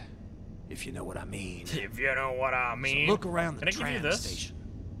map, if you know what I mean. If you know what I mean. So look around the train station,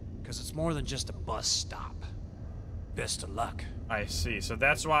 because it's more than just a bus stop. Best of luck. I see. So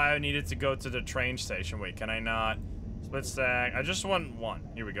that's why I needed to go to the train station. Wait, can I not? Split stack. I just want 1.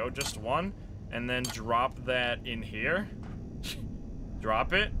 Here we go. Just 1. And then drop that in here.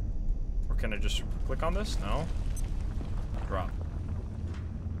 Drop it. Or can I just click on this? No. Drop.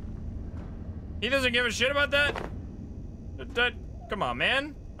 He doesn't give a shit about that? Come on,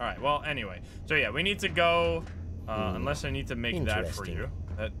 man. Alright, well, anyway. So yeah, we need to go, unless I need to make that for you.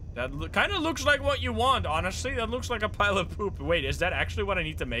 That kind of looks like what you want, honestly. That looks like a pile of poop. Wait, is that actually what I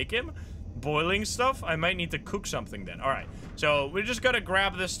need to make him? Boiling stuff? I might need to cook something then. Alright, so we just gotta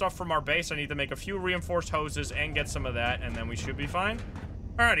grab this stuff from our base. I need to make a few reinforced hoses and get some of that, and then we should be fine.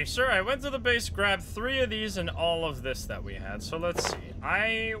 Alrighty, sir, I went to the base, grabbed 3 of these and all of this that we had. So let's see.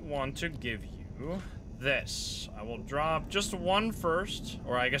 I want to give you this. I will drop just 1 first,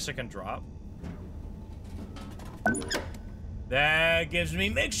 or I guess I can drop. That gives me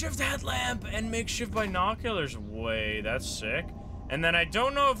makeshift headlamp and makeshift binoculars. Wait, that's sick. And then I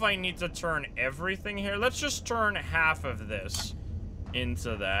don't know if I need to turn everything here. Let's just turn half of this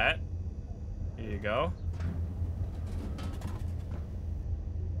into that. Here you go.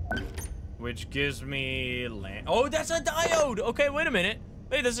 Which gives me land. Oh, that's a diode. Okay, wait a minute.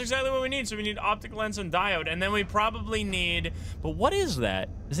 Wait, that's exactly what we need. So we need optic lens and diode, and then we probably need. But what is that?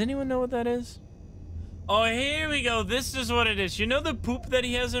 Does anyone know what that is? Oh, here we go. This is what it is. You know the poop that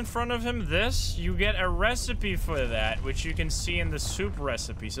he has in front of him? This? You get a recipe for that, which you can see in the soup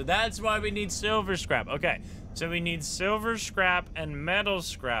recipe. So that's why we need silver scrap. Okay, so we need silver scrap and metal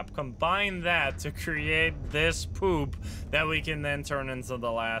scrap. Combine that to create this poop that we can then turn into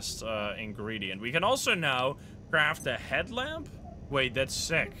the last ingredient. We can also now craft a headlamp. Wait, that's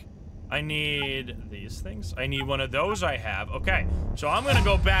sick. I need these things. I need one of those I have. Okay, so I'm gonna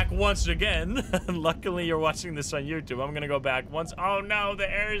go back once again. Luckily, you're watching this on YouTube. I'm gonna go back once. Oh no,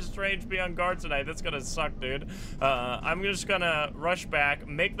 the air is strange. Be on guard tonight. That's gonna suck, dude. I'm just gonna rush back,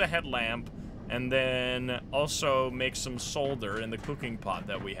 make the headlamp, and then also make some solder in the cooking pot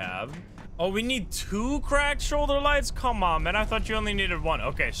that we have. Oh, we need 2 cracked shoulder lights? Come on, man. I thought you only needed 1.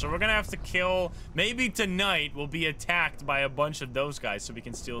 Okay, so we're gonna have to kill... Maybe tonight we'll be attacked by a bunch of those guys so we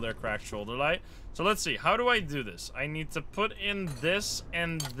can steal their cracked shoulder light. So let's see. How do I do this? I need to put in this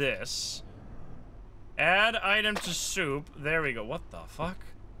and this. Add item to soup. There we go. What the fuck?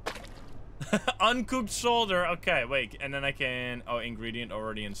 Uncooked shoulder. Okay, wait. And then I can... Oh, ingredient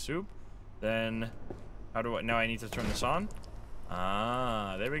already in soup. Then... How do I... Now I need to turn this on.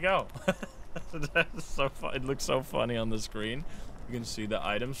 Ah, there we go. That's so fun. It looks so funny on the screen. You can see the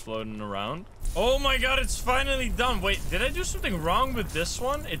items floating around. Oh my god, it's finally done. Wait, did I do something wrong with this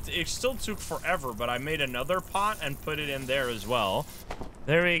one? It still took forever, but I made another pot and put it in there as well.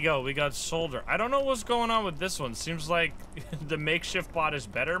 There we go. We got solder. I don't know what's going on with this one. Seems like the makeshift pot is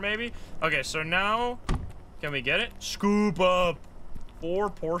better, maybe. Okay, so now, can we get it? Scoop up 4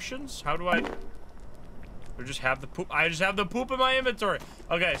 portions. How do I... Or just have the poop. I just have the poop in my inventory.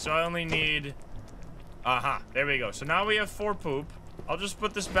 Okay, so I only need... There we go. So now we have 4 poop. I'll just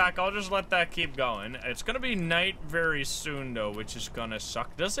put this back. I'll just let that keep going. It's gonna be night very soon, though, which is gonna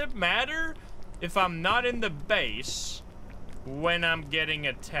suck. Does it matter if I'm not in the base when I'm getting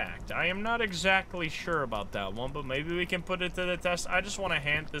attacked? I am not exactly sure about that one, but maybe we can put it to the test. I just want to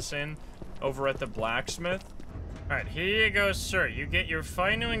hand this in over at the blacksmith. All right, here you go, sir. You get your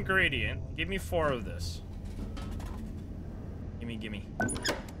final ingredient. Give me 4 of this. Gimme.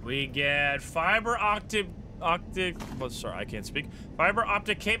 We get fiber optic, well, sorry, I can't speak. Fiber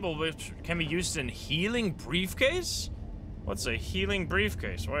optic cable, which can be used in healing briefcase? What's a healing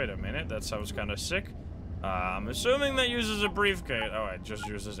briefcase? Wait a minute, that sounds kind of sick. I'm assuming that uses a briefcase. Oh, it just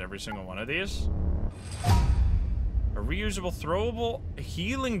uses every single one of these. A reusable throwable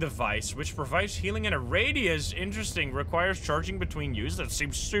healing device, which provides healing in a radius. Interesting. Requires charging between use. That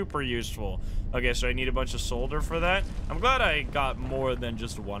seems super useful. Okay, so I need a bunch of solder for that. I'm glad I got more than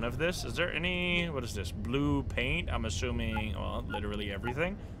just one of this. Is there any... What is this? Blue paint? I'm assuming... Well, literally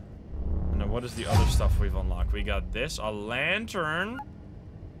everything. And then what is the other stuff we've unlocked? We got this. A lantern,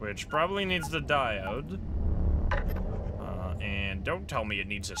 which probably needs the diode. And don't tell me it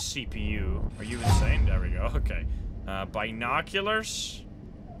needs a CPU. Are you insane? There we go. Okay. Binoculars.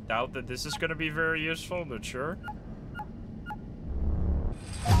 Doubt that this is going to be very useful, but sure.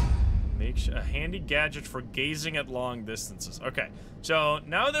 Makes a handy gadget for gazing at long distances. Okay, so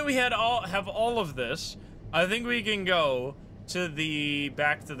now that we have all of this, I think we can go to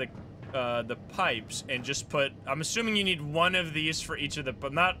back to the pipes and just put. I'm assuming you need one of these for each of the,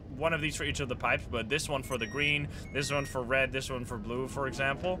 but not one of these for each of the pipes, but this one for the green, this one for red, this one for blue, for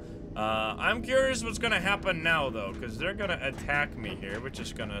example. I'm curious what's gonna happen now, though, because they're gonna attack me here, which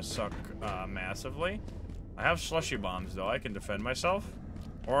is gonna suck massively. I have slushy bombs, though. I can defend myself.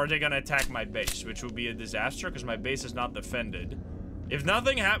 Or are they gonna attack my base, which would be a disaster, because my base is not defended. If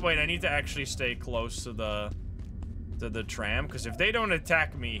nothing wait, I need to actually stay close to the tram, because if they don't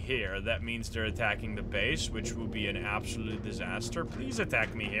attack me here, that means they're attacking the base, which would be an absolute disaster. Please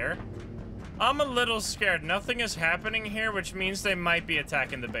attack me here. I'm a little scared. Nothing is happening here, which means they might be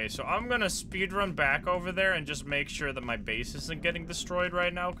attacking the base. So I'm gonna speedrun back over there and just make sure that my base isn't getting destroyed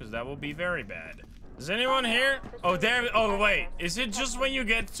right now, because that will be very bad. Is anyone here? Oh, there. Oh, wait. Is it just when you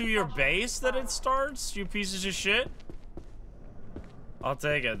get to your base that it starts, you pieces of shit? I'll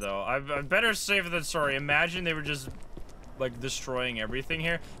take it, though. I better save than sorry. Imagine they were just, like, destroying everything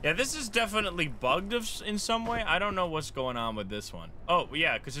here. Yeah, this is definitely bugged in some way. I don't know what's going on with this one. Oh,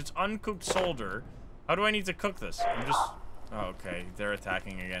 yeah, because it's uncooked solder. How do I need to cook this? I'm just... Oh, okay, they're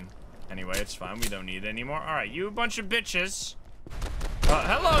attacking again. Anyway, it's fine. We don't need it anymore. All right, you bunch of bitches.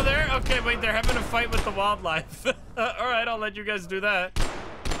 Hello there. Okay, wait, they're having a fight with the wildlife. All right, I'll let you guys do that.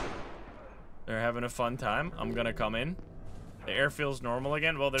 They're having a fun time. I'm gonna come in. The air feels normal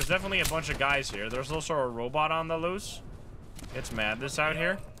again. Well, there's definitely a bunch of guys here. There's also a robot on the loose. It's madness out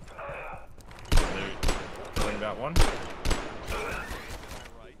here. Killing that one.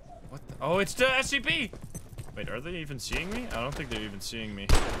 What the? Oh, it's the SCP! Wait, are they even seeing me? I don't think they're even seeing me.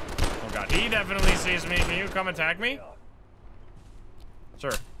 Oh god, he definitely sees me. Can you come attack me?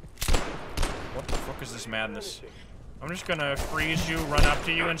 Sir. What the fuck is this madness? I'm just gonna freeze you, run up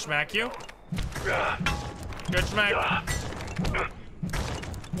to you, and smack you. Good smack.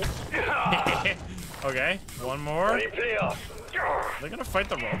 Okay, one more. They're gonna fight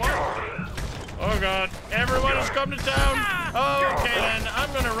the robot? Oh god, everyone has come to town. Oh, okay then,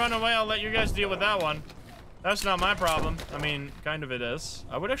 I'm gonna run away. I'll let you guys deal with that one. That's not my problem. I mean, kind of it is.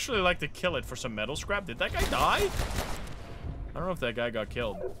 I would actually like to kill it for some metal scrap. Did that guy die? I don't know if that guy got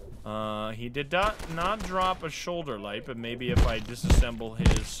killed. He did not drop a shoulder light, but maybe if I disassemble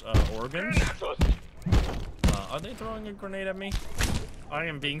his organs. Are they throwing a grenade at me? I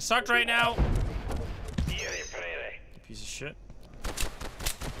am being sucked right now. Piece of shit.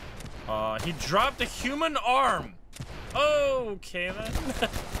 He dropped a human arm. Okay then.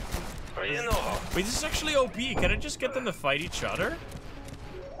 Wait, this is actually OP. Can I just get them to fight each other?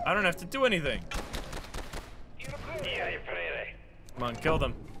 I don't have to do anything. Come on, kill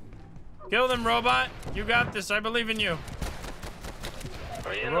them. Kill them, robot. You got this. I believe in you.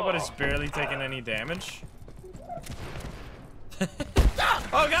 The robot is barely taking any damage.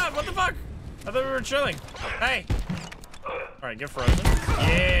 Oh god, what the fuck? I thought we were chilling. Hey. Alright, get frozen.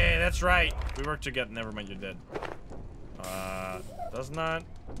 Yeah, that's right. We worked together. Never mind, you're dead. Does not.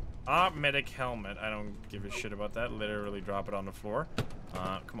 Medic helmet. I don't give a shit about that. Literally drop it on the floor.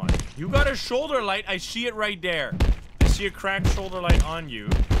 Come on. You got a shoulder light. I see it right there. I see a cracked shoulder light on you.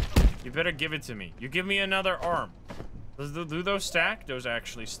 You better give it to me. You give me another arm. Do those stack? Those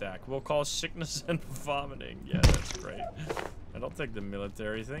actually stack. We'll call sickness and vomiting. Yeah, that's great. I don't take the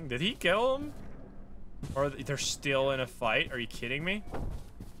military thing. Did he kill him? Or they're still in a fight? Are you kidding me?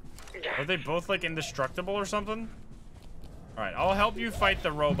 Are they both like indestructible or something? Alright, I'll help you fight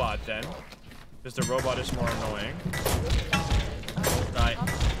the robot then. Because the robot is more annoying. Right.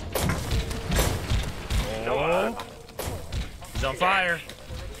 Oh. He's on fire.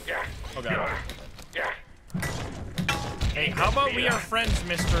 Oh god. Hey, how about we are friends,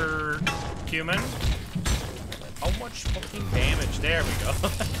 Mr. Human? How much fucking damage? There we go.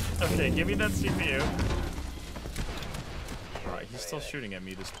 Okay, give me that CPU. Alright, he's still shooting at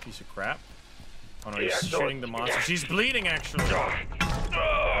me, this piece of crap. Oh no, he's shooting the monster. She's bleeding, actually.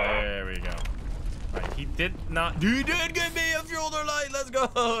 There we go. Alright, he did not. He did give me a shoulder light. Let's go.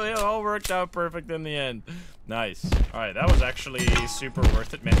 It all worked out perfect in the end. Nice. Alright, that was actually super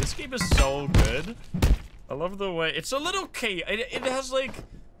worth it, man. This game is so good. I love the way it's a little it has like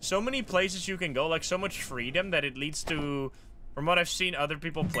so many places you can go, like so much freedom that it leads to, from what I've seen other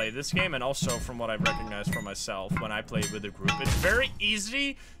people play this game, and also from what I've recognized for myself when I play with a group, it's very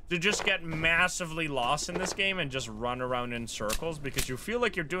easy to just get massively lost in this game and just run around in circles because you feel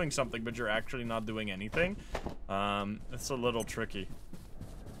like you're doing something, but you're actually not doing anything. It's a little tricky.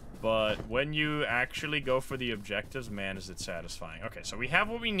 But when you actually go for the objectives, man, is it satisfying. Okay, so we have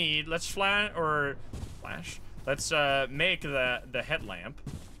what we need. Let's flash. Let's make the headlamp.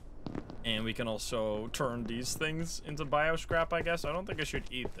 And we can also turn these things into bioscrap, I guess. I don't think I should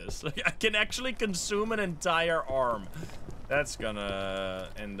eat this. I can actually consume an entire arm. That's gonna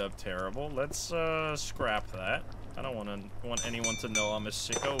end up terrible. Let's scrap that. I don't want anyone to know I'm a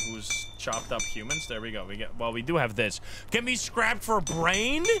sicko who's chopped up humans. There we go. Well, we do have this. Can be scrapped for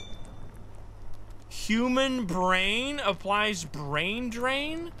brain? Human brain applies brain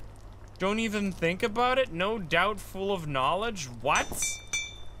drain? Don't even think about it? No doubt full of knowledge? What?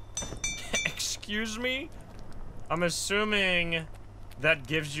 Excuse me? I'm assuming that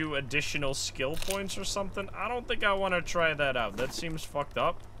gives you additional skill points or something. I don't think I want to try that out. That seems fucked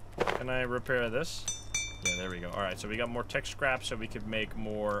up. Can I repair this? Yeah, there we go. All right, so we got more tech scrap, so we could make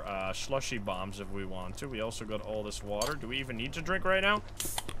more slushy bombs if we want to. We also got all this water. Do we even need to drink right now?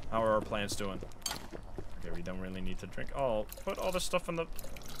 How are our plants doing? Okay, we don't really need to drink. Oh, put all this stuff in the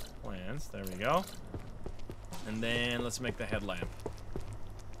plants. There we go. And then let's make the headlamp.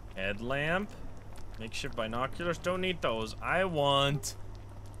 Headlamp. Makeshift binoculars. Don't need those. I want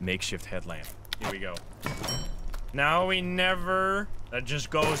makeshift headlamp. Here we go. Now we never... That just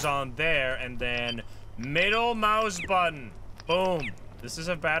goes on there, and then middle mouse button. Boom. Does this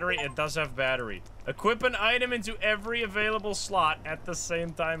have battery? It does have battery. Equip an item into every available slot at the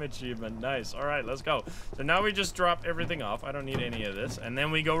same time achievement. Nice. All right, let's go. So now we just drop everything off. I don't need any of this. And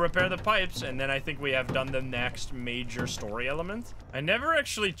then we go repair the pipes. And then I think we have done the next major story element. I never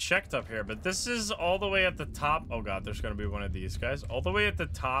actually checked up here, but this is all the way at the top. Oh God, there's going to be one of these guys. All the way at the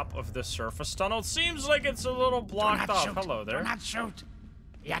top of the surface tunnel. Seems like it's a little blocked off. Hello there. Do not shoot.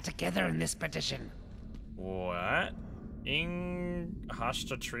 We are together in this petition. What?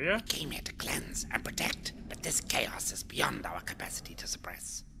 Hastatria? Came here to cleanse and protect, but this chaos is beyond our capacity to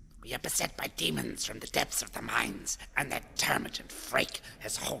suppress. We are beset by demons from the depths of the mines, and that termagant Frake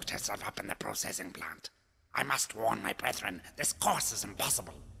has holed herself up in the processing plant. I must warn my brethren, this course is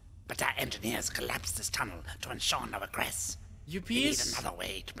impossible. But our engineers collapsed this tunnel to ensure no egress. You We need peace? another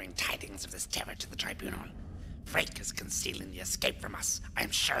way to bring tidings of this terror to the tribunal. Frake is concealing the escape from us, I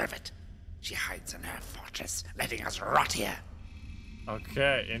am sure of it. She hides in her fortress, letting us rot here.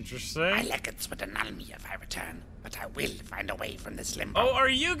 Okay, interesting. My legates would annul me if I return, but I will find a way from this limbo. Oh, are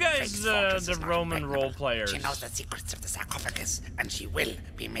you guys Frake's fortress the is not Roman impregnable. role players? She knows the secrets of the sarcophagus, and she will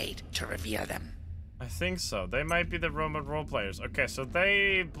be made to reveal them. I think so. They might be the Roman role players. Okay, so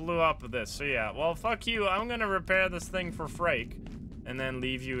they blew up this. So yeah, well, fuck you. I'm gonna repair this thing for Frake, and then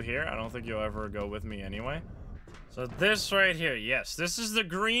leave you here. I don't think you'll ever go with me anyway. So this right here, yes, this is the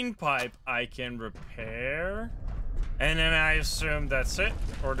green pipe I can repair. And then I assume that's it.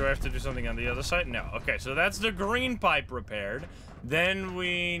 Or do I have to do something on the other side? No. Okay, so that's the green pipe repaired. Then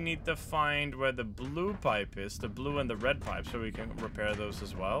we need to find where the blue pipe is, the blue and the red pipe, so we can repair those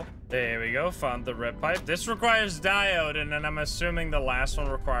as well. There we go, found the red pipe. This requires diode, and then I'm assuming the last one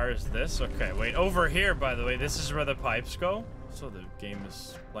requires this. Okay, wait, over here, by the way, this is where the pipes go. So the game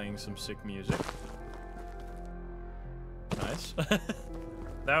is playing some sick music. Nice.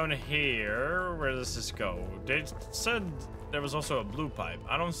 Down here, where does this go? They said there was also a blue pipe.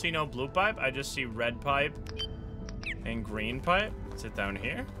 I don't see no blue pipe. I just see red pipe and green pipe. Is it down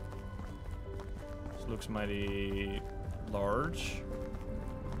here? This looks mighty large.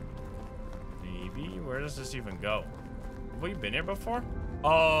 Maybe. Where does this even go? Have we been here before?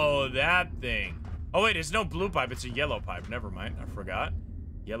 Oh, that thing. Oh, wait, it's no blue pipe. It's a yellow pipe. Never mind. I forgot.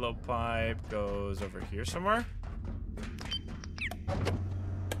 Yellow pipe goes over here somewhere.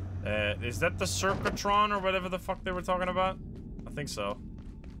 Is that the Circuitron or whatever the fuck they were talking about? I think so.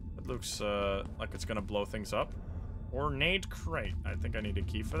 It looks like it's gonna blow things up. Ornate crate. I think I need a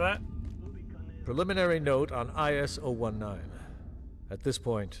key for that. Preliminary note on IS-019. At this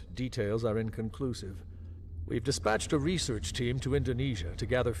point, details are inconclusive. We've dispatched a research team to Indonesia to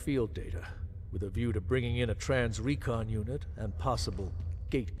gather field data, with a view to bringing in a trans-recon unit and possible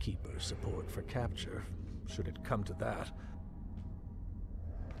gatekeeper support for capture, should it come to that.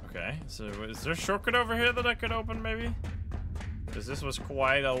 Okay, so is there a shortcut over here that I could open, maybe? Because this was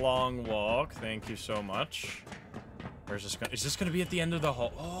quite a long walk. Thank you so much. Where's this gonna... Is this gonna be at the end of the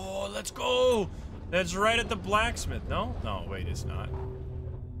hall? Oh, let's go! That's right at the blacksmith. No? No, wait, it's not.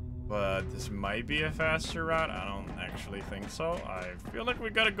 But this might be a faster route. I don't actually think so. I feel like we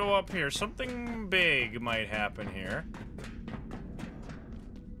gotta go up here. Something big might happen here.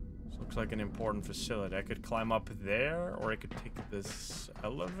 Looks like an important facility. I could climb up there, or I could take this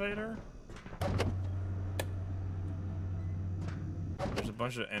elevator. There's a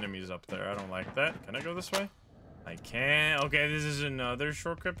bunch of enemies up there. I don't like that. Can I go this way? I can. Okay, this is another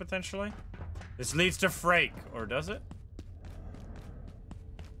shortcut, potentially. This leads to Frake, or does it?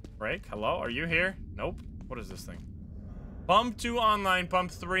 Frake, hello? Are you here? Nope. What is this thing? Pump 2 online, pump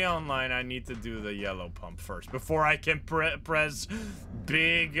 3 online. I need to do the yellow pump first before I can press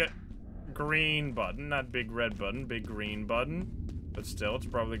big green button. Not big red button, big green button. But still, it's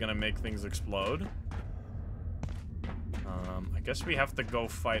probably gonna make things explode. I guess we have to go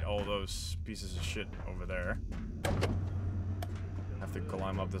fight all those pieces of shit over there. Have to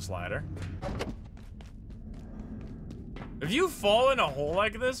climb up this ladder. If you fall in a hole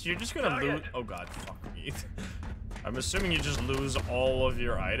like this, you're just gonna lose. Oh god, fuck me. I'm assuming you just lose all of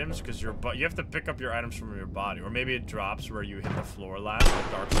your items because you have to pick up your items from your body, or maybe it drops where you hit the floor last.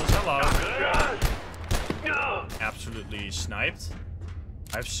 Like Dark Souls. Hello. Absolutely sniped.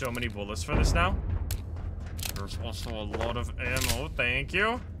 I have so many bullets for this now. There's also a lot of ammo. Thank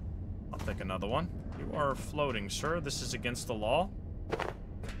you. I'll take another one. You are floating, sir. This is against the law.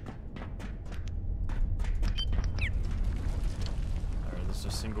 This is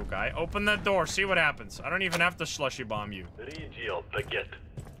a single guy. Open that door. See what happens. I don't even have to slushy bomb you.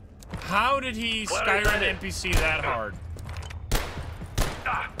 How did he Skyrim NPC that hard?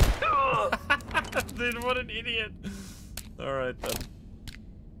 Dude, what an idiot. Alright then.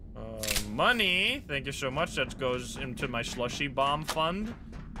 Money. Thank you so much. That goes into my slushy bomb fund.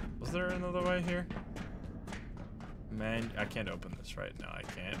 Was there another way here? Man, I can't open this right now. I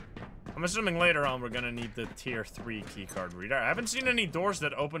can't. I'm assuming later on we're gonna need the tier 3 keycard reader. I haven't seen any doors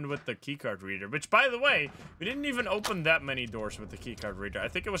that opened with the keycard reader, which, by the way, we didn't even open that many doors with the keycard reader. I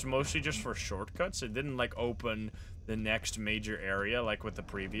think it was mostly just for shortcuts. It didn't, like, open the next major area like with the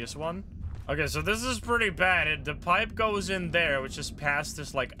previous one. Okay, so this is pretty bad. The pipe goes in there, which is past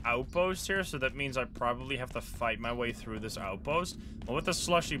this, like, outpost here, so that means I probably have to fight my way through this outpost. But with the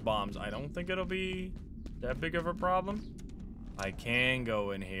slushy bombs, I don't think it'll be that big of a problem. I can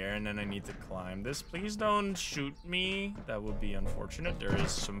go in here, and then I need to climb this. Please don't shoot me. That would be unfortunate. There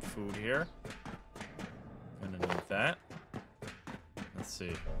is some food here. Gonna need that. Let's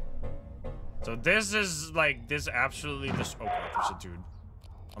see. So this is, like, this absolutely just... Oh, God, there's a dude.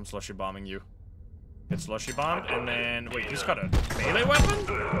 I'm slushy bombing you. Get slushy bombed, and then... Wait, he's got a melee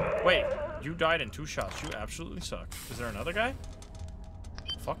weapon? Wait, you died in 2 shots. You absolutely suck. Is there another guy?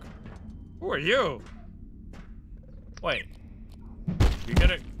 Fuck. Who are you? Wait. You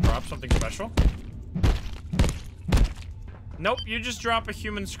gonna drop something special? Nope, you just drop a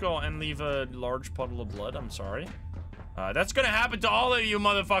human skull and leave a large puddle of blood. I'm sorry. That's gonna happen to all of you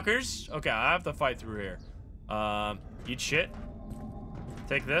motherfuckers. Okay, I have to fight through here. Eat shit.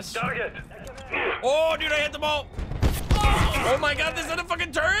 Take this. Target. Oh, dude, I hit the ball. Oh my God, is that a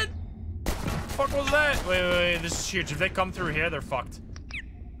fucking turret? Fuck was that? Wait, this is huge. If they come through here, they're fucked.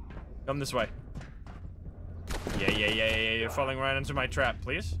 Come this way. Yeah. You're falling right into my trap,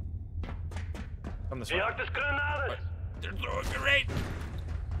 please. Come this way. They're throwing great.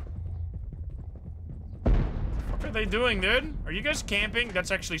 What are they doing, dude? Are you guys camping? That's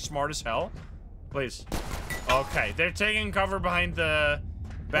actually smart as hell. Please. Okay, they're taking cover behind the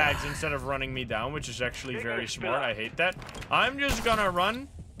bags instead of running me down, which is actually very smart. I hate that. I'm just gonna run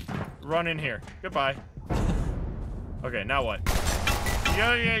in here. Goodbye. Okay, now what?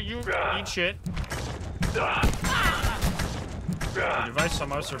 Yeah, you eat shit. If I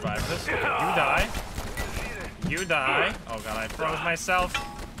somehow survive this, okay, you die. You die. Oh God, I froze myself.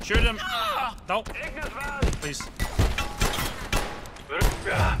 Shoot him. No. Please.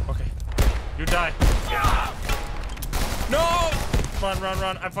 Okay. You die. No!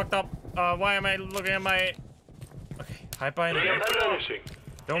 Run. I fucked up. Why am I looking at my... Okay, hide behind here.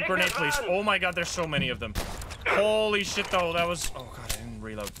 Don't grenade, please. Oh my God, there's so many of them. Holy shit, though. That was... Oh God, I didn't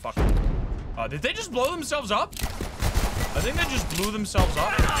reload. Fuck. Did they just blow themselves up? I think they just blew themselves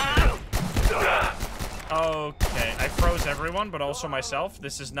up. Okay, I froze everyone, but also myself.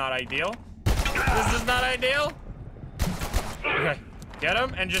 This is not ideal. This is not ideal. Okay, get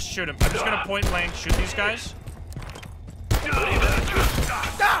him and just shoot him. I'm just gonna point blank shoot these guys.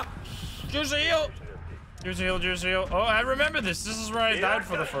 Juicy heal. Juicy heal. Oh, I remember this. This is where I died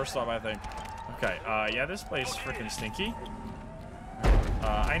for the first time, I think. Okay, yeah, this place is freaking stinky.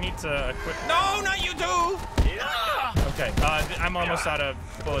 I need to equip... No, not you two! Okay, I'm almost out of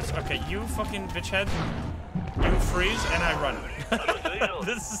bullets. Okay, you fucking bitch head. You freeze, and I run.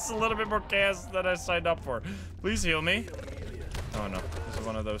 This is a little bit more chaos than I signed up for. Please heal me. Oh, no. This is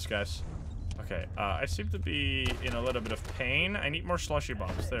one of those guys. Okay, I seem to be in a little bit of pain. I need more slushy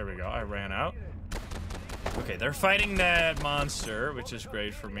bombs. There we go. I ran out. Okay, they're fighting that monster, which is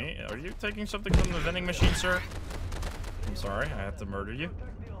great for me. Are you taking something from the vending machine, sir? I'm sorry, I have to murder you.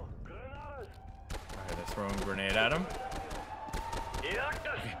 Okay, they're throwing a grenade at him.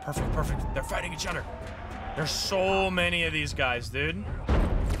 Okay, perfect. They're fighting each other. There's so many of these guys, dude.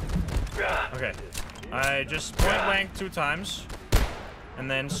 Okay, I just point blank 2 times. And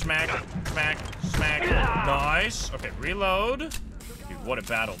then smack. Nice. Okay, reload. Dude, what a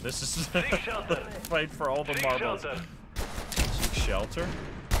battle. This is the fight for all the marbles. Seek shelter.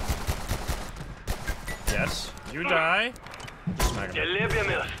 Yes. You die. Just smack him.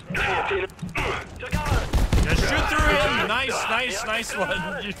 Just shoot through him. Nice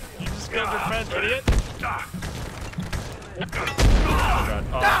one. You just killed your friend, idiot. Oh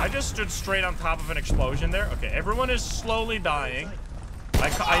God. I just stood straight on top of an explosion there. Okay, everyone is slowly dying. Oh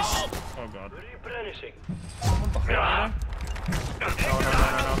God. Someone behind me?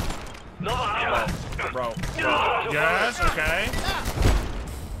 No. Bro. Yes, okay.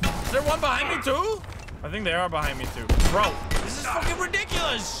 Is there one behind me too? I think they are behind me too. Bro, this is fucking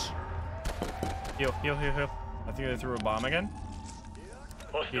ridiculous. Heal. I think they threw a bomb again.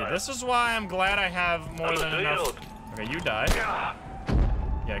 Yeah, this is why I'm glad I have more than enough. Okay, you die.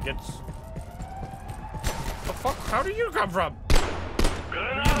 Yeah, get... The fuck? How did you come from? What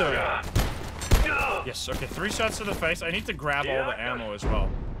are you doing? Yes, okay, 3 shots to the face. I need to grab all the ammo as well.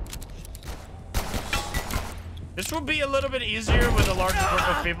 This will be a little bit easier with a larger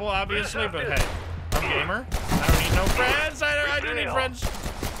group of people, obviously, but hey, I'm gamer. I don't need no friends. I do need friends.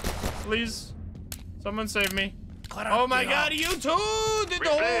 Please, someone save me. Oh my God, you too! The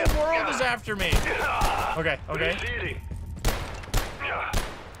whole world is after me. Okay, okay.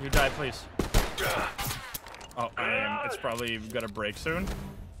 You die, please. Oh, I am. It's probably gonna break soon.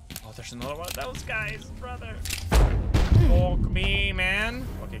 Oh, there's another one. Those guys, brother. Fuck me, man.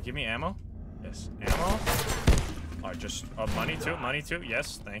 Okay, give me ammo. Yes, ammo. Oh, just money too. Money too.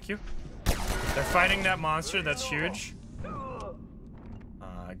 Yes, thank you. They're fighting that monster. That's huge.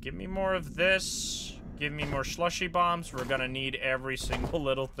 Give me more of this. Give me more slushy bombs. We're gonna need every single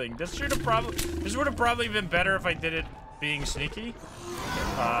little thing. This would have probably been better if I did it being sneaky.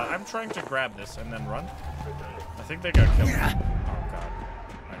 I'm trying to grab this and then run. I think they got killed. Oh God. All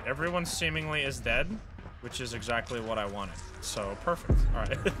right, everyone seemingly is dead, which is exactly what I wanted. So perfect. All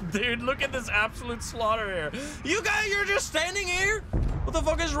right, dude, look at this absolute slaughter here. You guys, you're just standing here. What the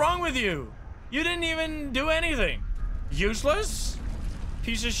fuck is wrong with you? You didn't even do anything. Useless.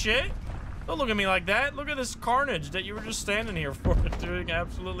 Piece of shit. Don't look at me like that. Look at this carnage that you were just standing here for, doing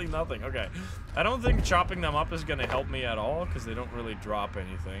absolutely nothing. Okay. I don't think chopping them up is gonna help me at all, because they don't really drop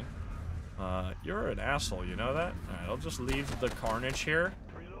anything. You're an asshole, you know that? Alright, I'll just leave the carnage here.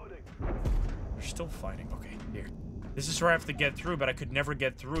 They're still fighting. Okay, here. This is where I have to get through, but I could never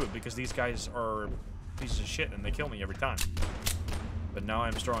get through it because these guys are pieces of shit and they kill me every time. But now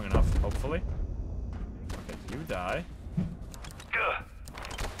I'm strong enough, hopefully. Okay, you die.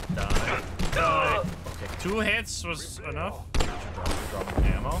 Die. Die. Okay, 2 hits was enough. Drop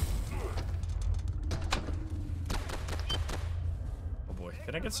ammo. Oh boy.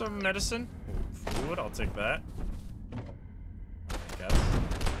 Can I get some medicine? Ooh, food, I'll take that. I guess.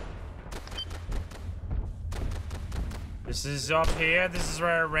 This is up here. This is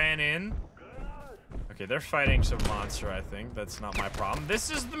where I ran in. Okay, they're fighting some monster, I think. That's not my problem. This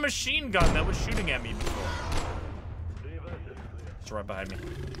is the machine gun that was shooting at me before. It's right behind me.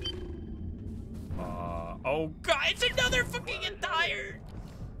 Oh god, it's another fucking entire.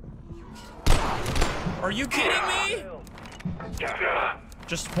 Are you kidding me?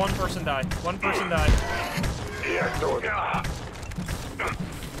 Just one person died. One person died. You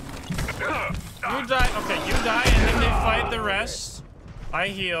die. Okay, you die, and then they fight the rest. I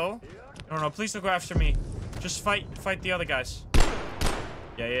heal. No, please don't go after me. Just fight the other guys.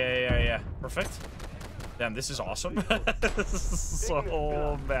 Yeah. Perfect. Damn, this is awesome. This is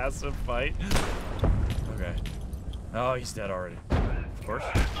so massive fight. Okay. Oh, he's dead already. Of course.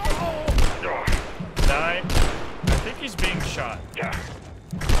 Die. I think he's being shot. You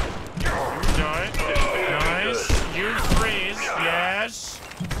die. Nice. You freeze. Yes.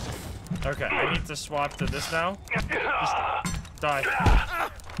 Okay, I need to swap to this now. Just die.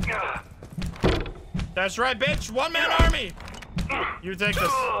 That's right, bitch. One-man army. You take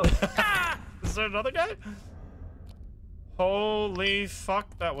this. Is there another guy? Holy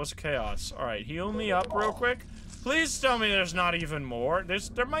fuck, that was chaos. All right, heal me up real quick. Please tell me there's not even more.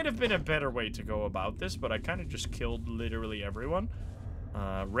 There might have been a better way to go about this, but I kind of just killed literally everyone.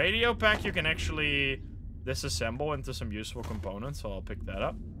 Radio pack you can actually disassemble into some useful components, so I'll pick that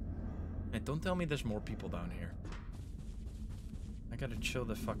up. And don't tell me there's more people down here. I gotta chill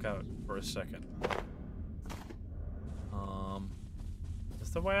the fuck out for a second. Is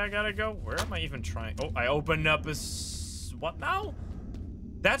this the way I gotta go? Where am I even trying? Oh, I opened up a... What now?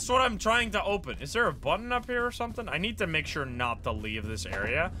 That's what I'm trying to open. Is there a button up here or something? I need to make sure not to leave this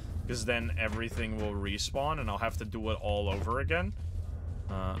area, because then everything will respawn and I'll have to do it all over again.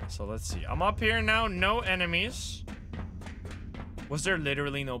 So let's see. I'm up here now. No enemies. Was there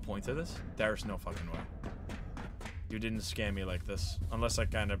literally no point to this? There's no fucking way. You didn't scam me like this. Unless I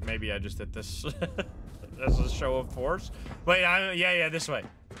kind of... Maybe I just did this as a show of force. Wait, yeah, this way.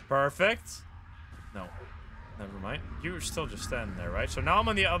 Perfect. No. Never mind. You were still just standing there, right? So now I'm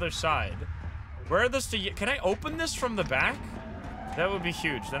on the other side. Where are this to... Can I open this from the back? That would be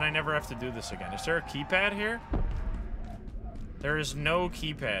huge. Then I never have to do this again. Is there a keypad here? There is no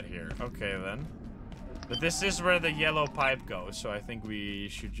keypad here. Okay, then. But this is where the yellow pipe goes, so I think we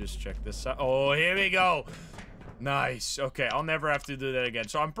should just check this out. Oh, here we go. Nice. Okay, I'll never have to do that again.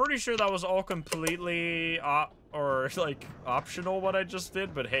 So I'm pretty sure that was all completely optional what I just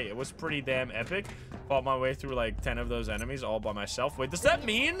did, but hey, it was pretty damn epic. Fought my way through like 10 of those enemies all by myself. Wait, does that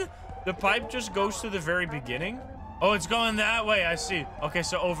mean the pipe just goes to the very beginning? Oh, it's going that way. I see. Okay,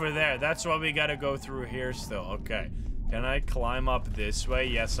 so over there. That's why we gotta go through here still. Okay. Can I climb up this way?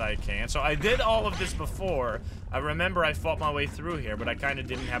 Yes, I can. So I did all of this before. I remember I fought my way through here, but I kind of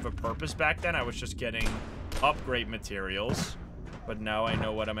didn't have a purpose back then. I was just getting upgrade materials. but now I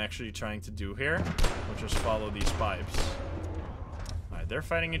know what I'm actually trying to do here. We'll just follow these pipes. Alright, they're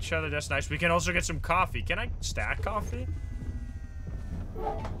fighting each other. That's nice. We can also get some coffee. Can I stack coffee?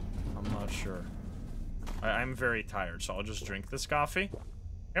 I'm not sure. I'm very tired, so I'll just drink this coffee.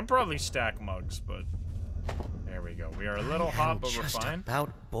 I can probably stack mugs, but... There we go. We are a little hot, but we're fine.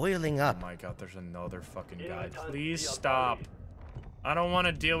 About boiling up. Oh my god, there's another fucking guy. Please stop. I don't want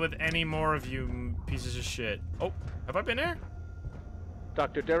to deal with any more of you pieces of shit. Oh, have I been here?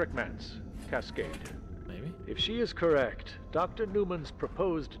 Dr. Derek Mance, Cascade. Maybe. If she is correct, Dr. Newman's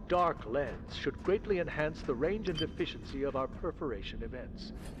proposed dark lens should greatly enhance the range and efficiency of our perforation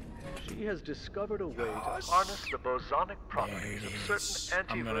events. She has discovered a way to harness the bosonic properties of certain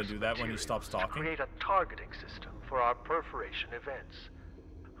antivirus I'm gonna do that when he stops talking. to create a targeting system for our perforation events.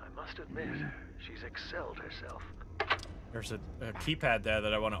 I must admit, she's excelled herself. There's a keypad there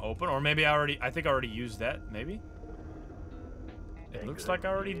that I want to open, or maybe I think I already used that, maybe? It looks like I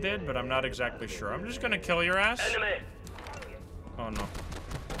already did, but I'm not exactly sure. I'm just gonna kill your ass. Enemy. Oh no.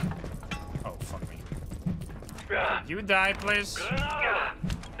 Oh, fuck me. You die, please.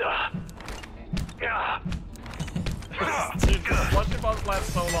 Dude, the bombs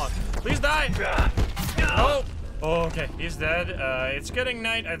last so long. Please die! Oh! Oh, okay, he's dead. It's getting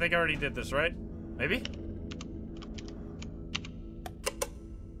night. I think I already did this, right? Maybe?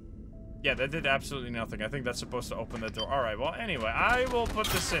 Yeah, that did absolutely nothing. I think that's supposed to open the door. Alright, well, anyway, I will put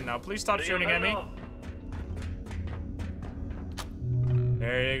this in now. Please stop shooting at me.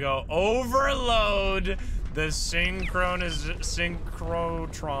 There you go. Overload the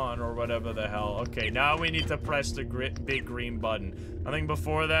synchrotron or whatever the hell. Okay, now we need to press the big green button. I think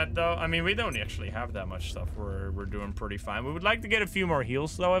before that, though, I mean, we don't actually have that much stuff. We're doing pretty fine. We would like to get a few more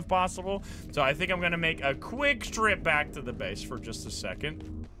heals, though, if possible. So I think I'm going to make a quick trip back to the base for just a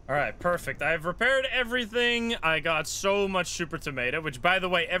second. All right, perfect. I've repaired everything. I got so much super tomato, which, by the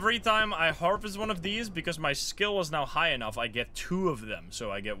way, every time I harvest one of these, because my skill is now high enough, I get 2 of them.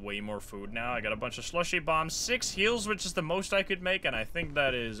 So I get way more food now. I got a bunch of slushy bombs, 6 heals, which is the most I could make, and I think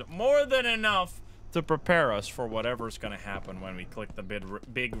that is more than enough to prepare us for whatever's gonna happen when we click the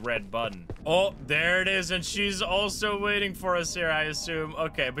big red button. Oh, there it is, and she's also waiting for us here, I assume.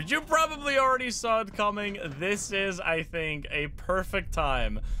 Okay, but you probably already saw it coming. This is, I think, a perfect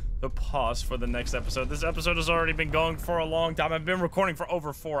time to pause for the next episode. This episode has already been going for a long time. I've been recording for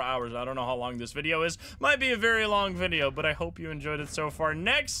over 4 hours. I don't know how long this video is. Might be a very long video, but I hope you enjoyed it so far.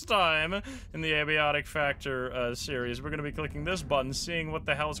 Next time in the Abiotic Factor series, we're going to be clicking this button, seeing what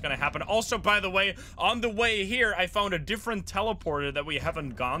the hell is going to happen. Also, by the way, on the way here, I found a different teleporter that we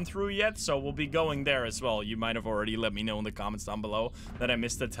haven't gone through yet, so we'll be going there as well. You might have already let me know in the comments down below that I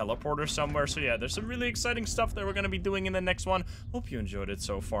missed the teleporter somewhere. So yeah, there's some really exciting stuff that we're going to be doing in the next one. Hope you enjoyed it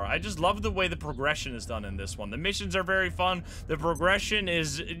so far. I just love the way the progression is done in this one. The missions are very fun. The progression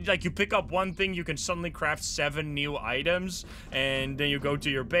is like you pick up one thing, you can suddenly craft 7 new items, and then you go to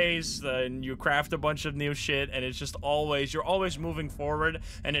your base and you craft a bunch of new shit, and it's just always, you're always moving forward,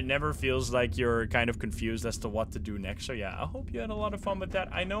 and it never feels like you're kind of confused as to what to do next. So yeah, I hope you had a lot of fun with that.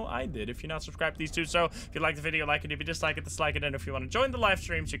 I know I did. If you're not subscribed to these two, so if you like the video, like it. If you dislike it, dislike it. And if you want to join the live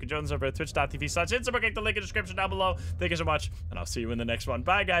streams, you can join us over at twitch.tv/Instagram. Click the link in the description down below. Thank you so much, and I'll see you in the next one.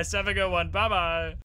 Bye guys, have a good one. Bye bye.